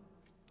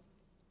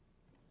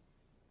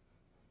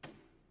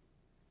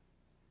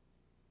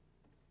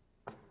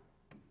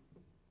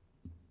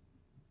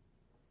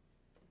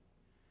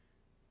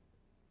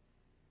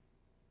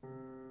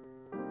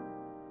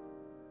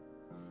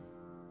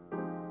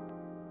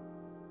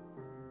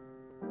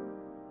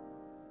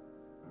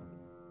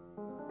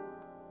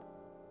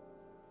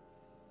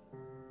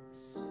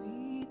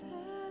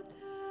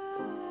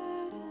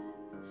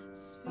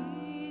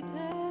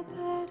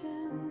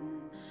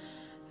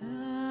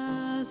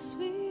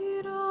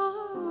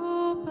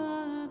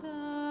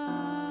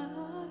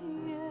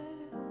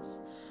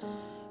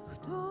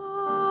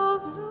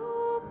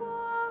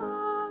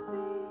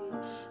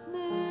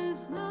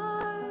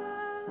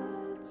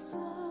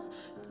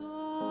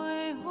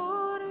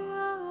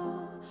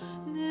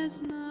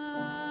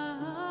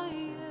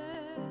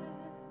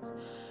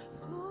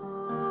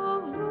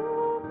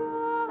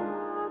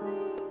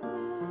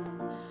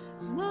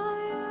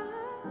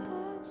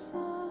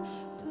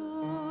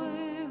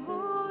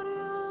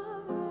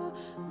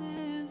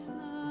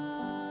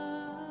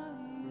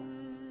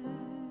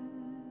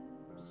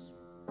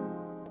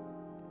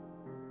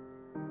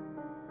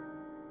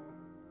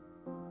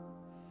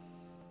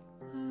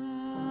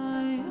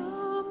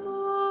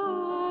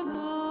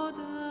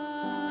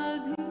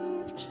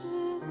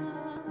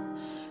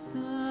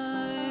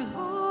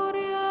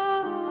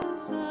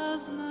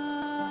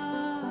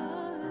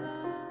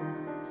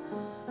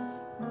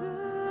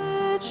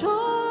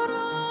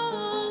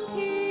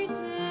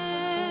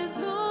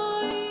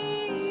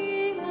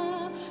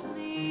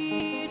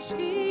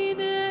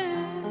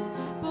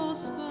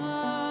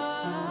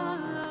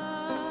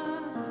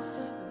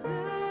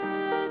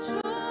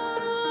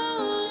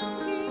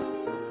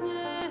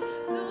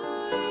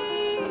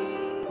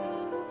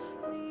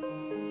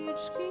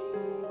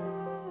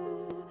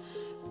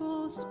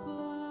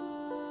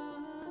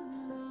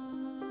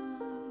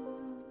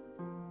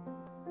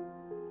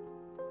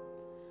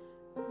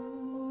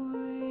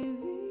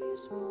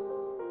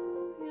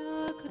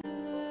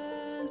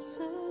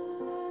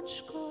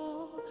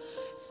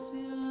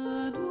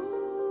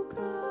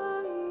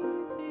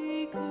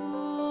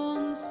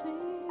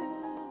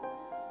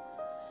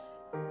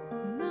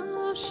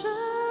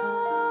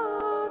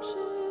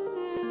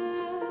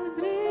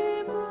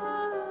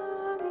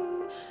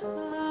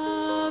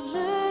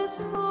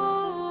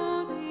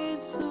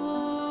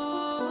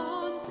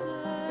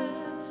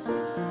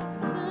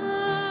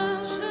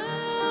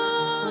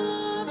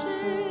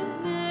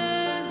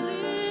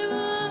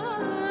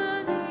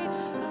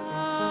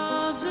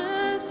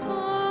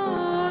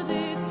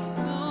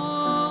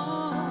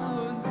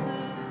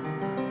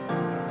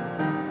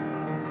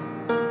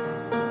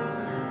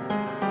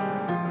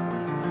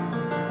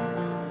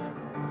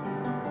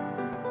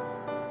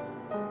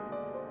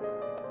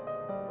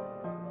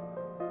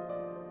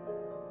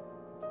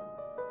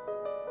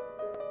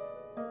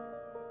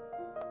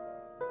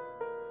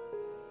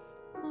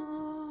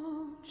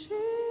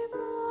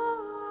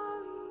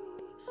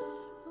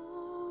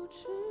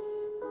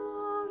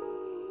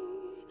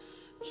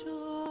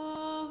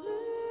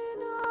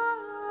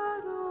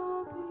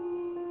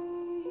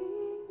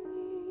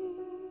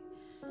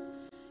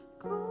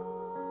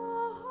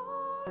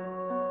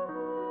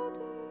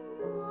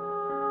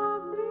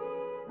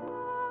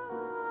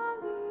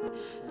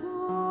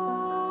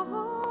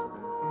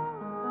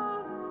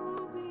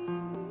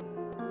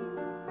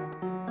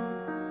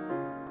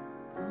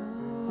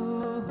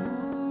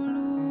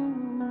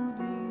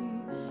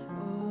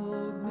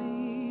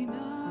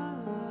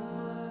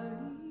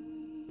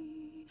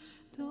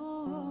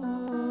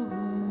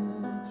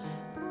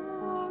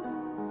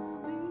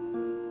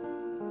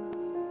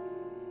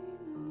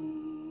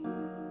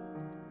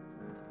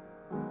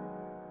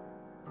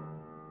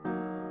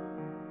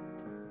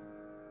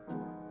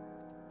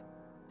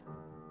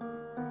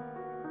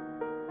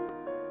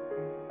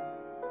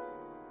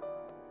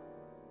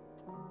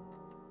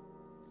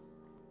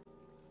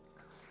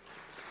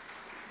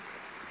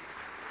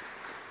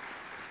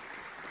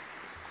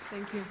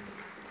 Thank you.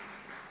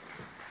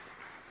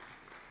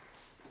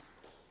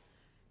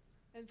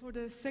 And for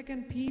the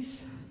second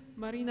piece,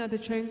 Marina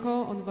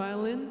Dechenko on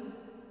violin.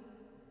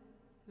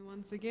 And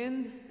once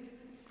again,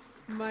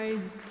 my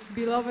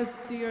beloved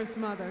dearest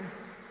mother.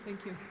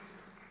 Thank you.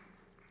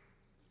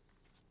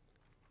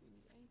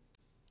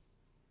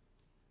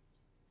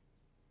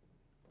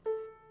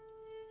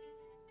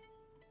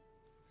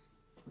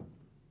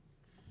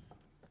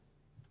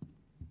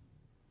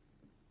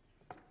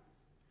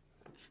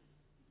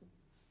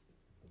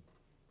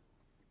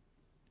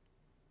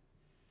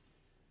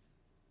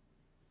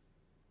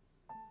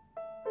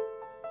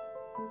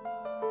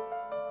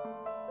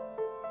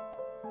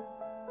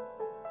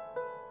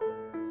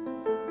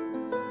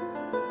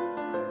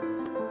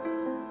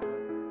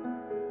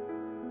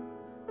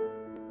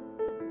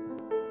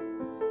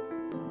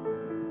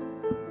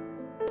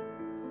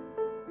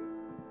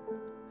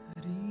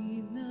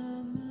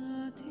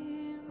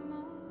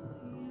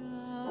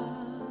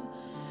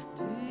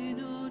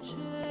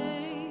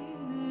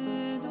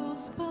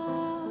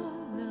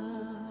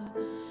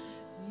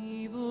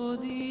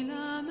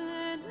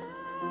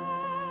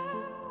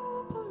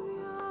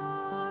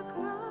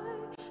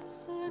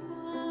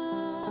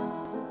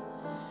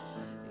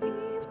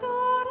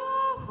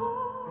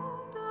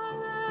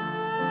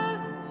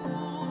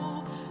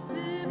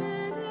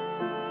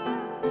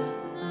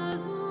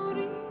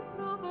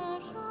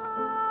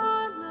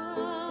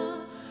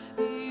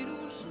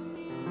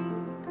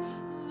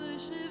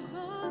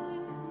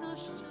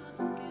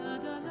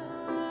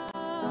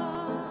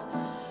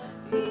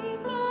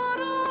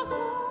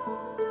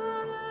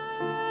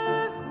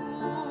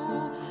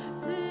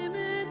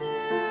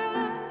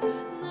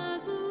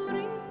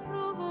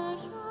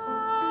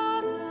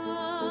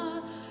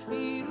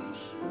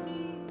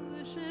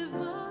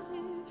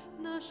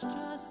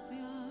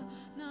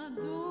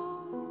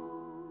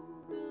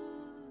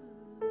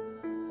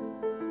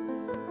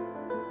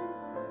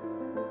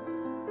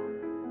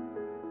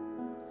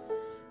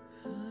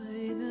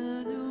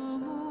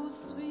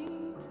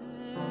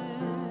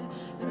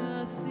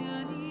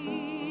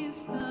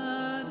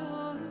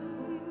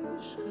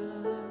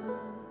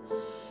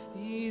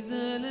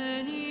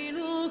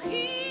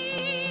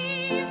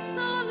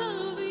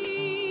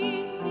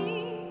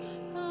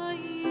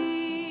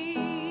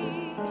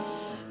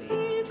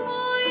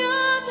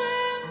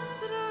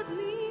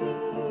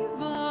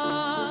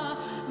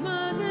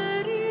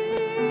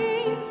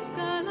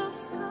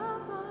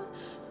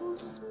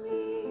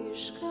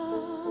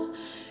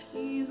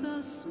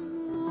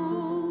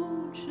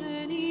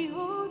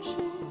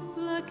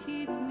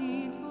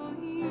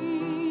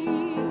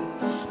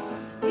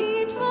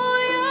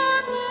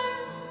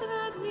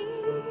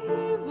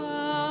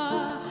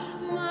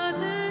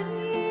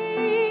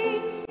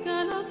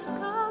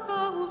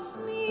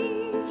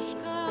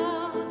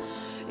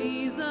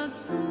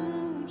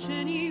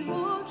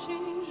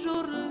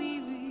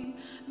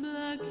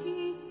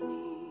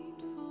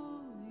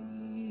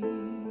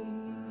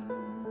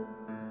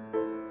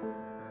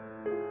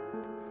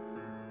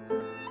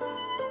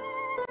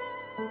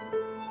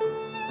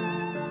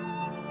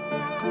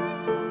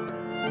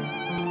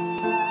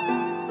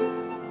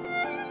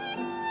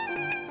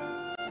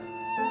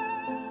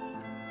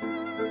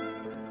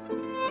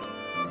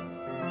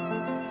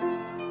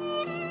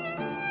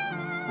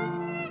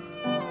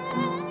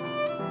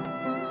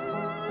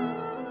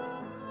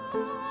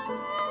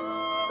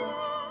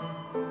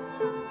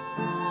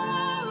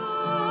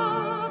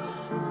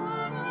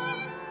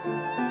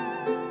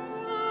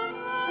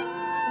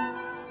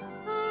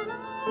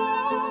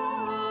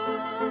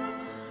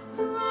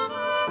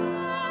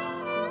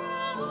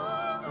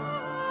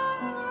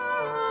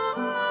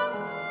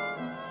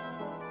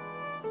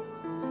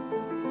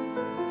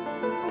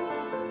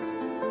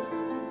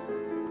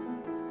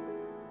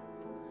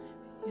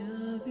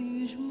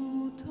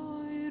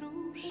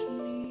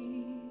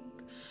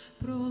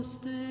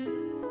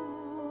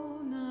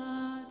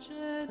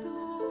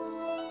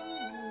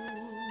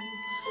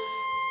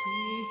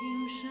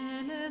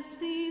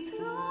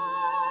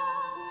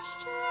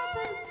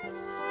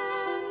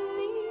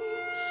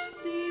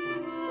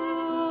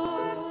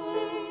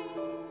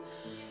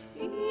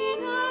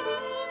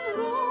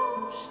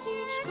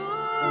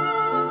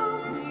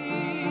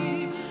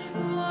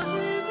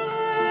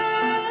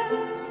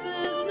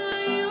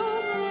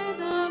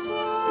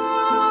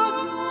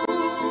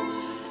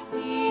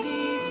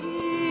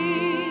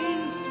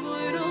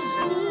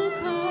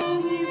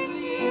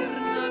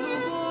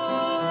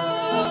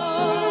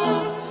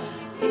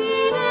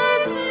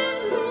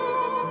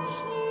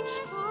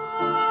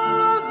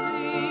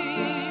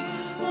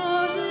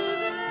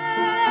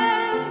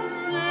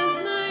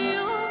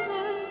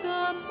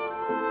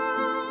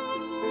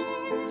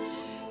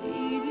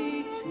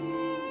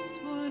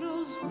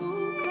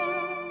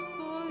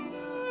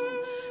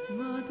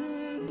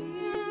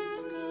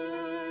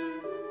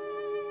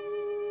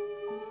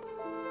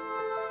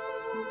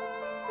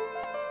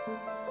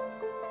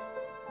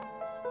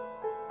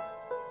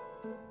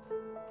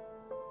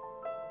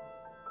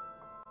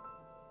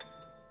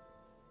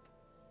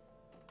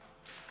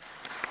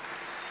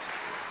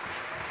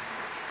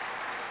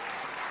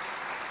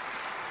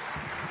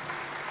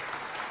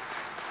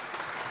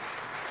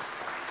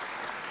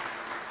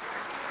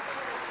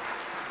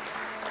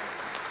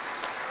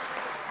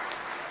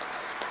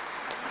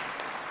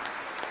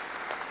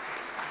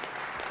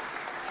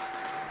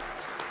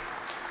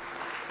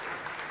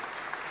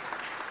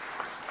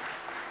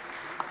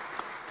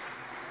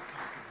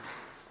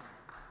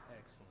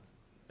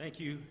 thank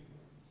you,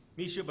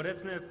 Misha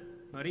Beretsnev,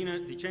 Marina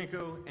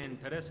Dichenko,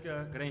 and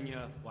Tereska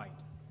Grenia White.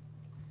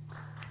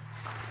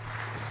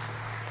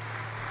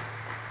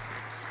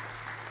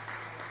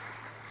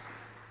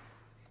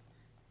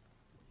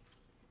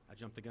 I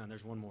jumped the gun.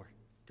 There's one more.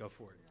 Go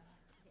for it.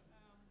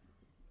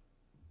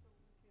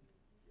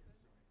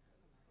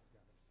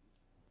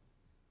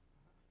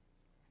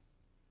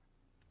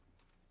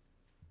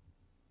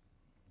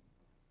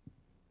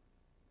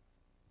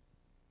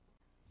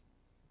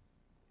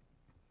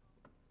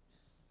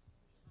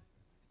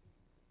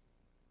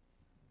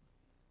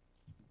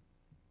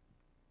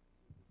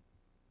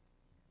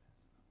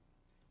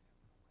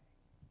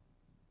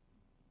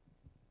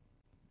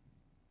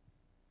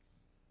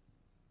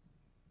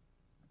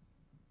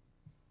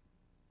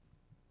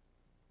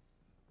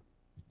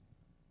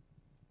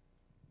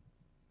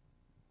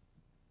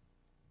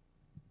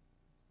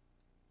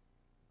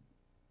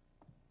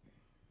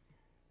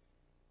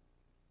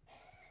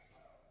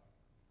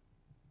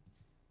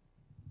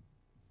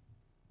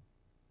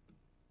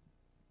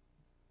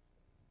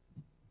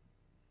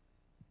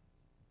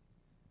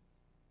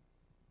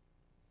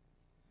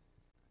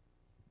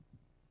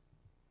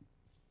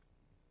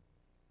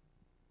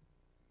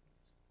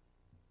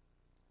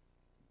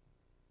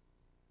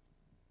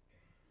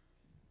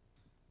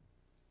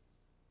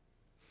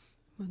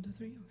 One, two,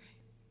 three,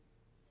 okay.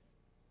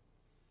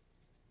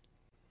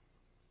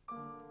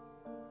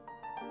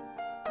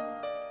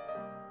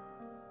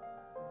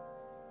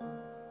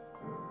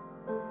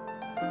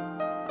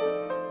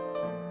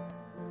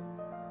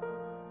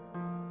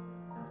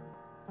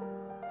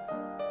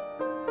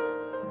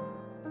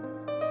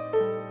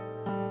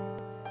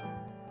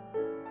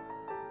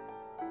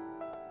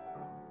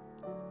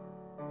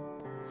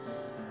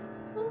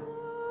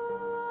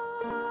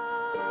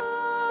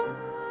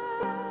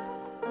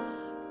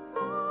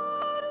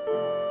 Oh,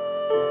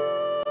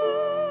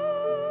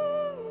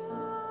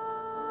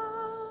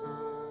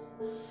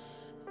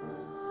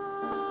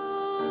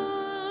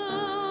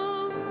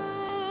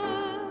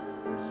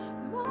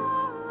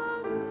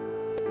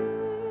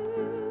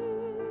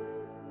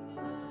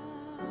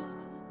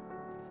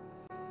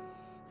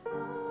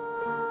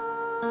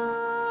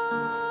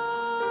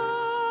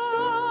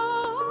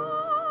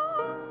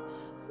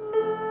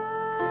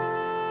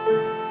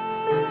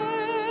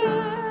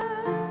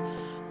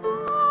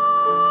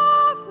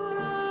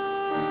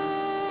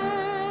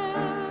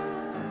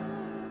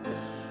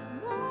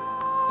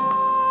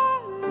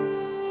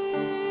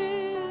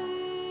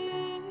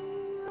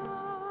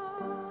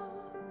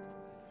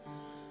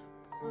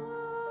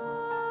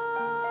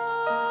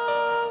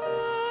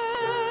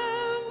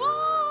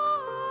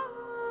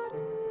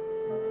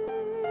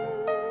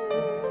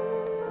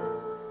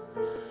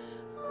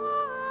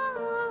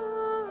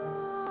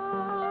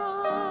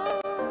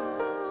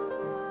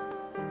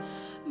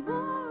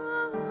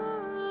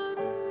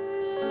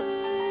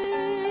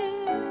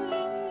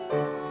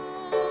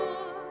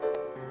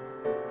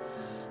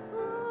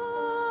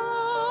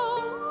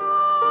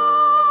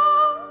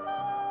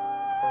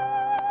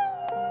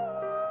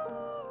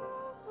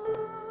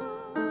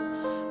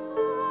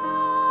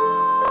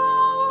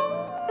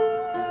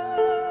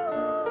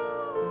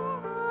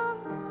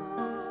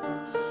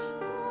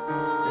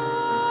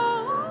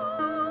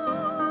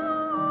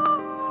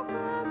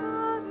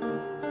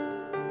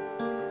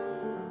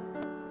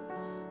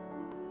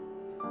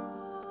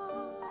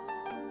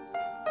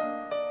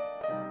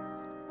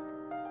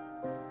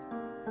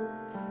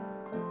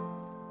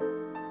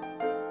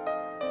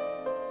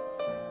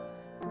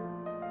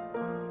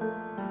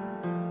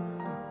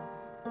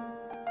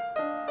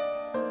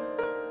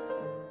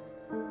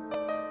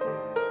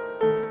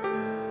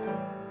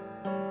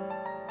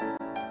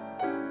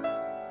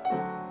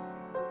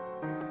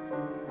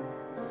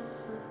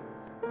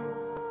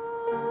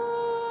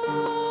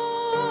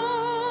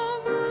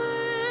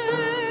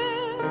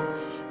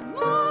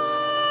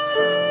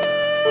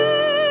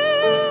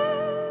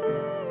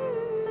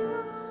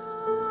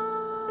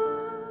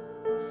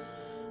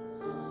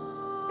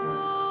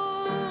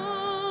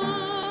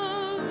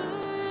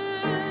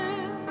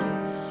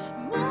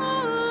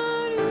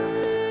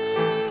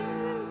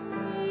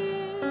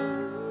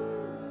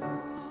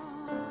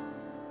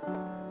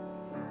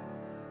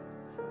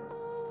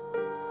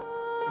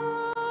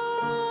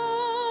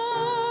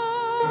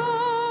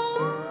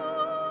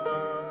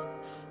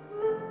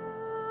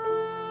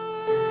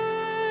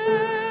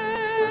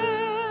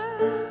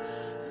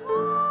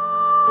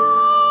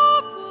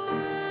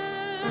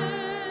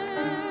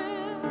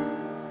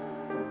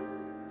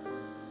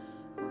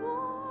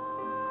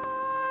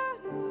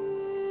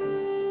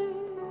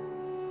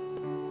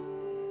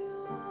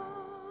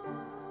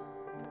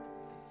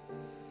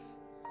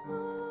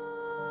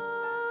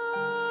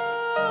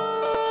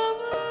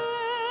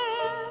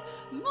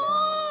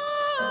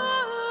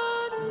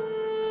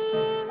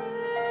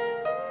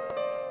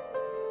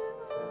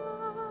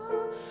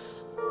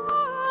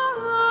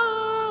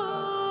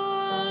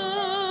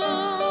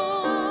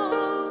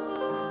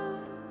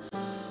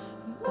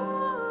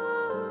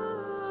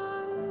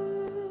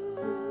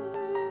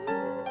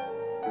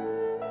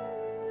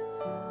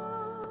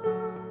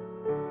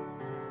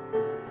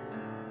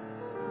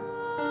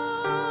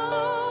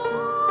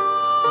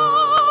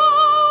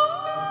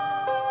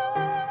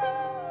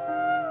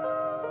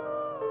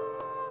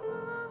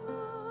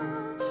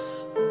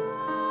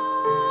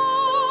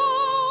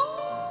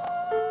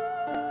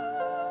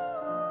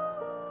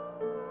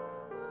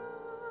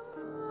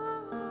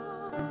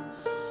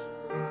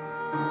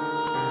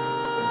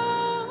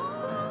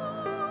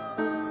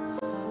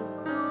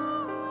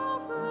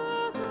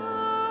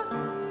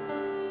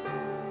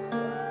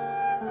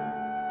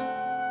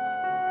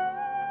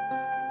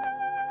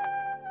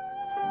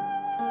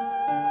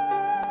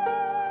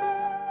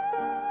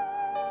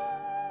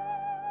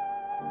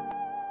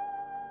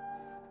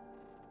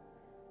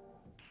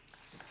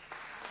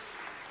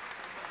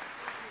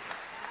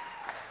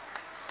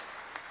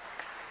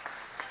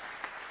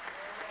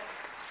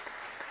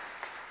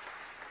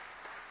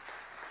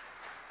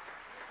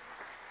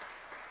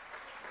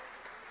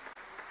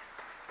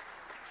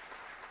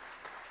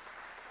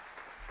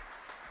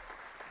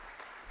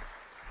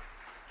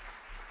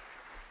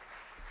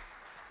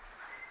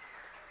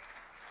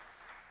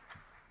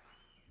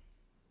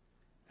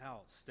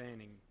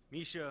 Outstanding.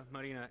 Misha,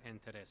 Marina, and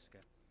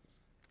Tereska.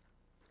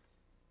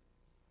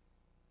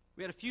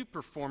 We had a few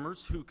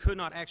performers who could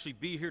not actually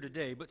be here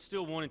today but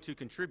still wanted to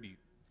contribute.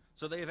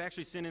 So they have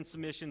actually sent in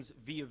submissions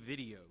via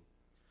video.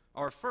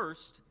 Our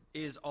first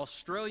is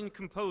Australian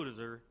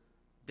composer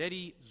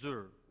Dedi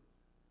Zur.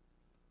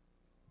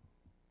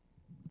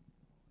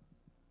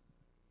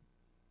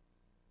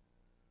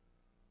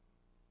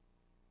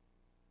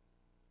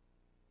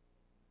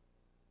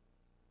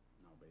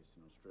 Now based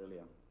in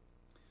Australia.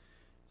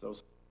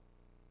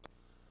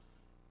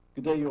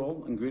 Good day, you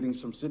all, and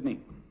greetings from Sydney.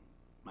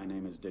 My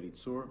name is Dedi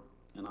Zur,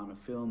 and I'm a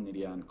film,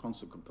 media, and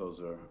concert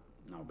composer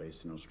now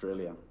based in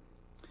Australia.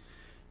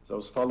 As I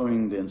was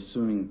following the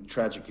ensuing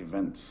tragic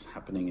events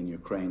happening in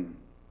Ukraine,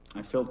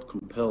 I felt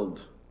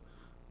compelled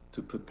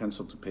to put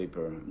pencil to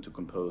paper and to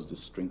compose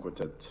this string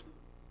quartet.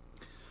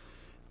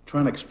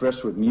 Trying to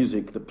express with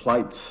music the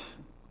plight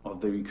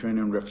of the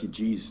Ukrainian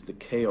refugees, the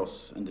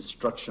chaos and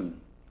destruction.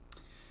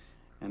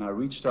 And I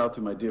reached out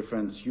to my dear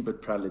friends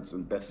Hubert Pralitz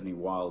and Bethany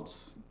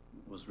Wilds.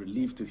 Was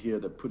relieved to hear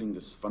they're putting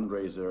this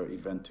fundraiser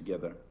event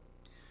together.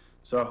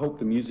 So I hope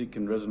the music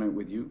can resonate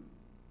with you,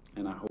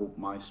 and I hope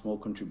my small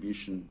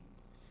contribution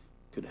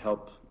could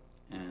help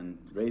and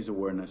raise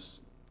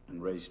awareness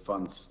and raise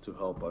funds to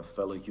help our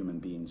fellow human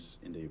beings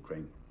in the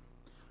Ukraine.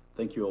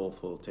 Thank you all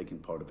for taking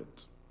part of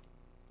it,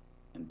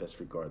 and best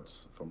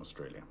regards from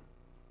Australia.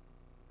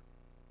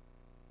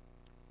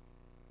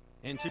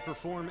 And to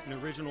perform an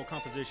original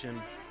composition,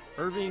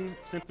 Irving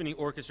Symphony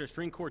Orchestra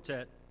String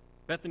Quartet,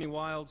 Bethany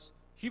Wilds,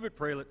 Hubert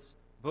Pralitz,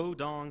 Bo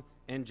Dong,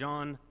 and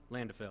John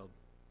Landefeld.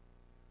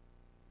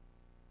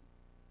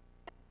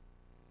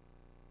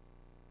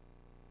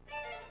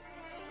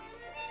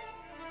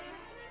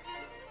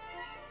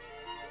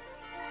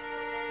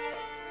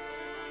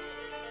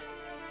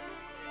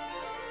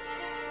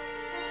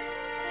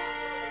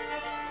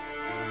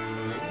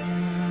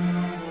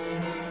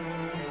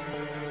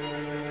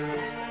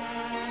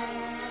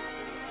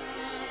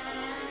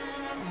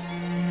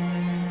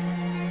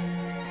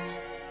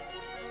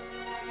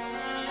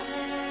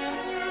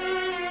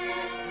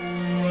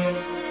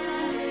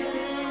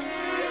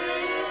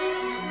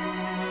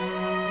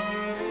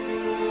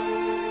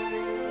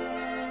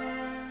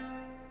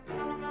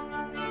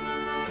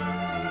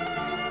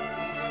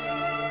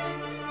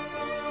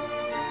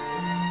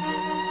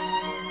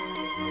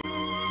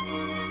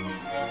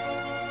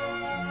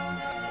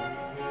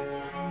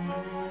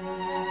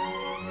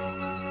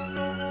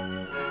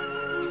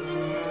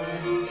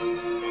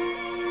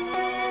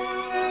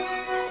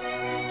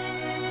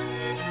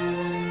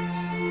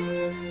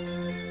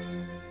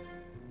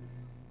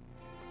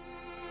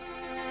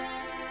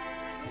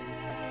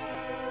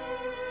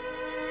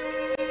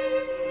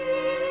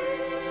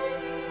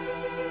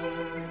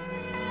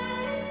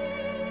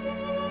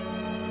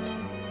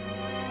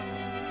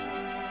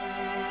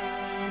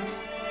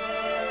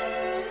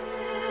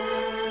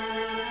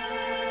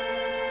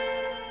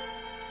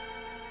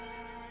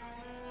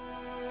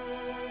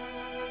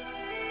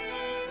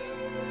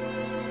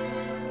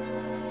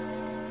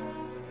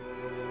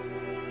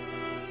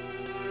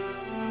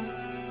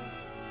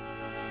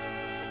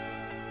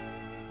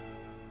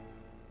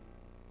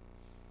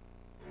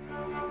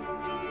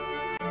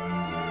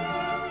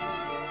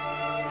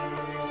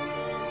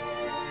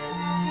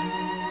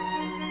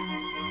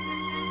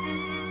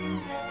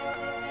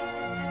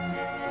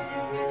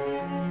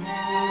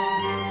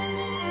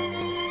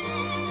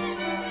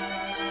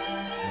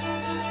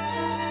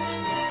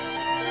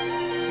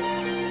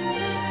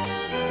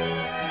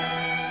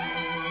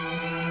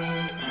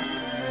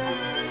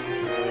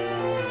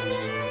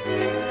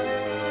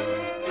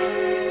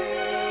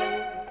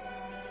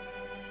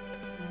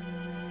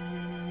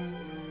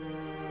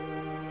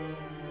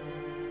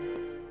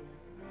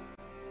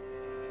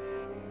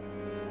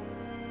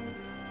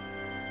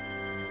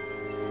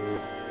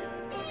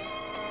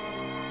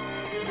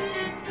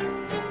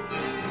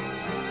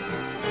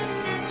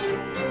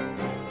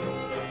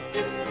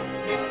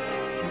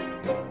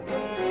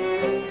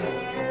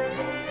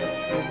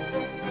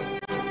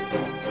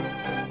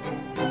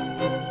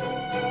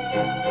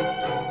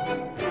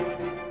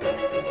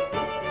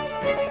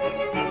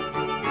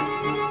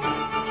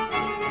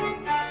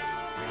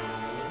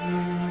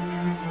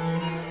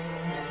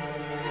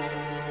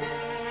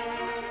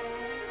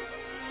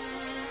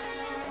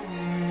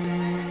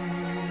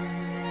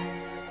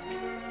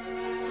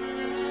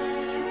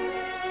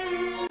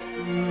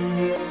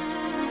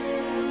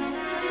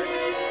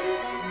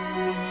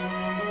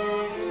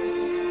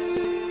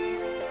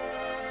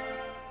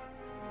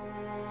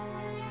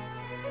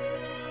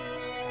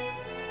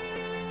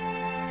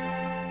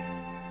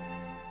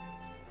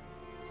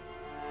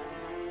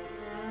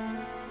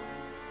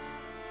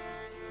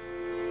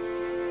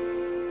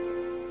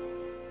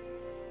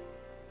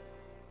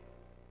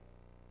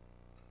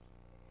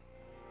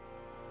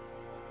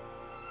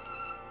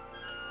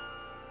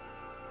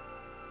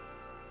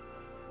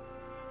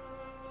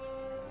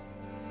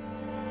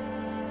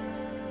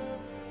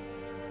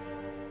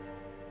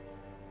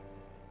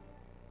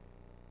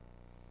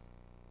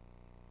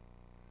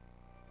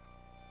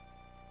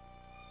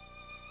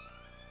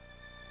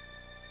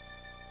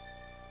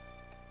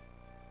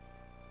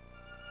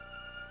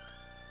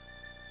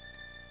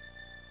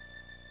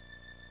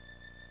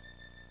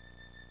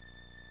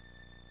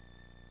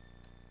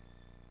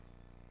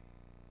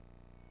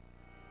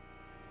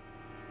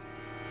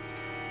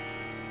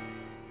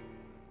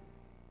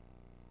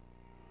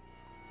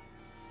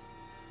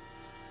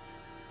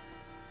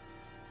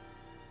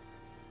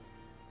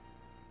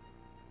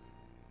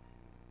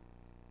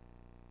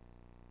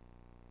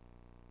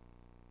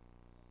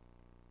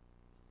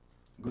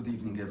 Good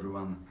evening,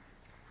 everyone.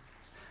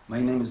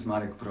 My name is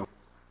Marek Pro.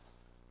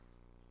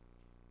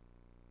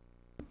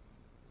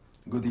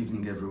 Good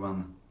evening,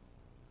 everyone.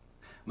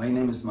 My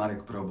name is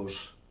Marek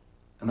Probosz,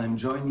 and I'm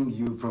joining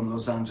you from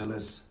Los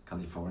Angeles,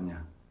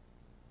 California.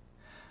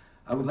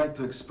 I would like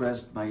to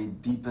express my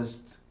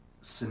deepest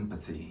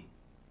sympathy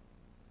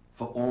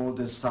for all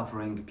the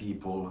suffering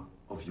people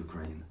of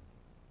Ukraine.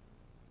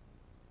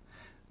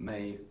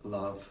 May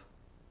love,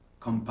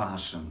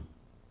 compassion,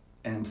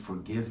 and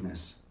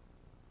forgiveness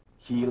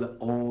heal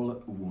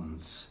all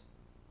wounds.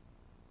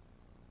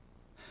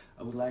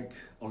 I would like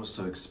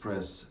also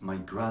express my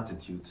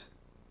gratitude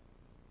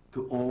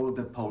to all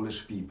the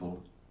Polish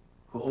people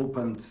who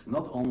opened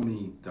not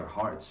only their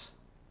hearts,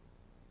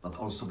 but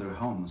also their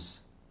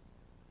homes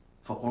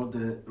for all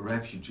the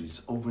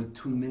refugees, over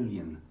 2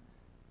 million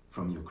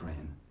from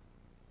Ukraine.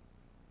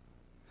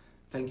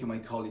 Thank you, my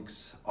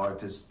colleagues,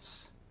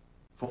 artists,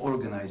 for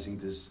organizing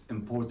this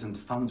important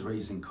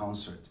fundraising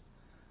concert.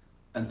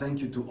 And thank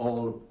you to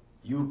all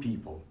you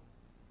people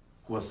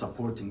who are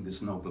supporting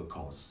this noble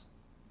cause.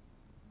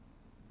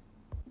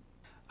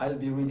 I'll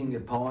be reading a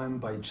poem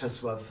by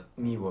Czesław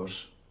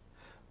Miłosz,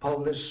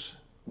 Polish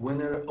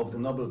winner of the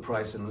Nobel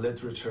Prize in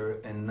Literature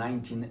in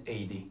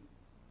 1980.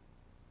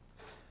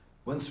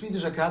 When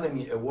Swedish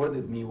Academy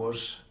awarded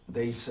Miłosz,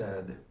 they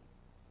said,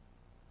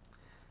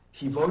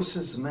 "He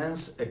voices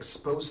man's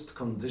exposed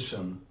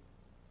condition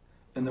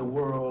in a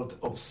world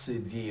of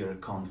severe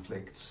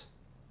conflicts."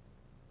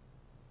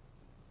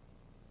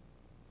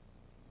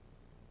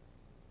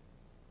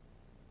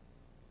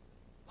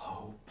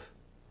 Hope.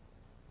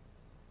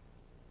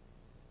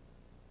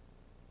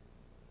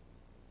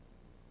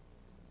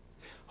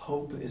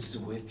 Hope is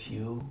with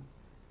you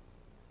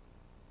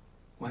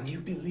when you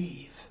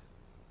believe.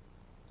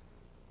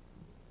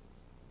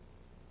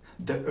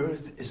 The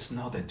earth is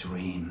not a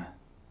dream,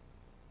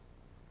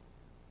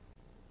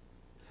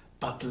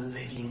 but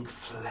living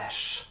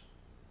flesh.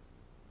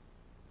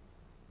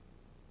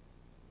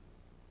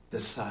 The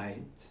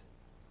sight,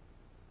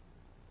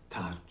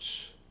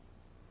 touch,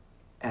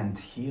 and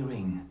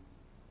hearing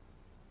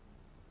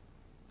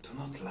do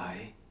not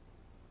lie.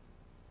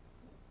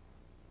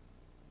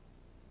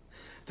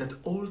 That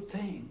all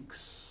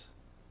things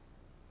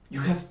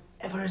you have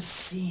ever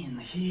seen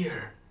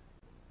here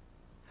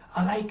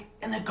are like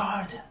in a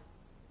garden,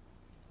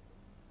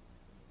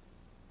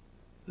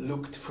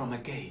 looked from a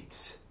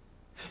gate.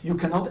 You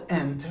cannot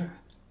enter,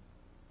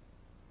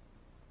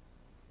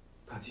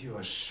 but you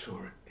are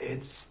sure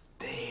it's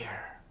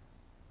there.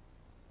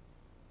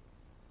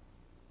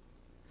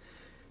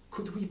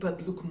 Could we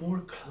but look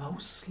more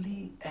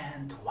closely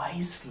and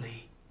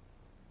wisely,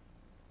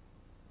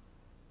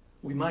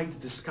 we might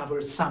discover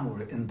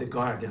somewhere in the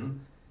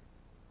garden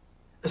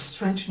a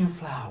strange new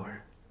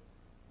flower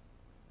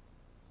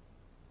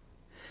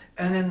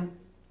and an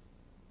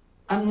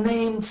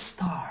unnamed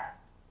star.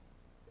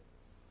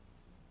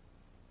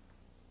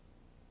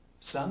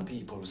 Some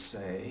people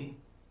say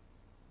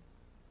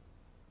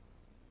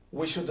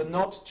we should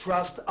not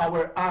trust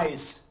our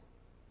eyes,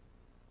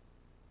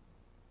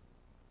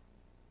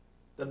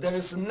 that there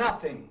is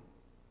nothing,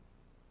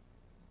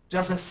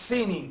 just a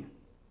seeming.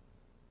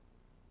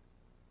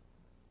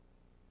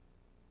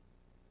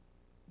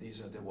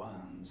 These are the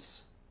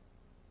ones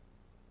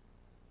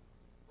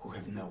who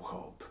have no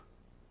hope.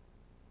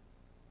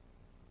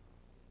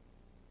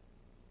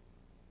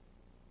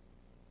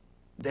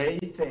 They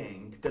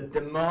think that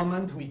the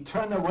moment we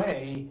turn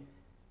away,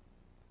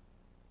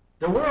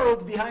 the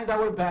world behind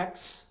our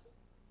backs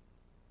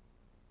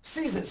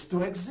ceases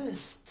to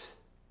exist,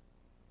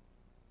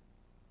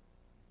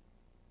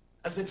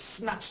 as if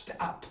snatched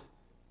up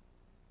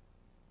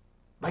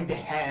by the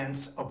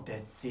hands of the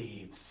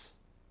thieves.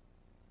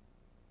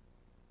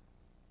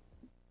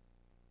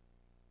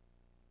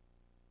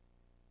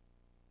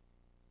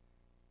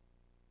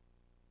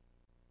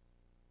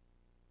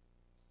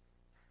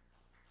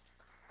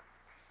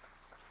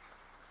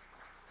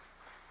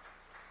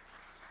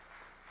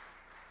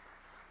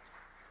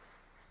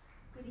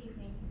 Good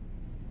evening.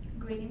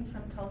 Greetings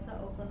from Tulsa,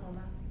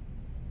 Oklahoma.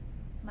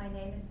 My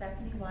name is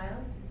Bethany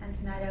Wilds, and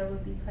tonight I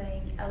will be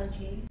playing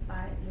Elegy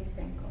by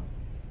Lysenko.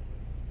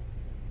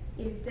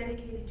 It is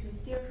dedicated to his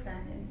dear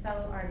friend and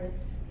fellow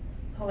artist,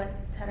 poet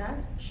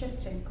Taras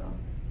Shevchenko.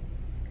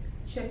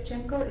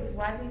 Shevchenko is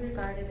widely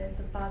regarded as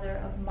the father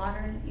of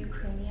modern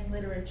Ukrainian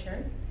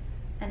literature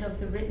and of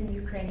the written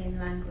Ukrainian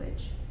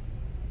language.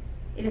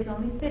 It is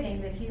only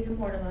fitting that he is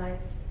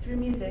immortalized through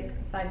music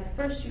by the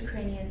first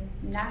Ukrainian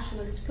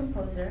nationalist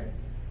composer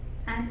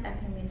and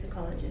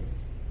ethnomusicologist,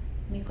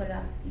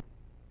 Mykola.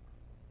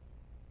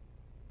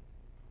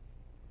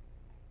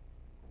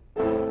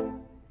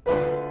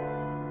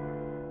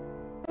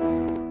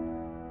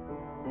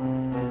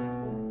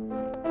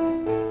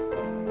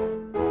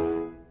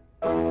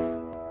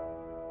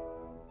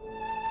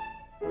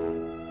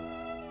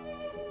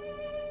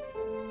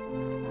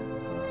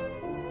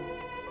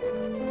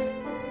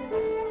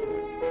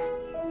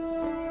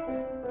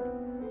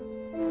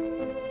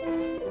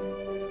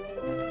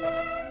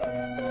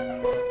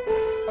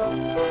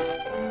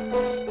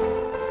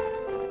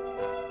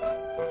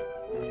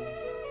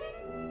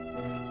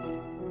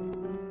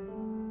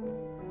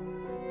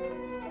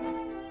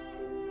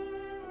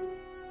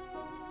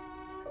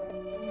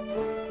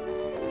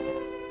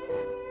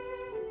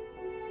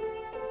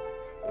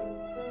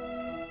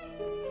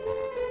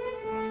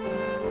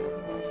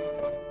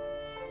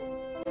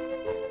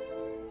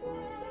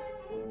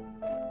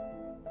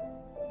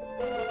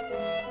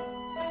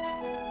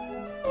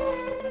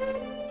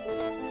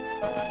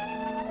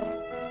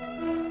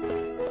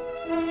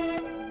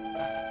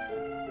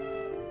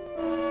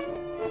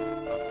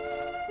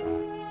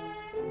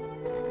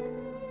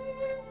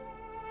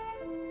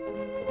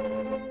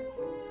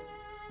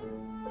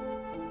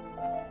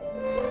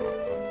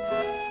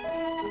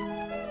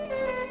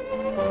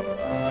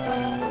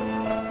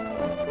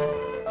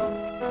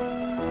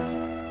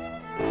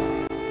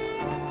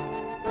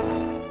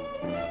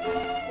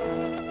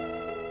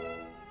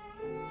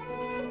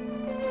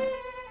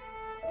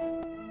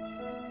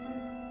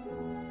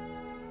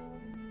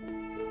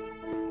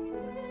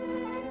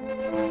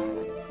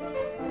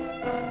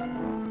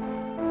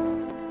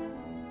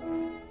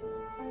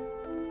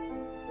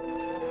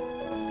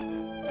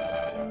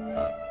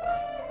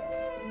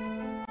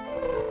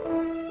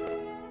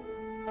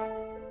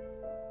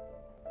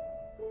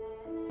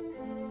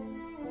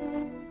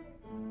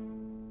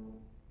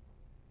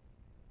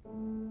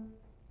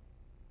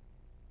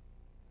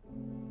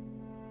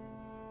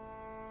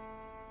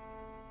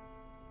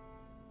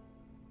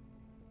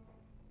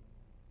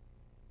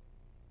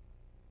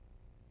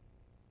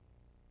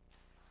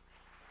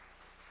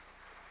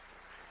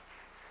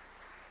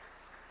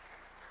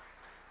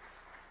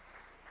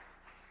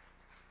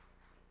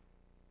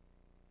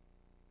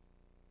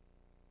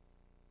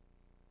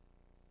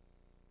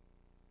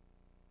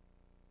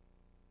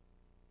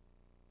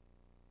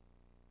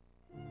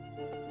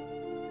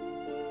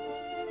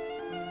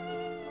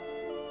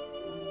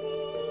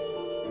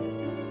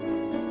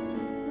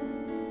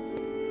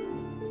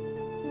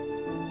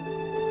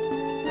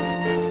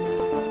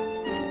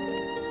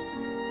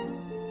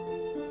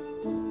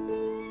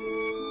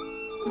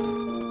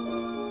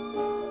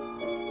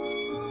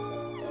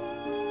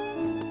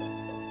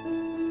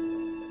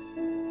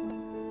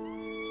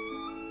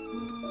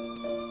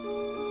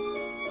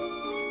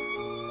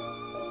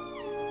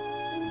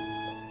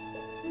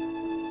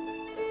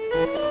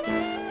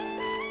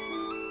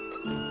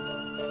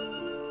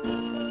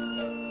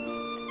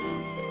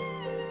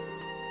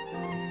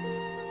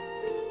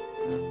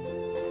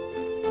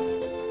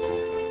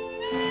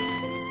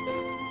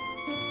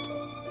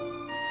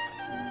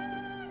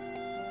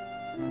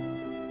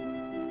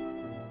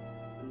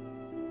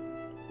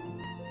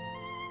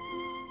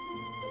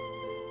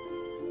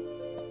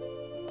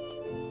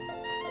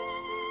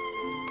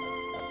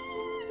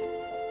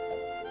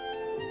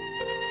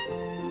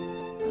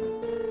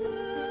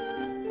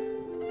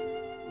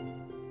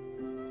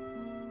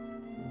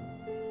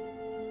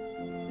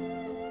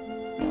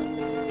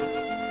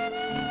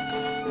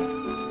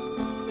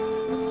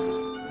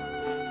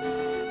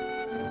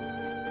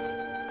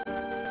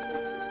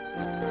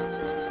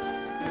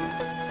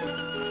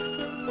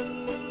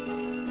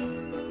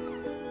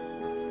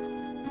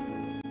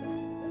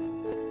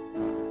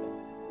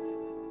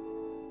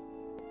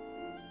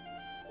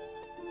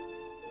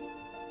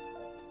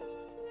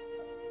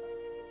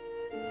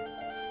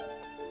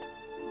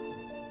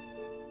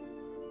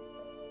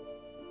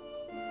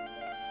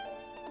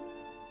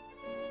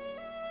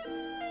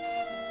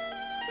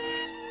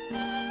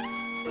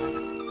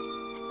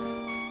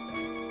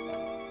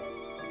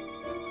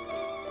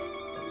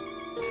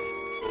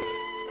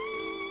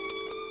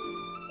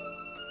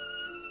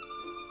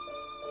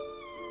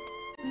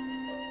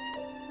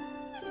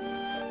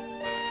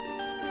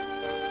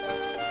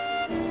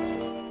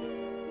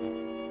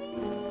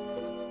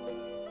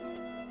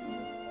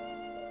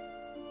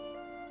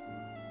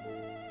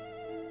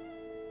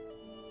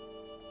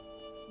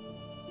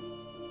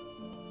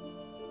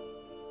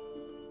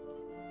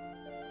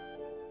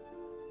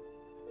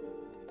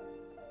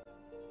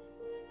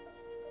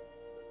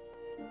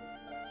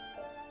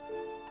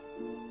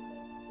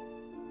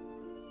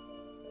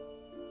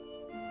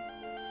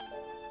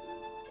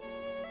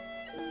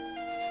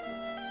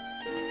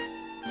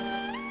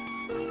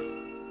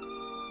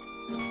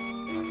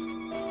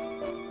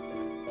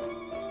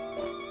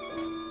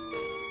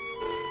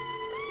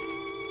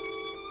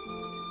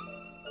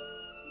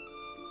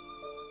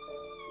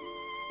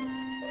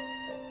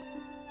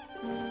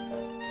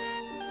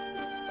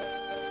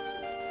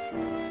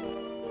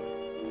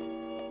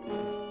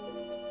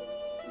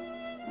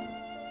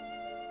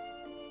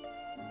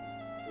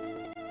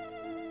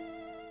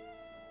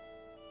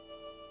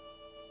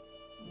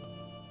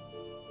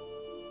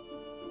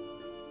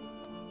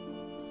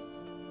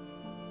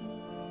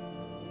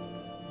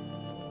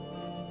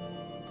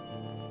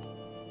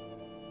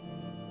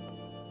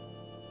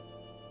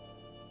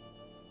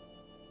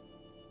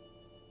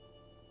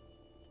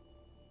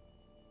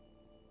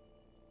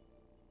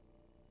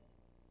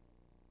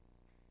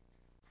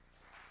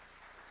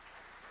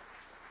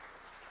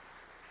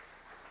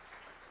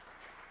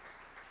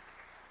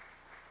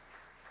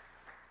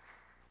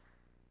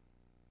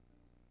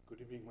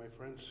 evening, my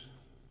friends.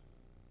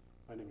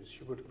 My name is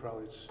Hubert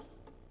Pralitz,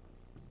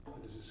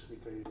 and this is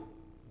Mikhail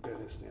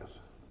Beresnev.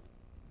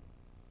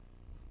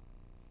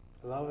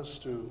 Allow us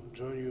to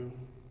join you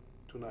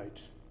tonight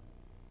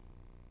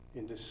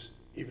in this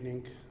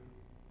evening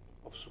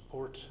of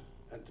support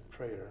and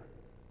prayer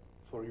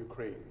for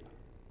Ukraine.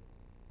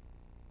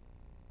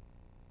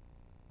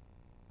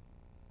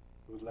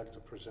 We would like to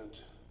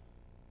present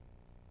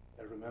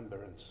a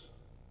remembrance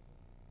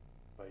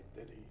by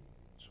District MWSA.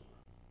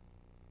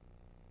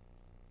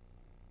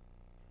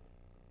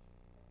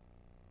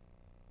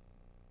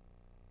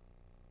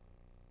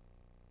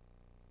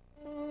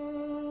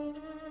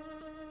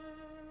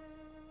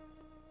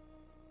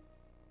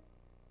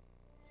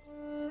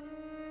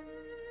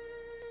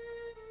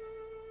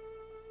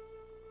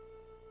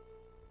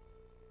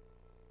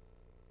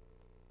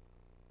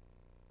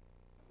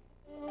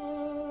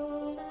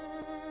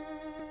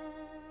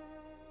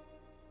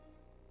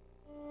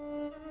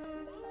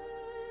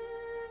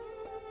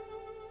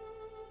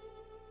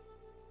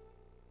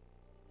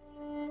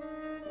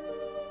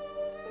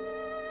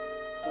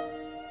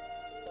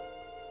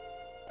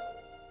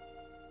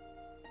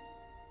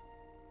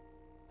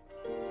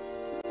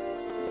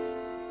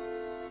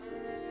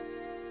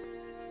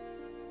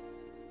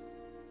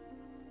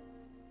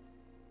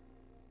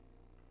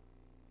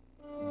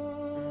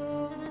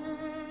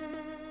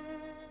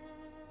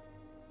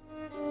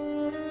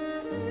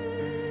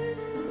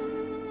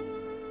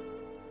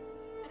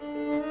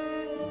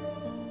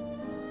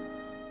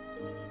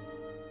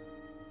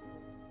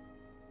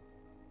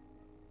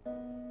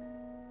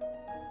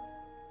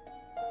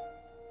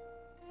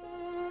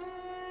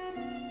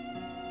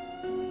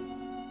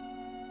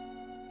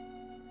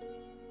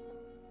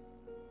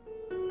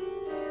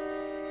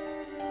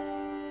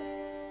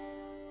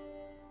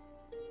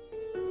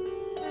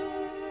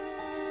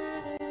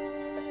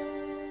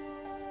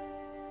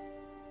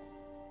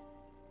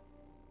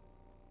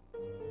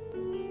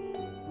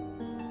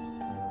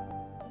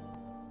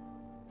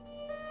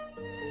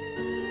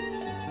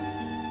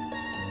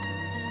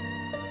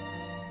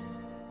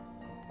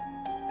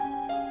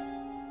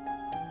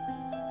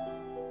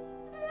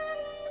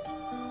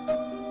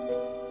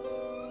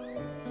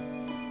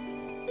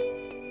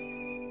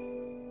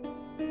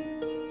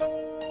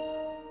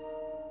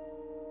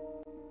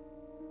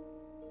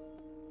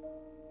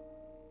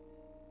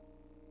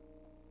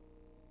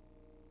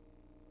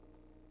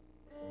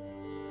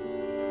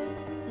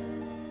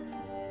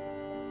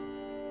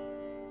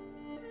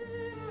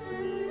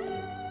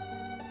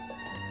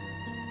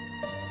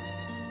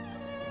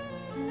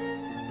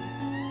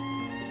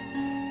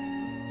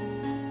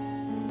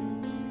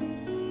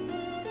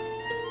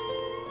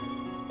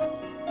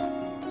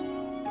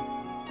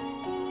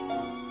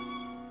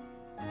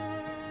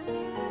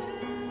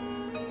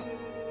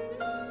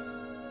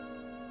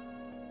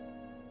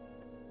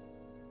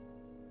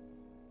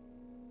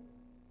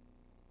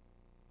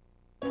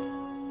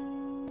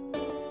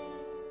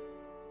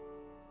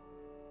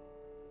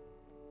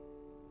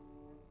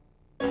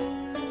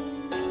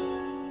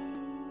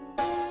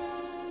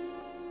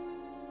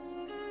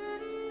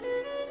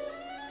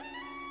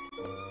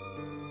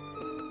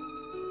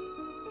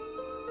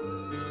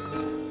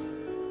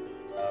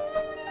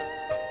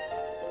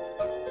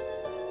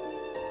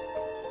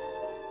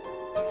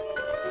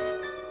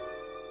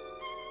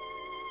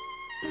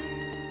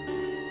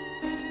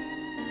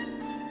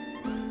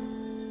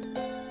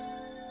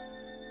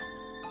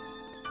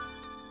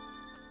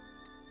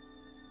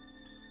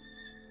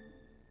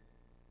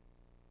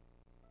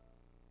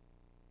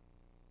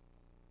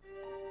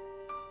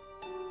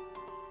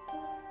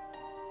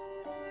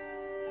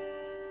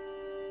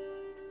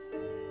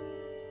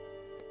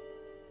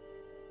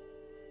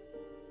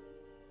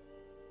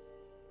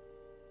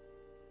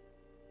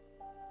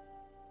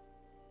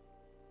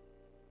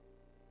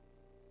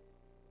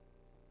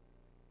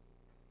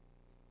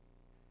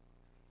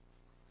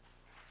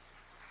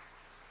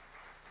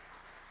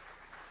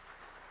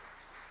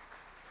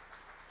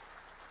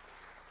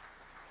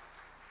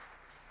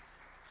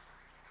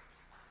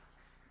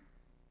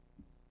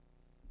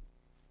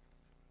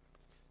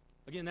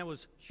 Again, that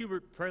was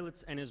Hubert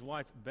Pralitz and his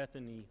wife,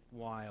 Bethany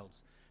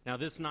Wilds. Now,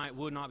 this night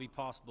would not be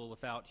possible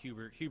without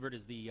Hubert. Hubert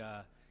is the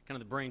kind of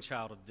the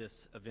brainchild of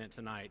this event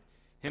tonight.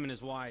 Him and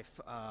his wife,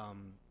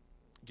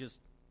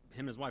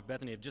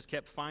 Bethany, have just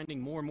kept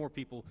finding more and more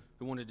people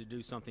who wanted to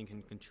do something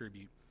and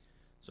contribute.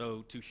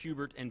 So, to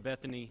Hubert and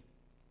Bethany,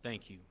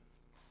 thank you.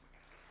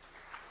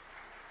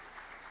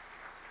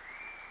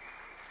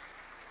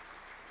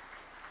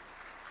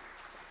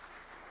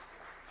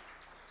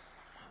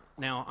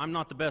 Now, I'm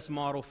not the best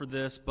model for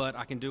this, but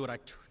I can do what I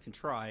can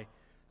try.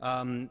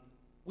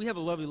 We have a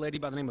lovely lady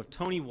by the name of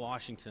Tony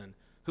Washington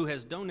who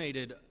has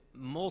donated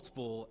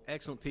multiple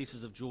excellent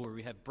pieces of jewelry.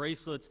 We have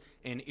bracelets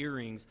and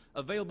earrings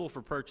available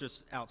for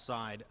purchase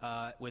outside,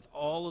 with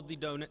all of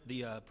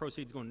the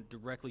proceeds going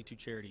directly to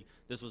charity.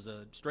 This was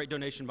a straight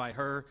donation by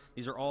her.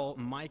 These are all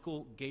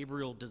Michael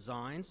Gabriel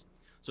designs.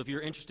 So if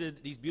you're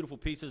interested, these beautiful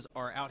pieces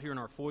are out here in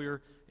our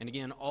foyer. And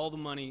again, all the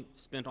money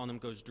spent on them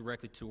goes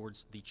directly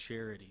towards the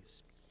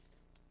charities.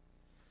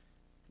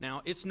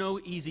 Now, it's no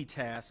easy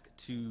task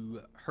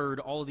to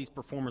herd all of these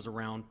performers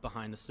around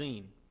behind the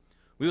scene.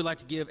 We would like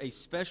to give a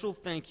special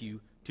thank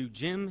you to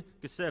Jim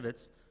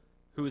Gusevitz,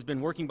 who has been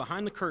working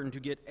behind the curtain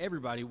to get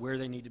everybody where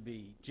they need to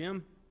be.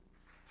 Jim?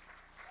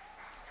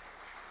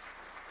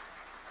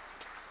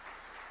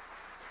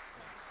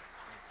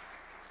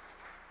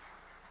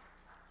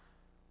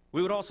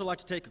 We would also like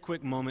to take a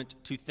quick moment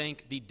to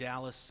thank the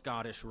Dallas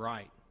Scottish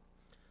Rite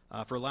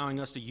for allowing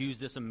us to use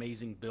this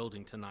amazing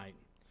building tonight.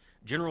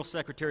 General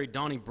Secretary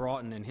Donnie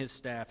Broughton and his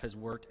staff has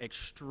worked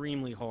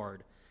extremely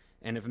hard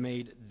and have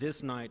made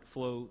this night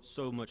flow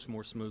so much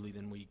more smoothly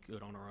than we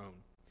could on our own.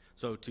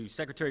 So to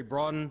Secretary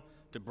Broughton,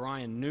 to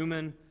Brian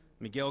Newman,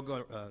 Miguel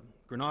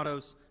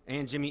Granados,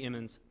 and Jimmy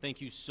Emmons,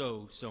 thank you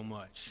so, so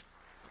much.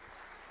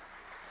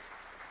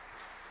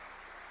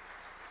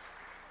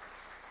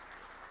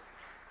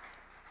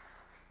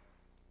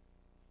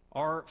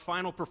 Our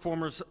final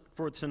performers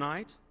for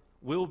tonight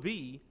will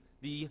be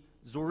the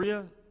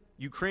Zoria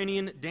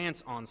Ukrainian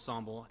Dance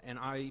Ensemble, and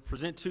I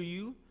present to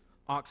you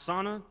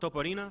Oksana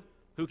Toporina,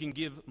 who can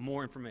give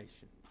more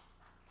information.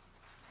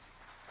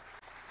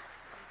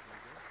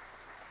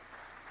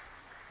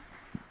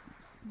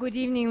 Good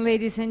evening,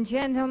 ladies and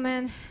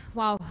gentlemen.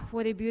 Wow,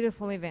 what a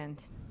beautiful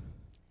event.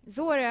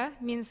 Zoria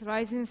means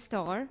rising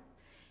star,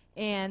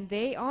 and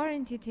they are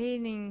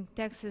entertaining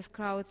Texas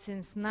crowds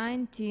since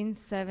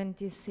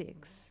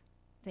 1976.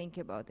 Think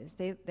about this.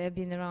 They've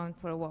been around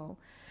for a while.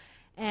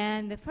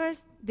 And the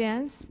first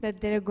dance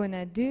that they're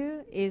gonna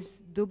do is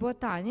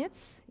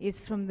Dubotanets. It's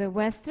from the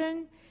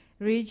western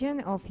region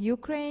of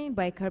Ukraine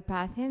by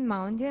Carpathian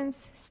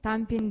Mountains,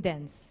 stamping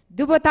dance.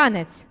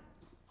 Dubotanets.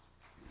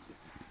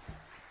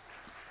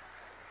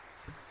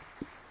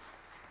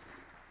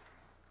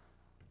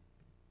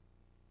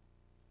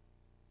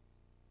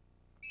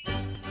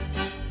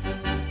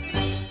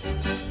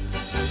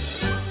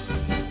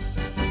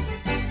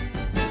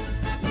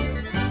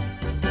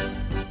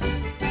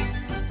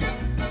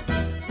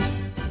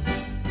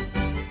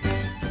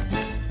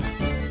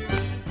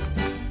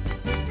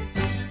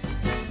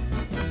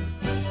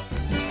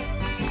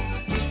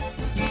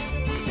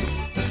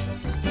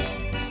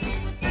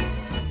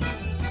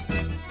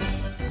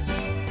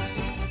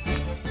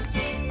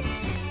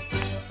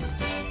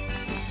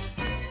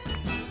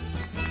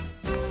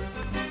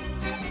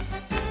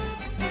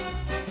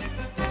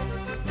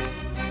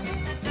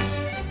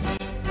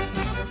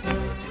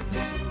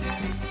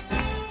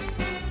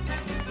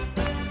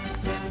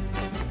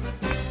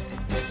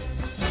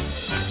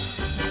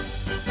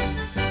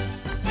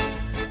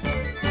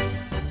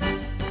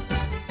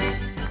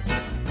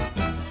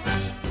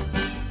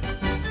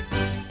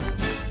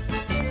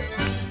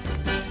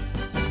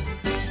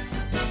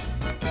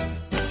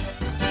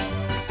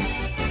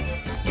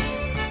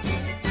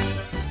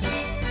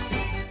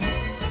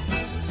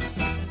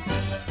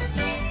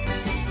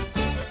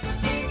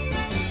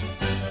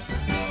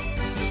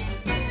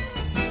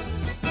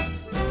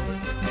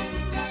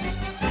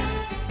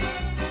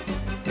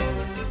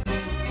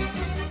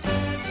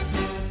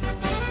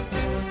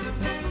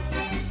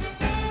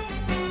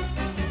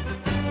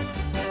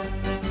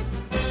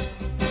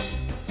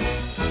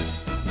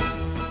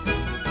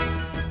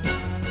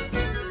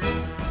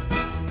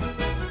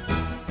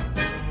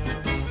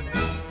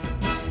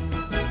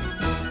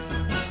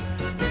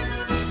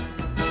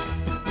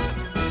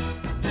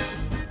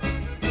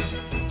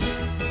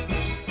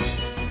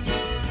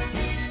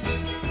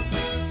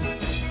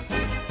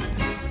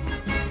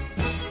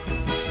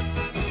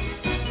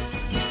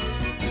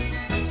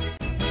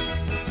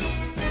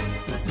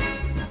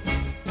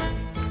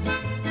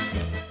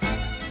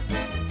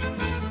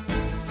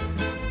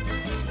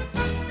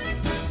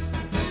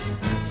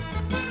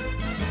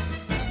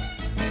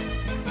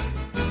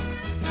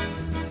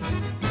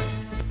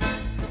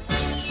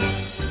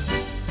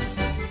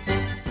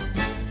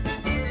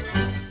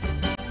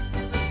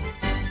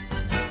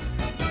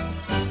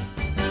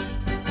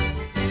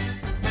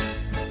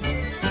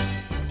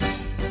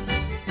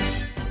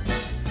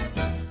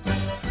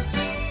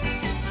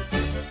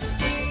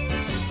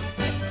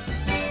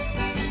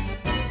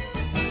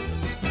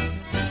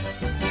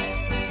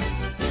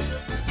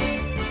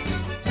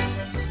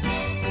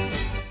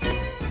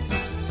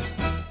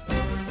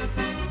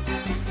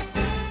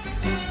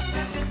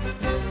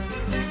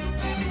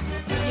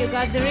 You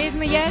got the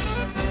rhythm yet?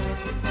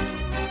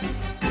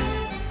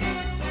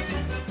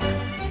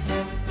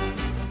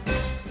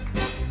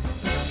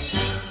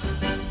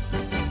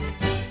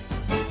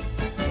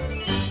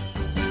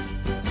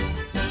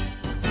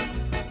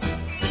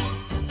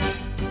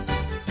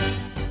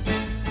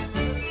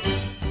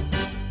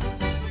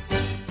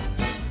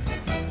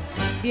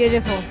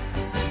 Beautiful.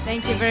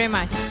 Thank you very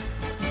much.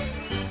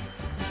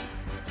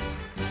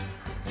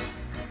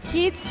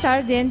 Kids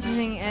start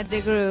dancing at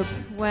the group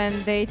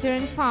when they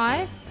turn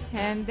 5,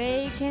 and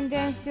they can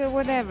dance to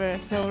whatever.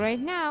 So right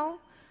now,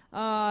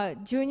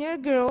 junior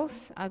girls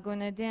are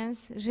gonna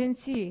dance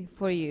Zhensi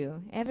for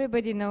you.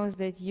 Everybody knows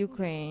that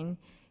Ukraine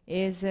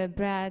is a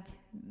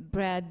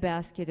bread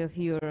basket of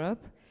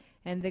Europe,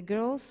 and the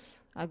girls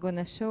are going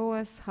to show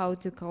us how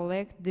to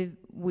collect the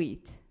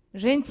wheat.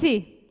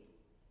 Женці!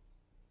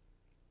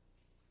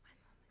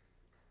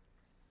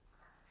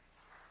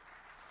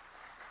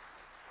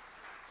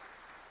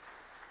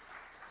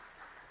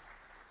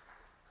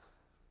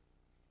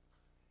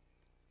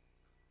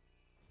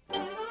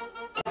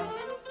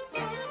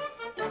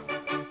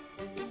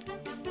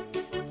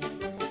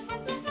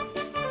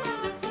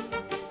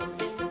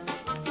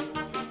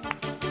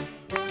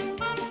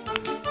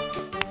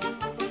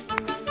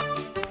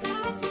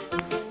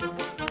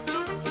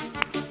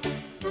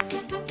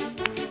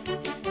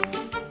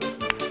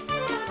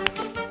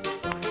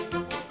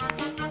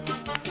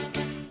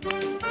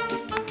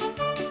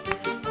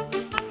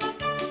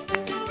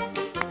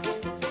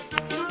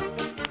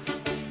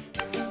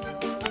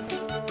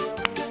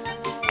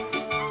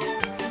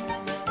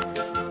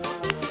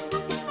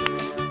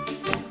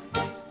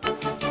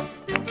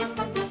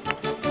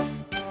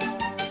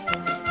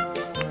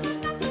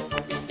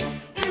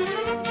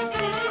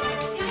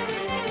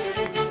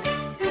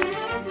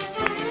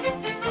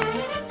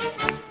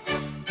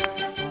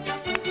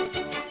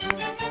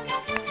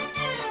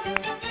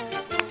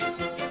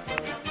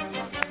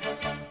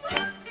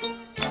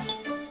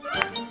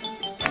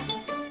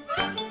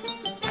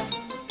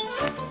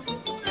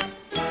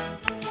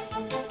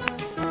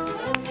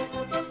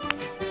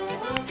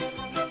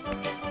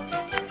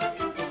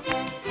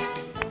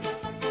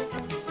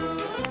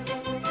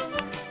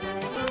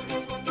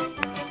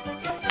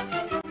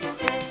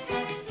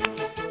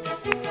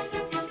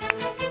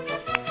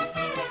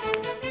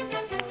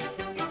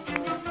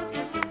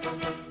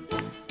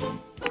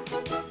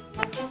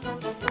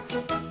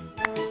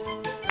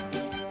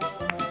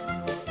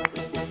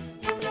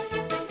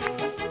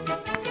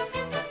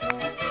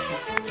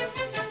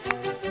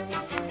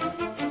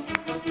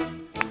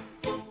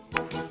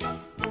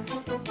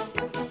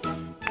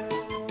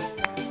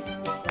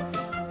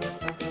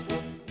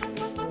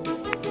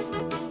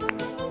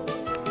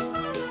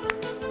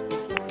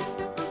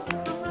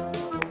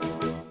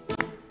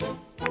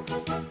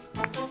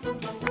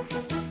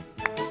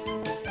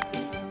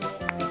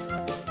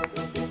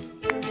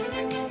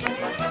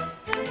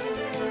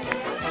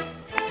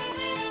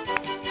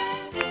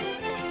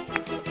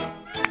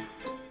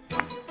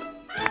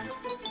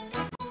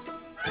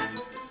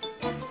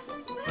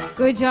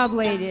 Good job,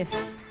 ladies.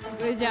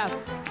 Good job.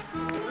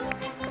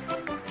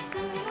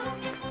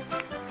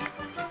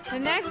 The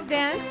next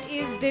dance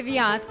is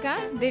Devyatka.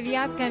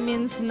 Devyatka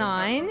means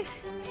 9.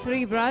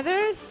 3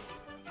 brothers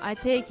are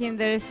taking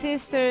their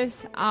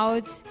sisters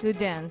out to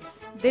dance.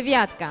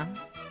 Devyatka.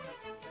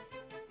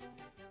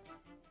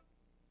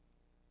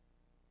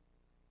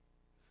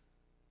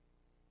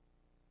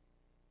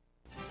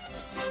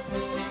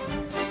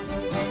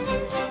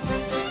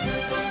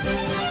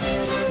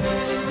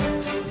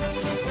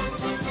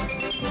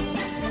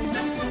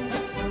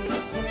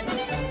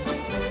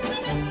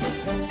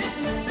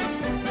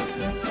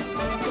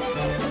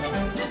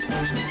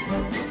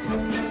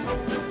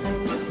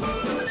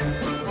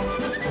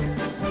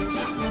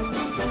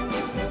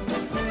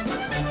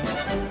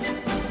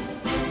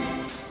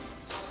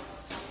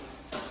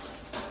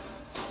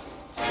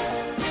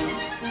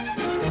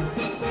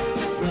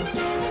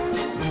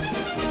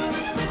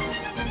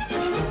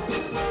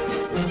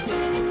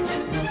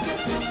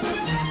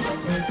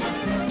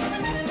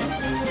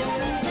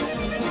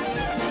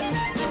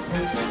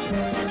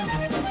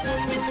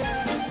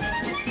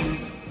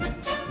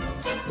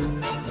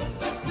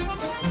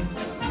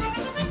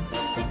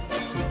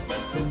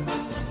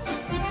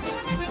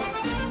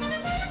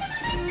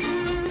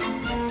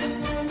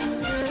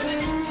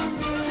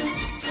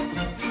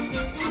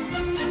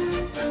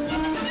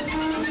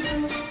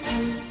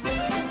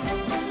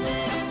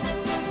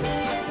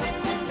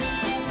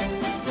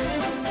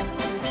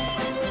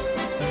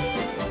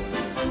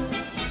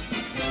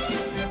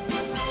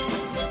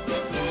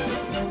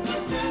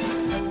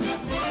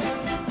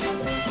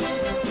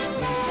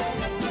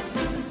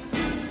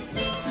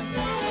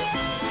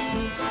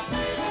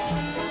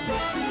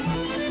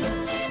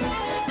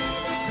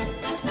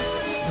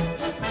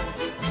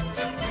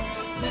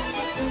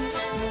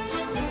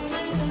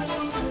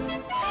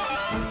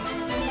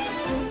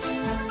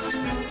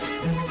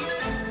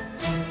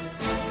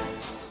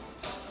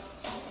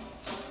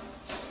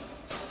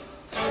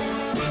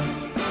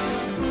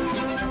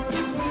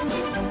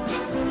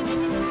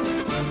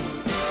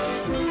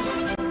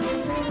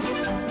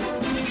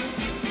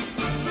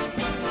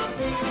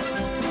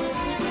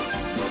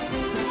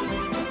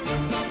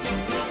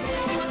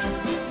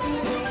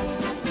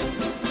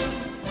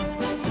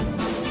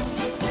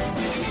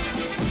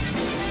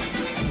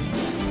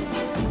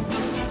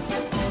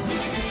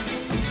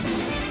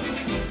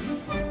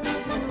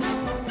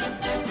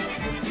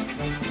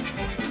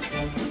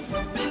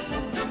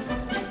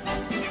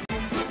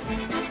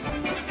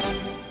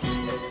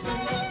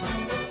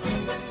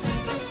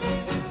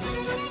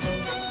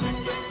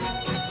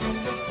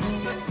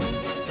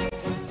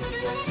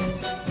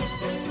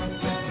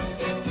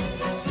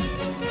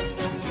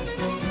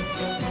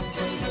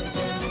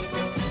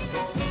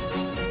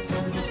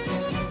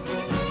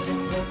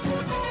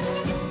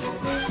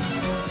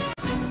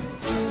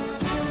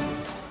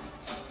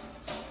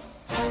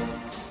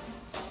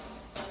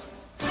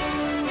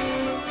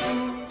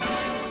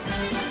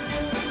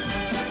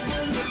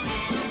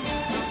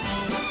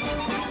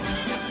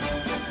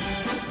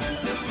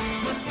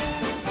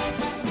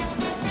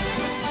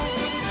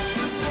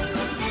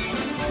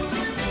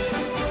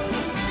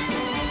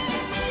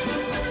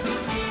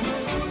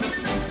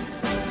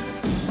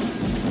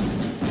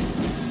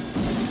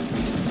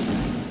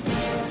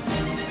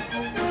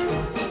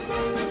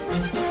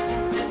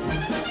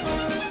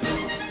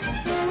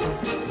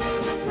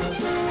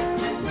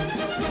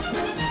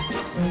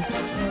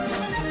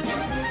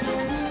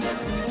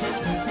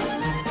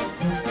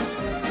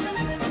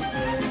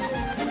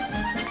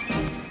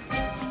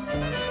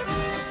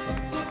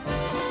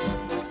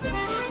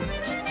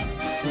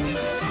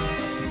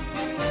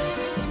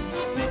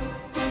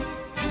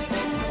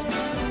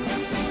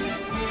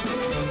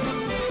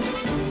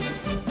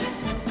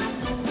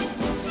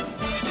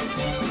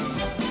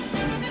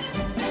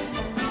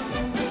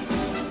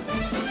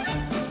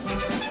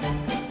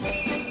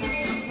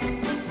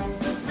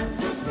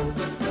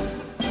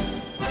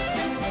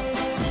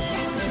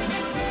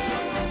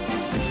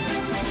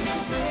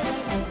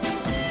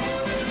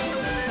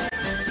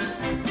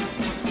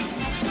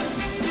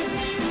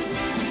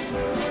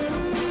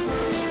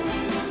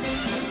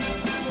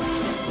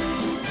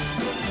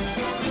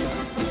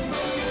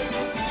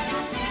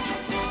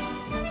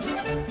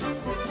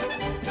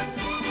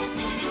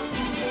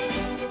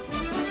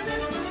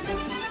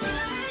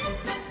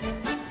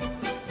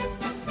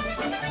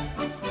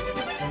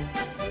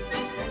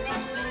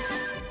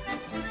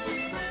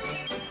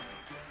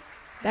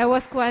 That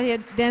was quite a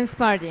dance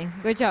party.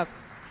 Good job.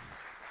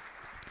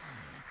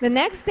 The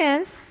next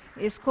dance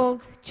is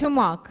called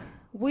Chumak.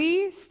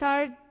 We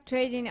start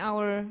training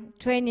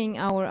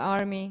our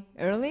army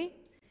early,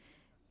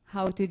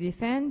 how to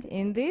defend.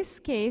 In this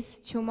case,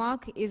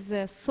 Chumak is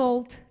a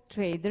salt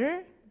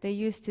trader. They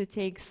used to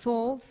take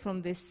salt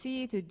from the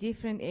sea to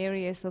different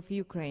areas of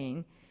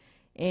Ukraine,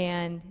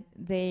 and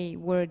they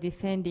were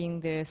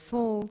defending their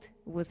salt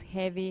with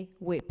heavy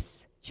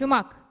whips.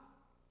 Chumak.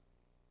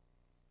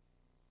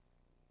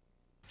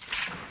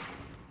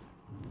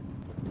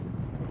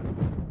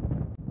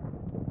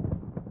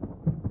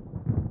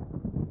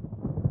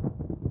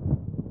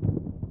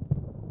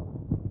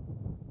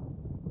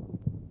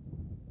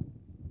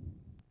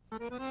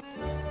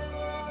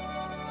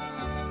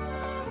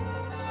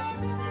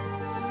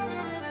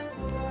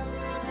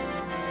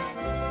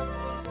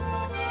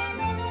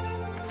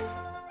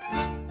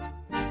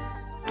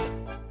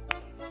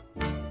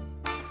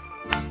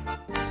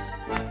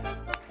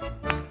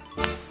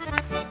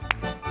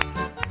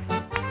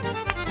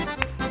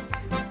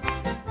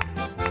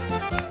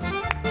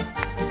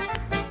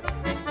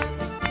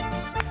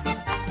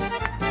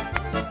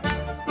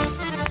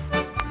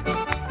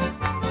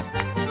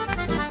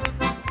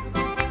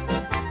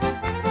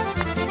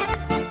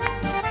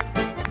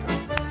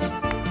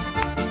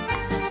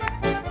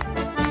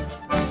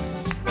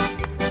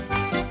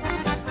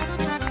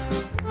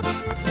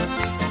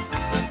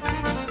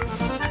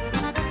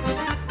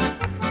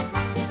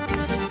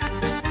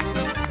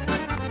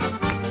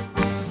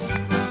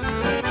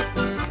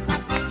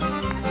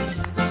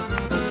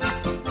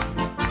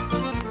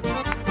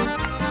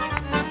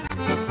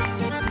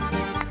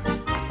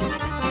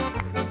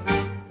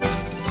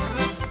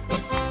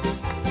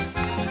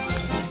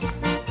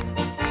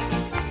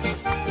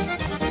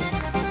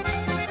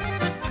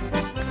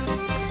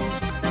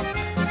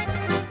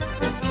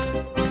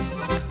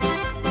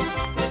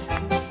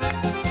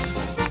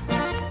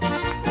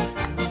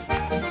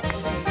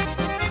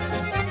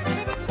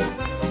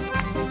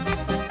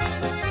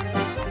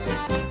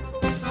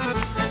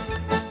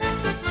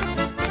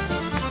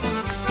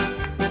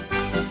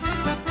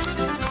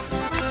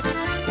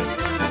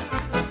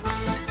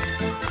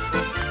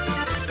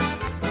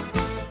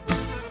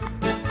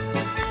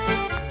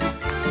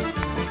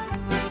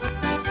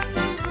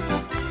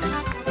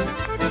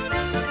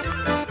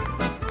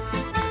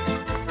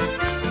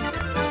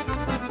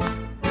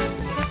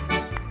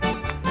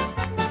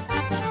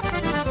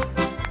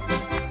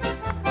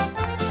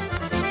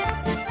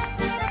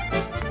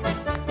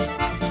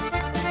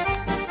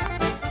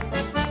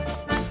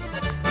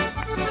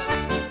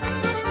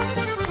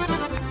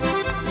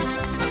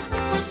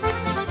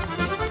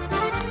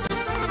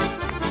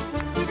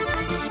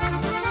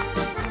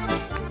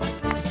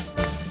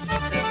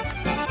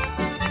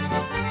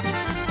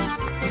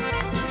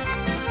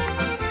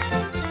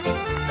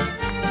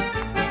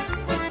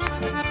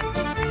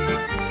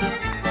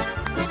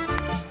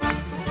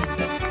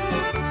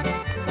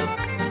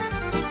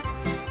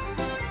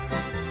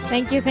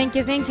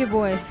 Thank you,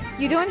 boys.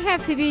 You don't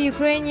have to be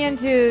Ukrainian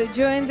to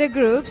join the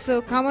group,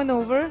 so come on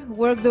over,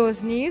 work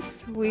those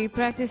knees. We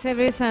practice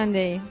every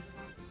Sunday.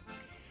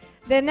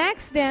 The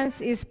next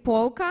dance is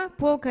polka.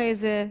 Polka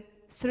is a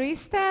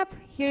 3-step.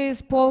 Here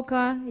is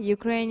polka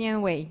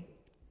Ukrainian way.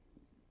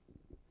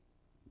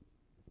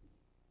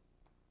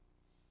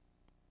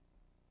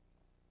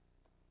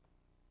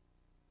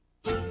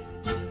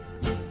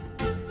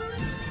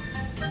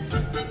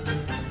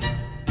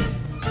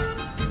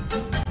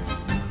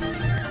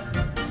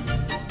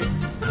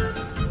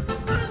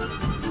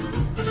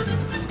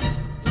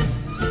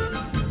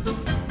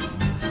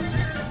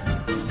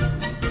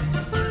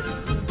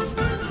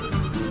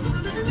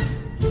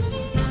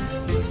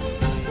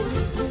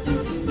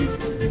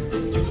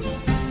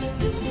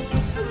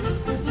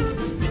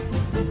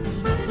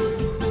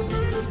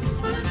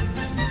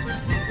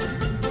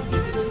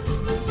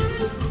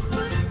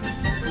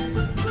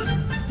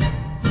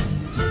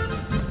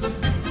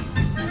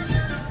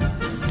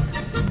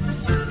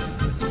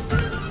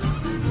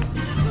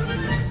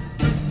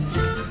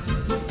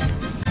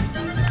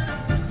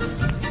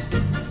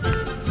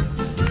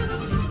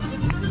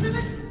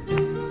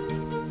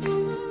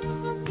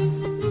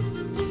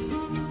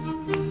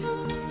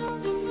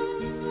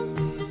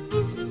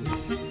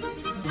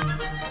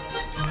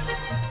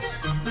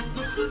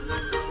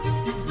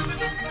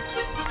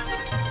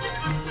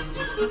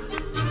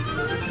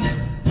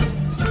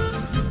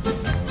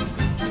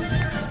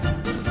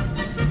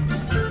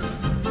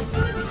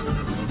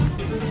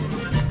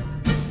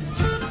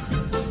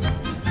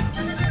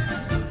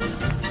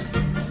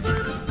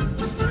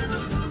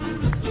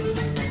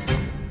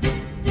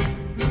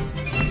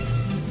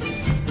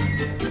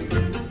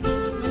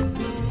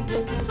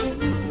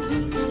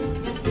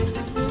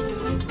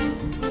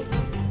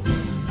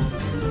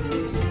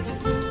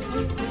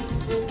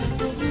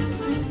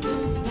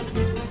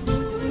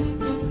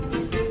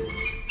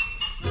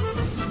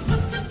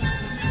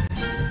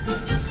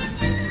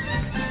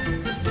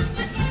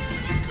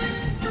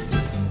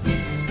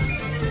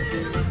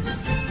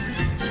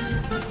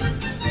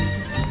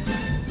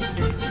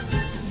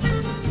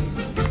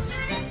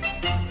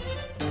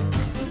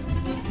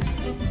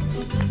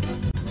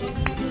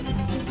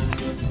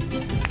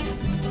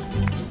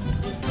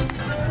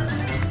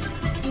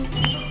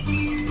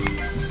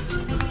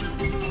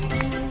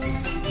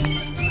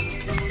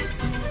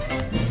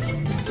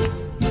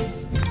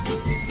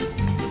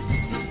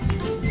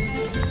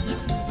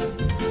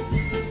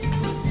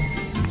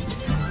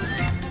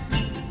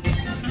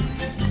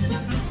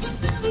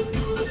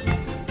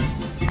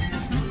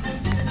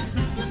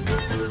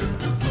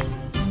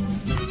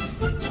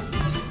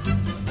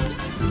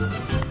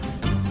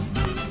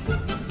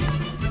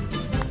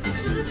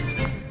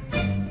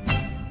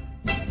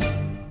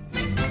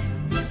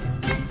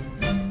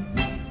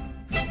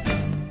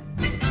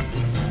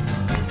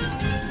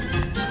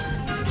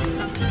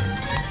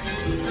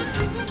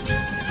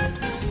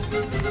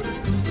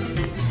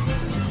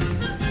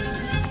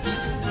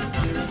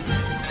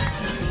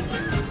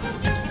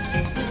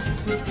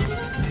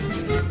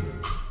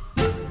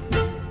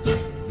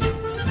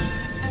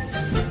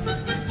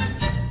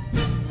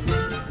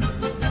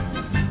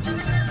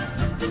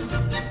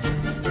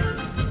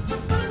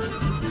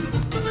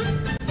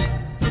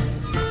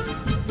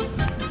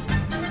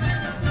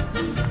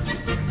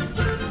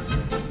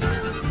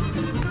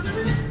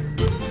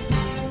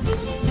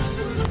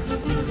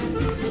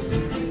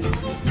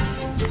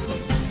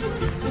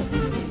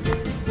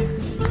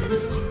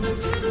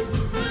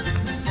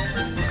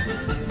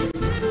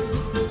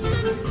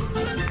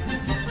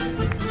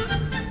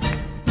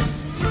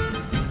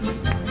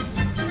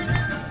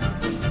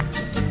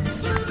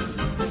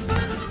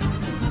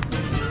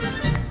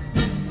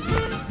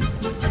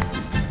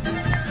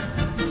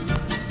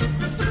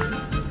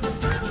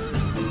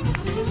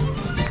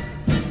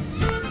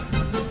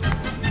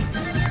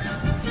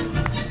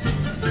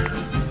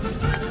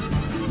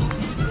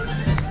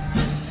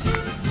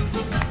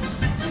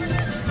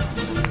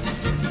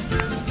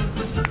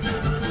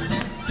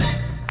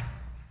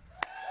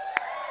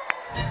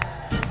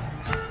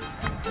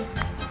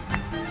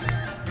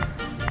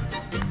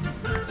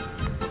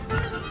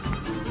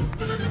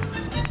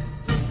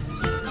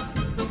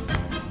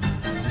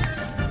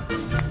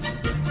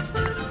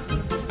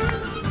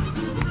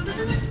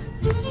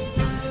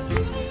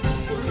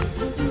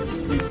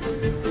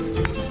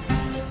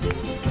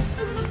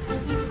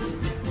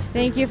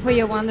 Thank you for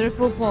your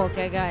wonderful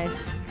polka, guys.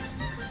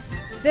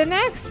 The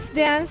next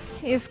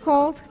dance is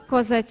called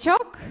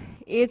Kozachok.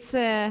 It's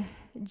a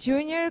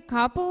junior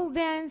couple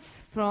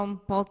dance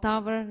from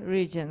Poltava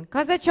region.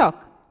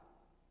 Kozachok.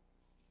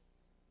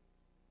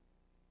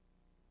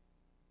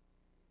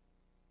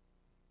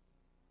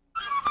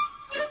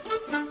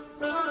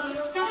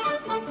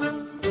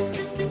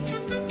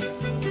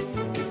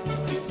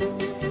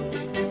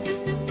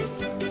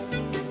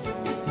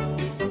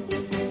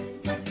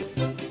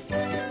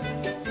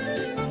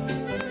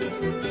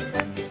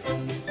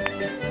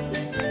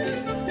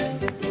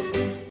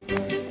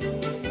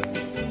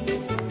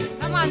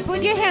 Come on,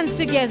 put your hands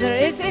together.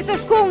 It's a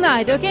school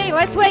night, okay?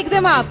 Let's wake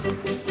them up.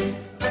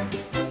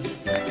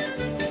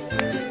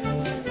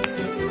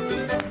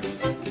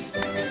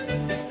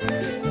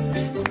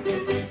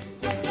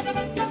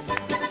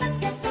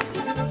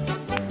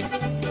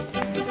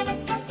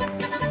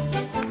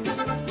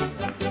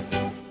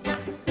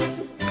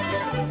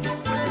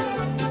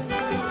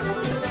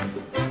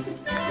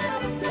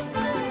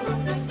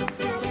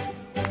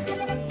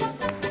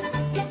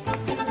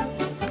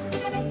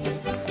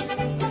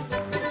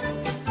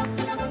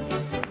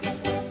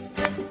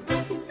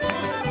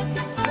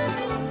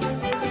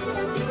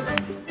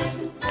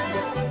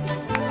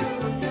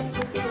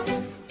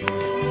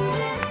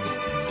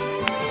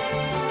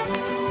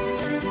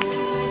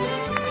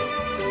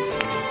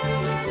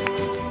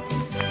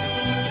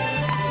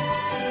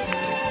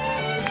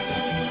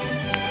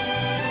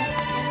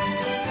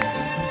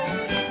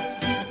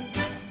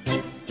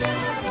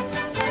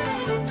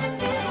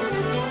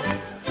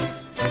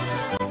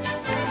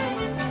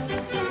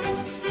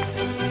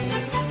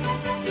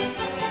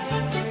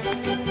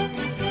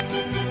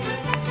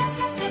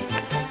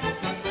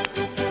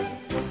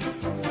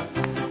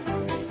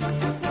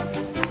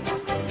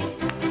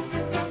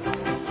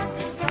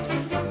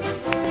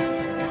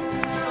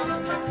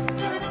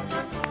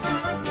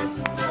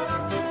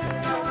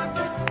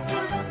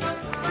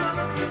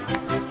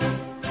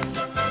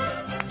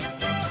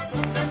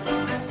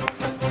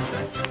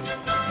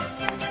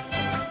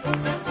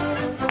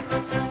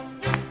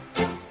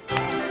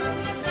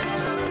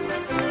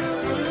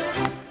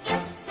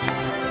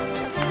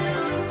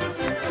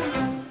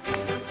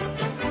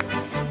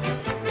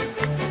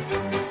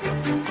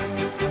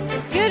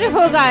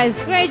 Beautiful, guys.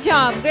 Great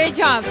job. Great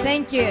job.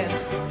 Thank you.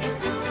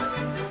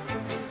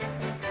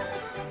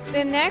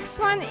 The next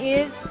one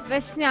is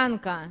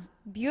Vesnyanka.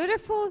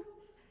 Beautiful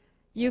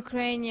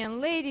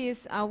Ukrainian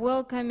ladies are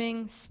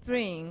welcoming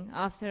spring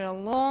after a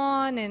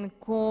long and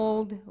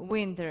cold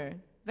winter.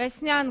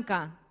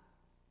 Vesnyanka.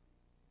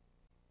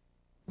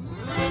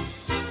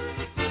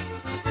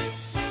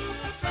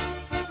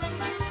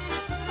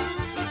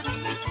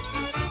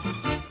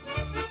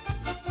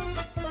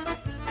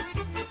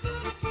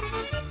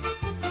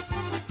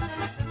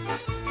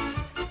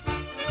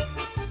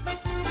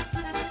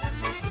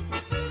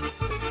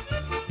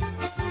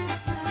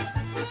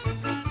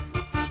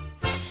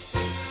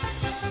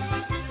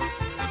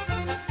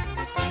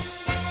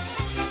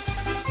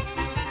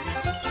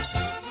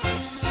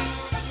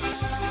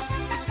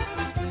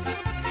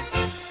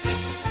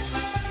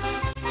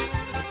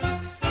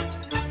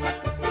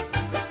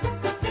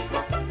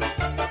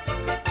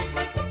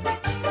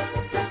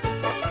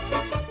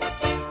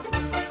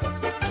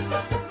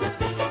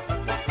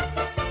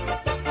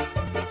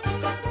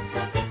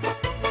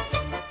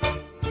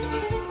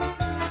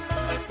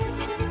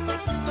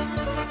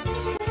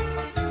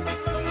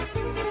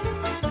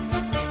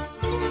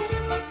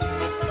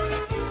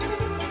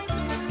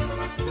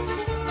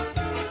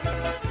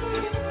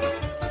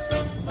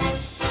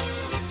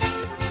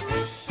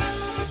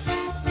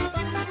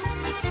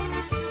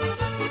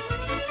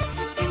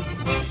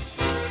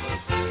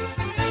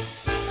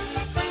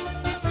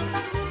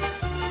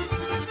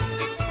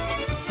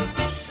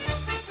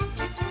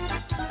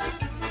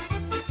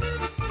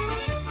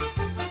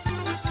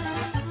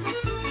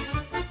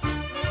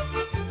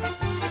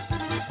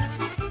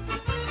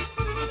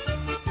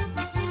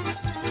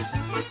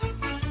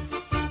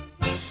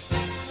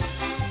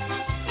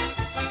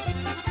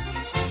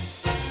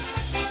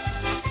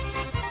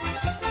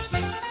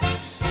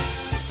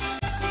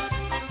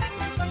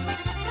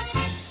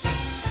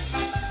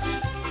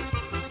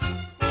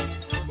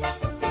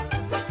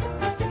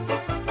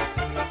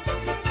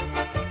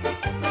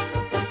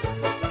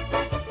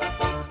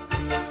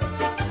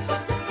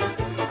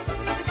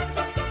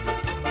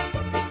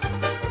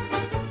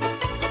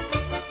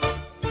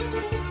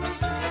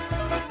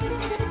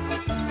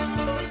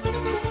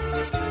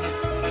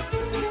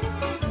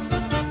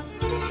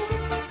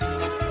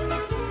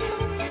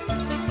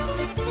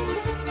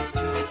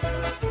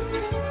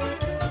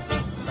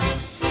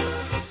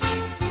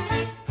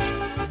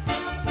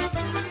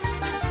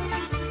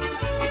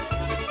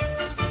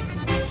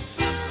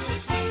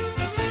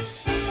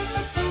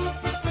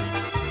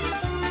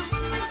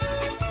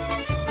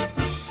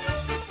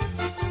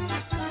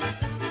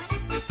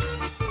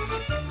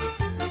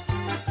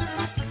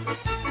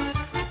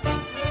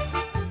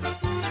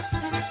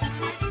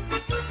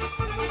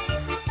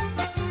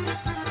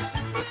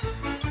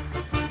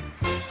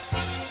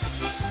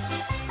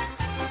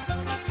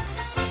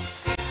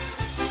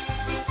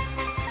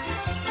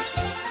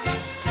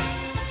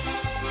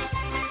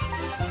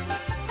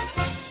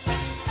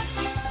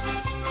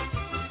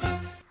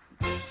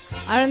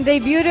 Aren't they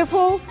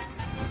beautiful?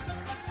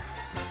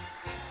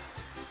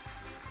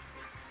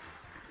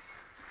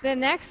 The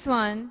next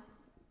one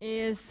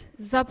is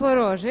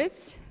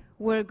Zaporozhets.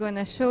 We're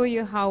gonna show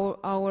you how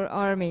our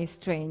army is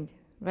trained.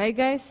 Right,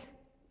 guys?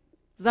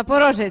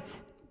 Zaporozhets.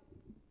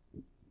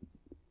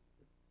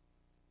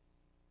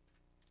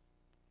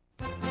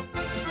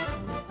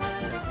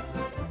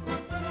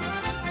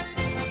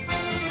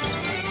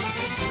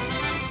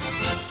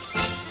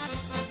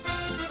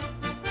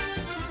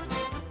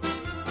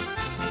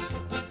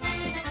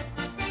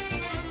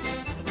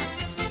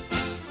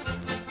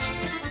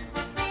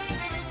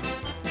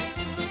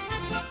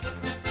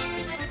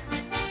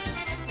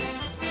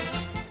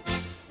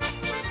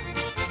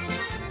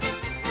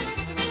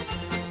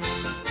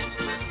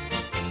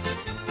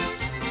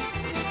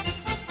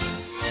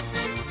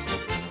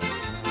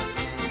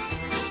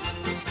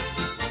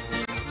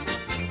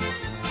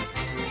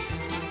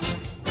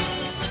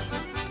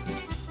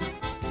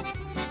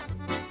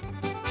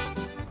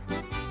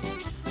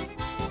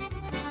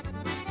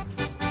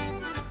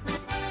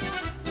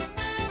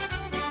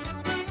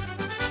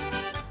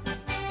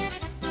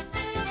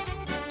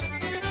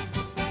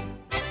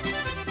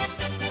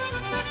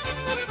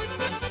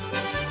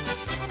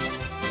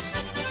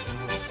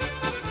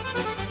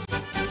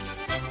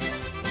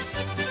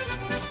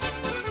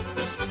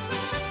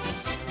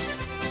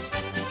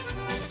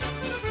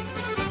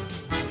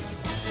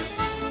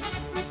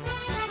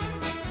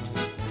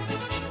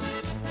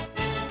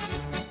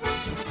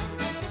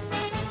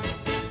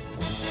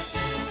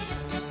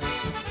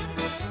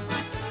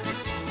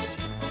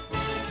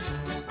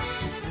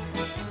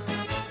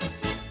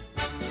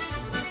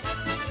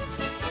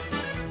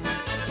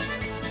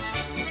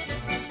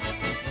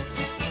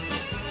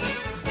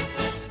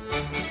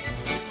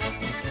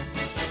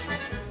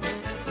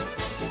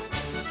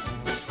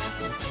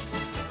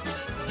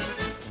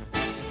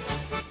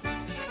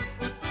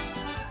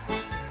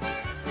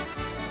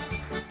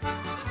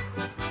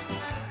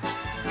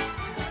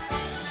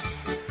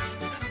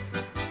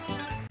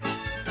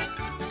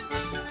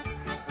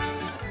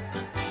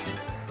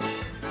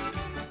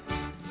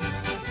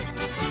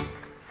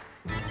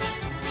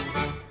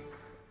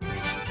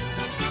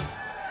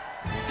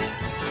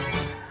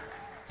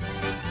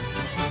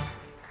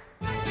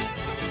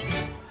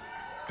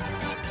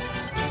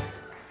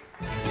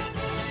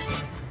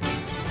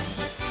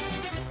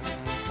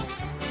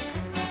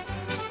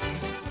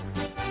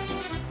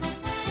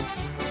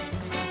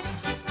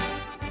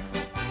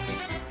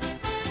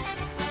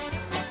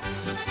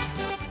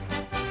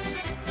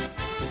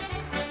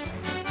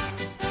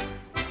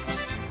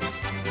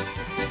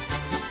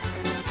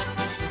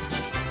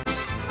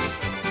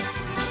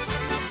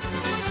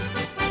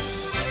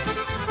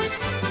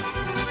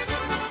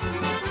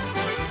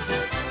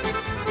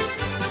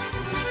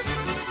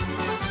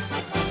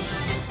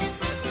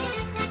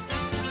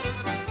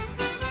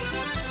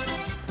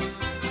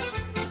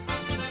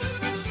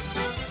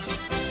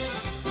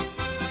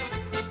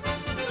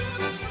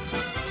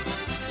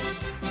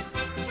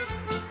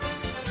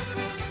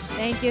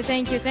 Thank you,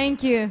 thank you,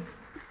 thank you.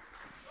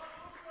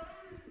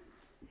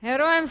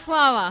 Heroям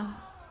слава.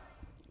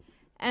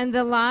 And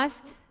the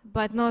last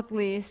but not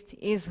least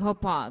is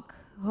Hopak.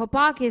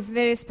 Hopak is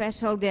very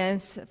special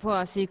dance for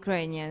us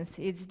Ukrainians.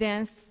 It's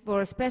danced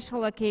for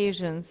special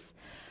occasions,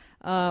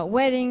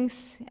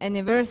 weddings,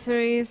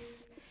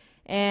 anniversaries,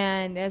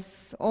 and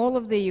as all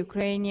of the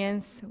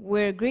Ukrainians,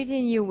 we're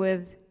greeting you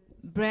with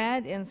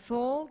bread and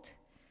salt,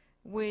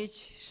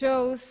 which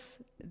shows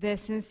the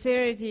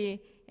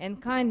sincerity and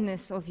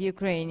kindness of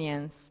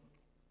Ukrainians.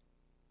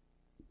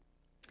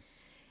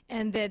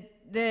 And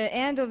the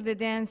end of the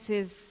dance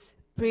is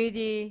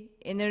pretty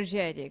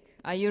energetic.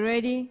 Are you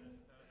ready?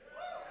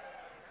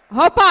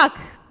 Hopak!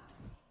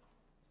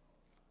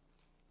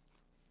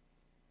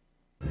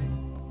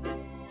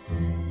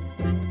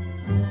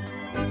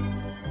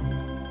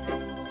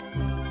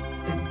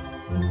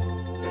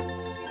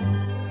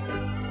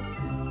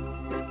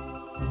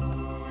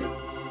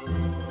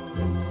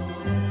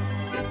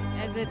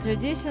 As a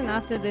tradition,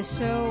 after the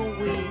show,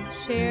 we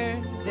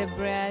share the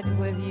bread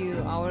with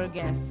you, our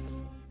guests.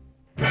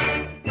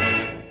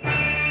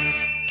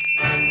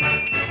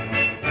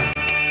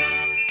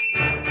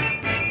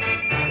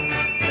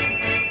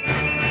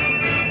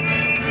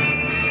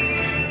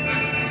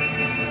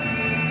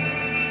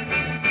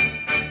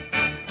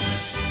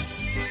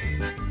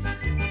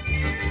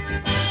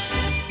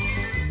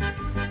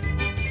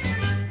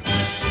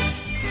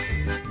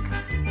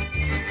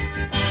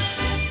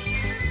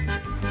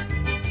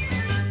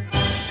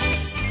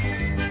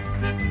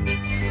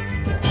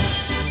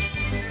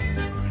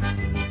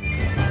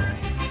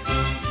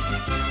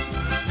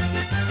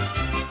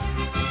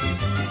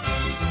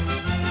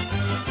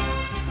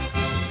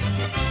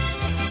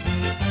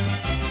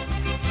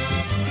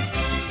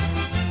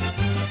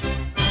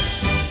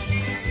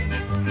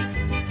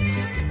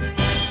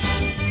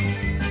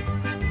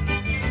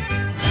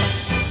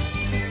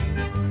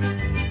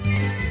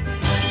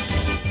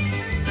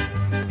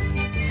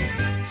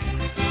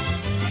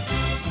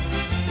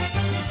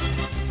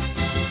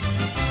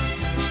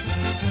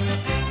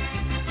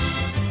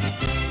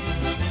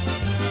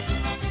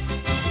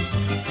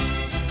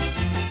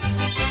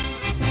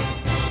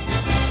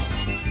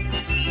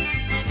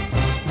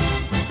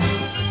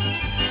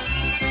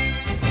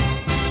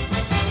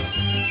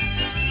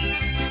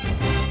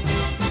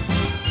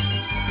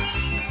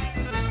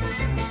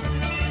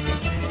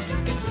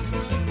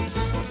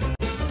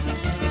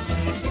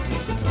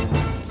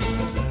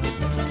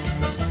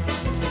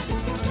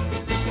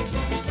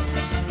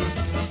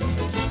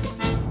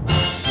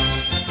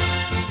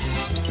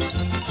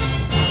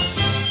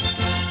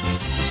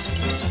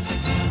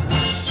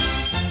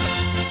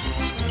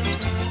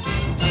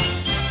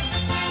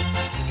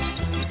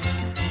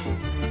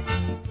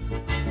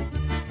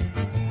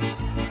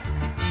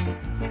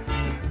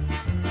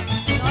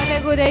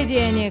 good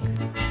idea, Nick.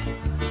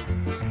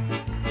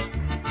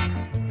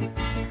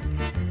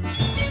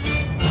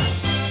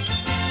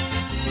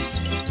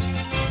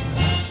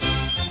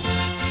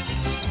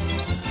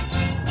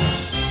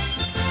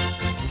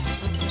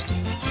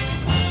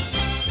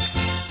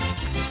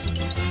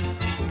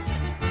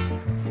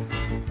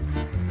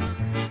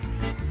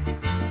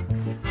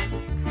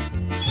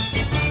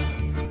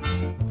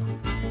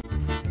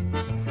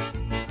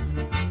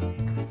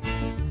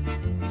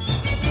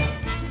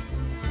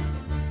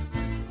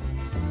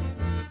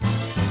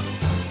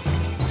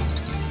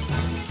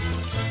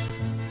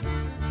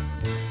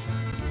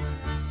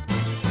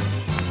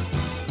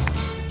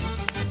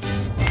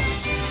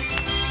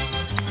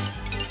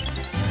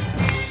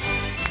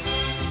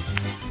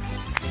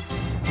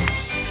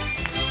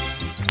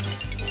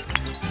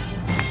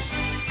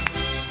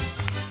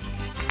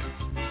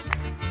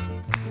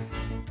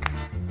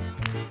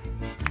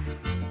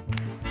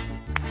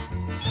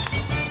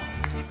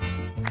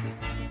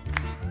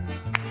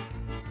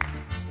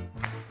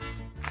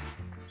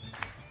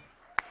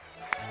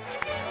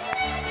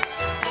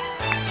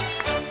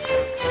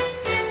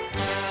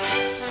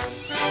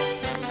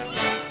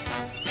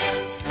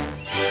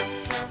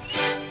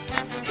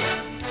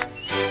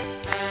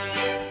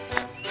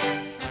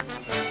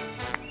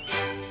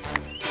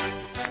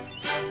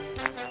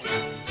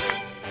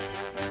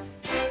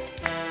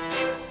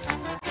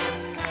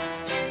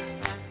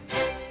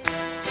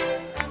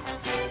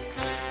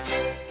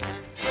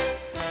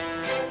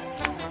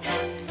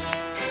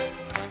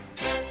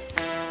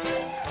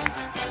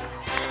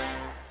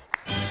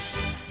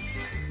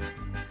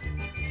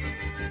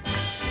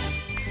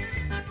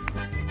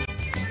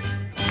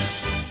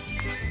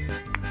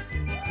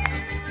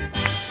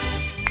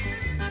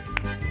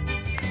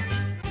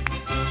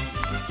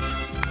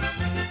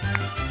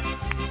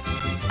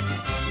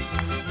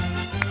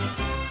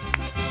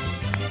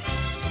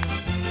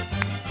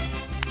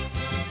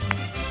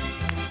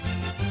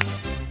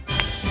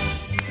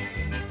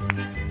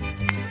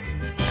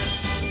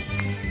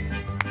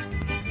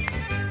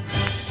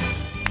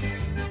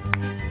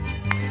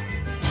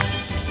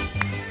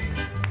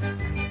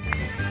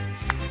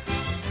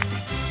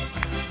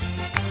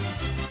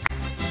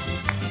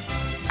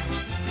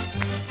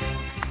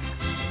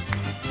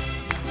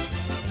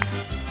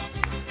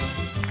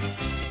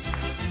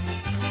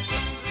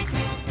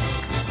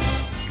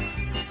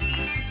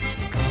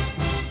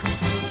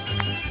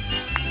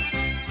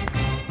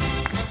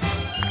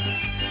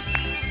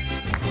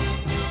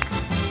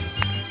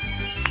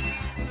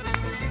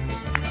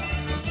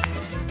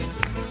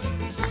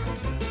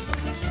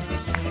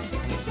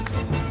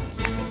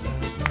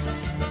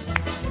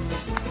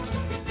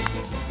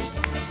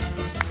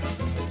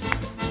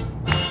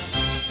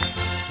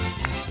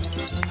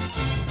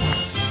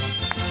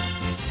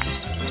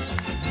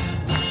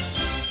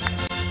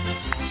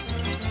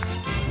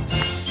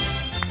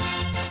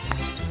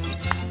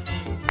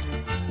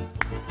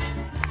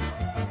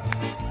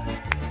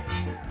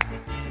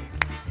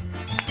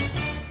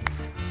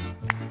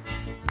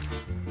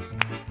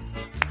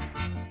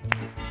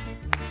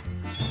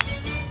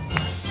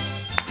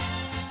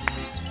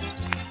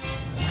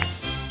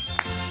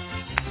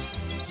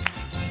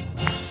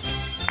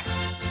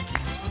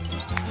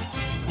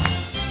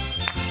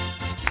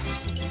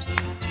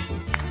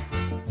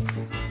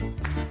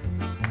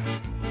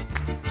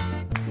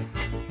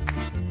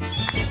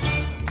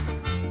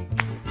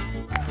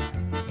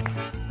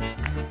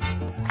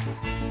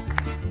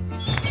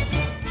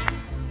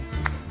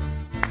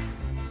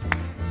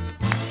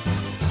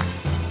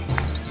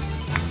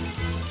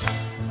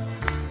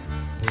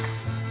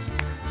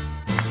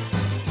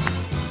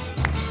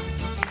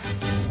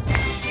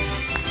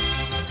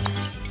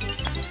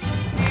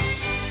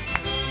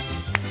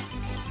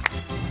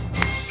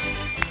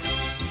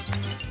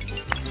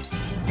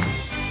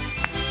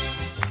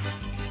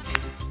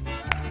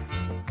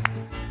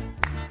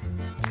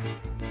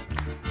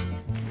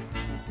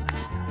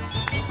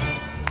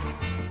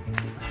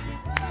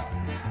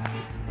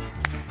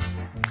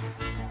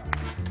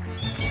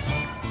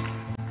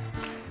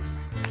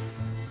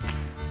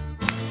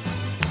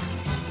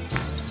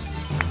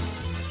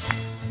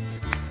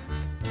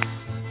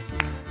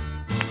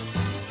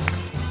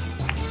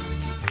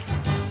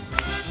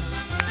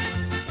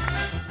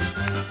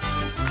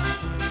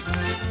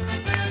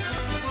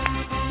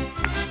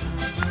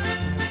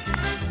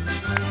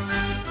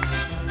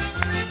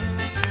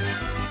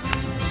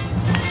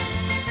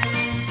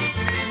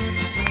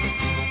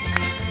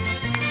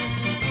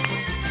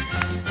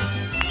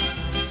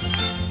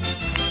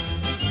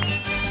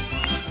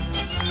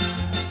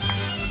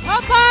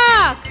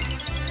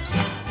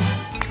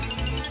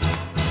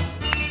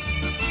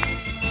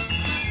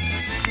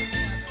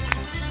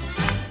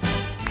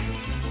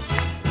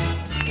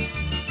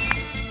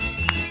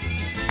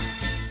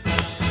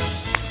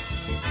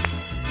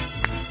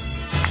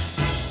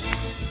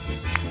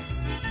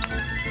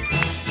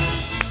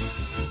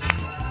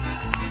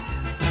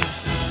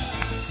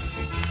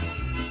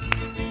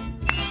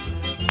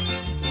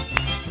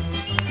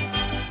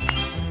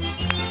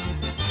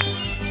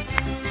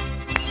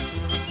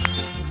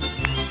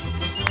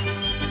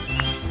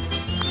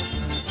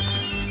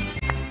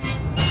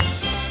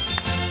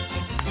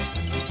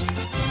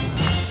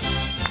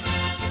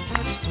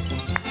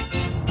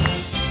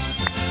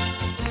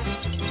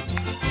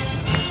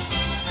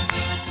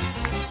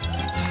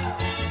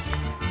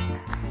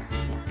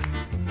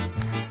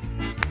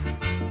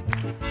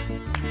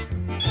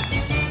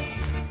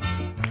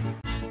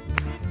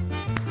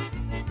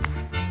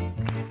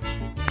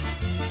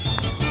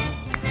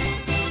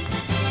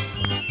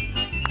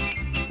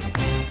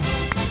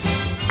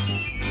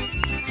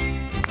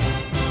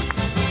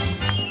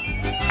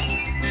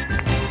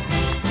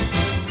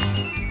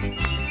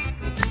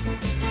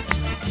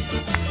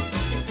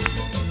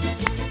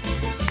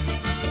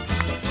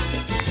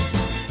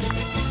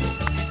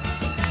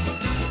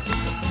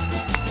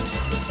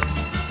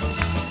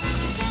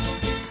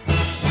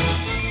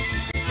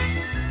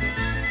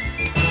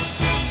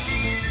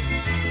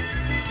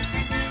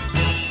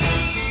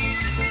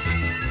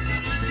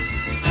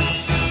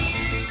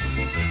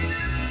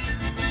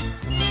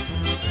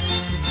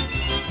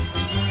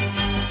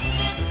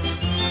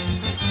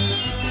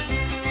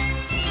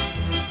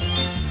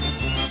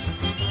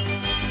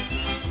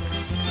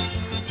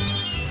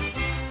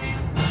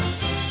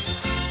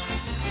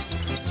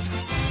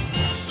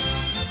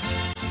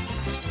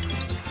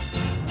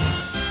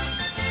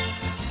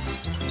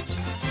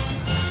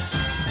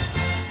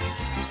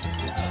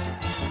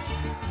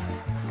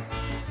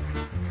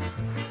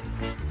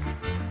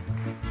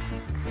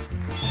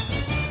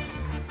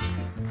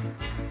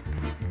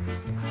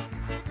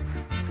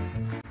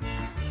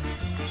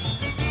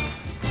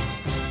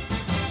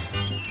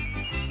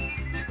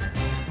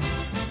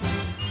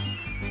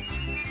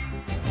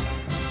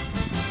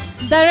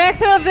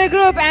 Director of the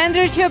group,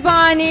 Andrew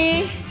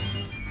Chobani,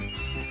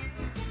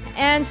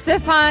 and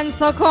Stefan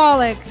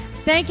Sokolik.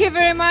 Thank you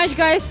very much,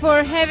 guys,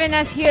 for having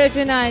us here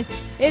tonight.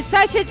 It's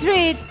such a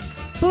treat.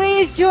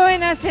 Please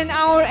join us in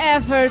our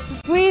effort.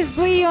 Please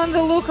be on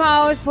the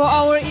lookout for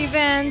our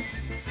events.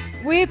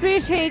 We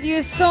appreciate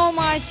you so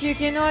much, you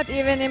cannot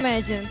even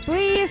imagine.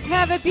 Please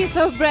have a piece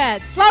of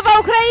bread. Slava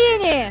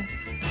Ukraini!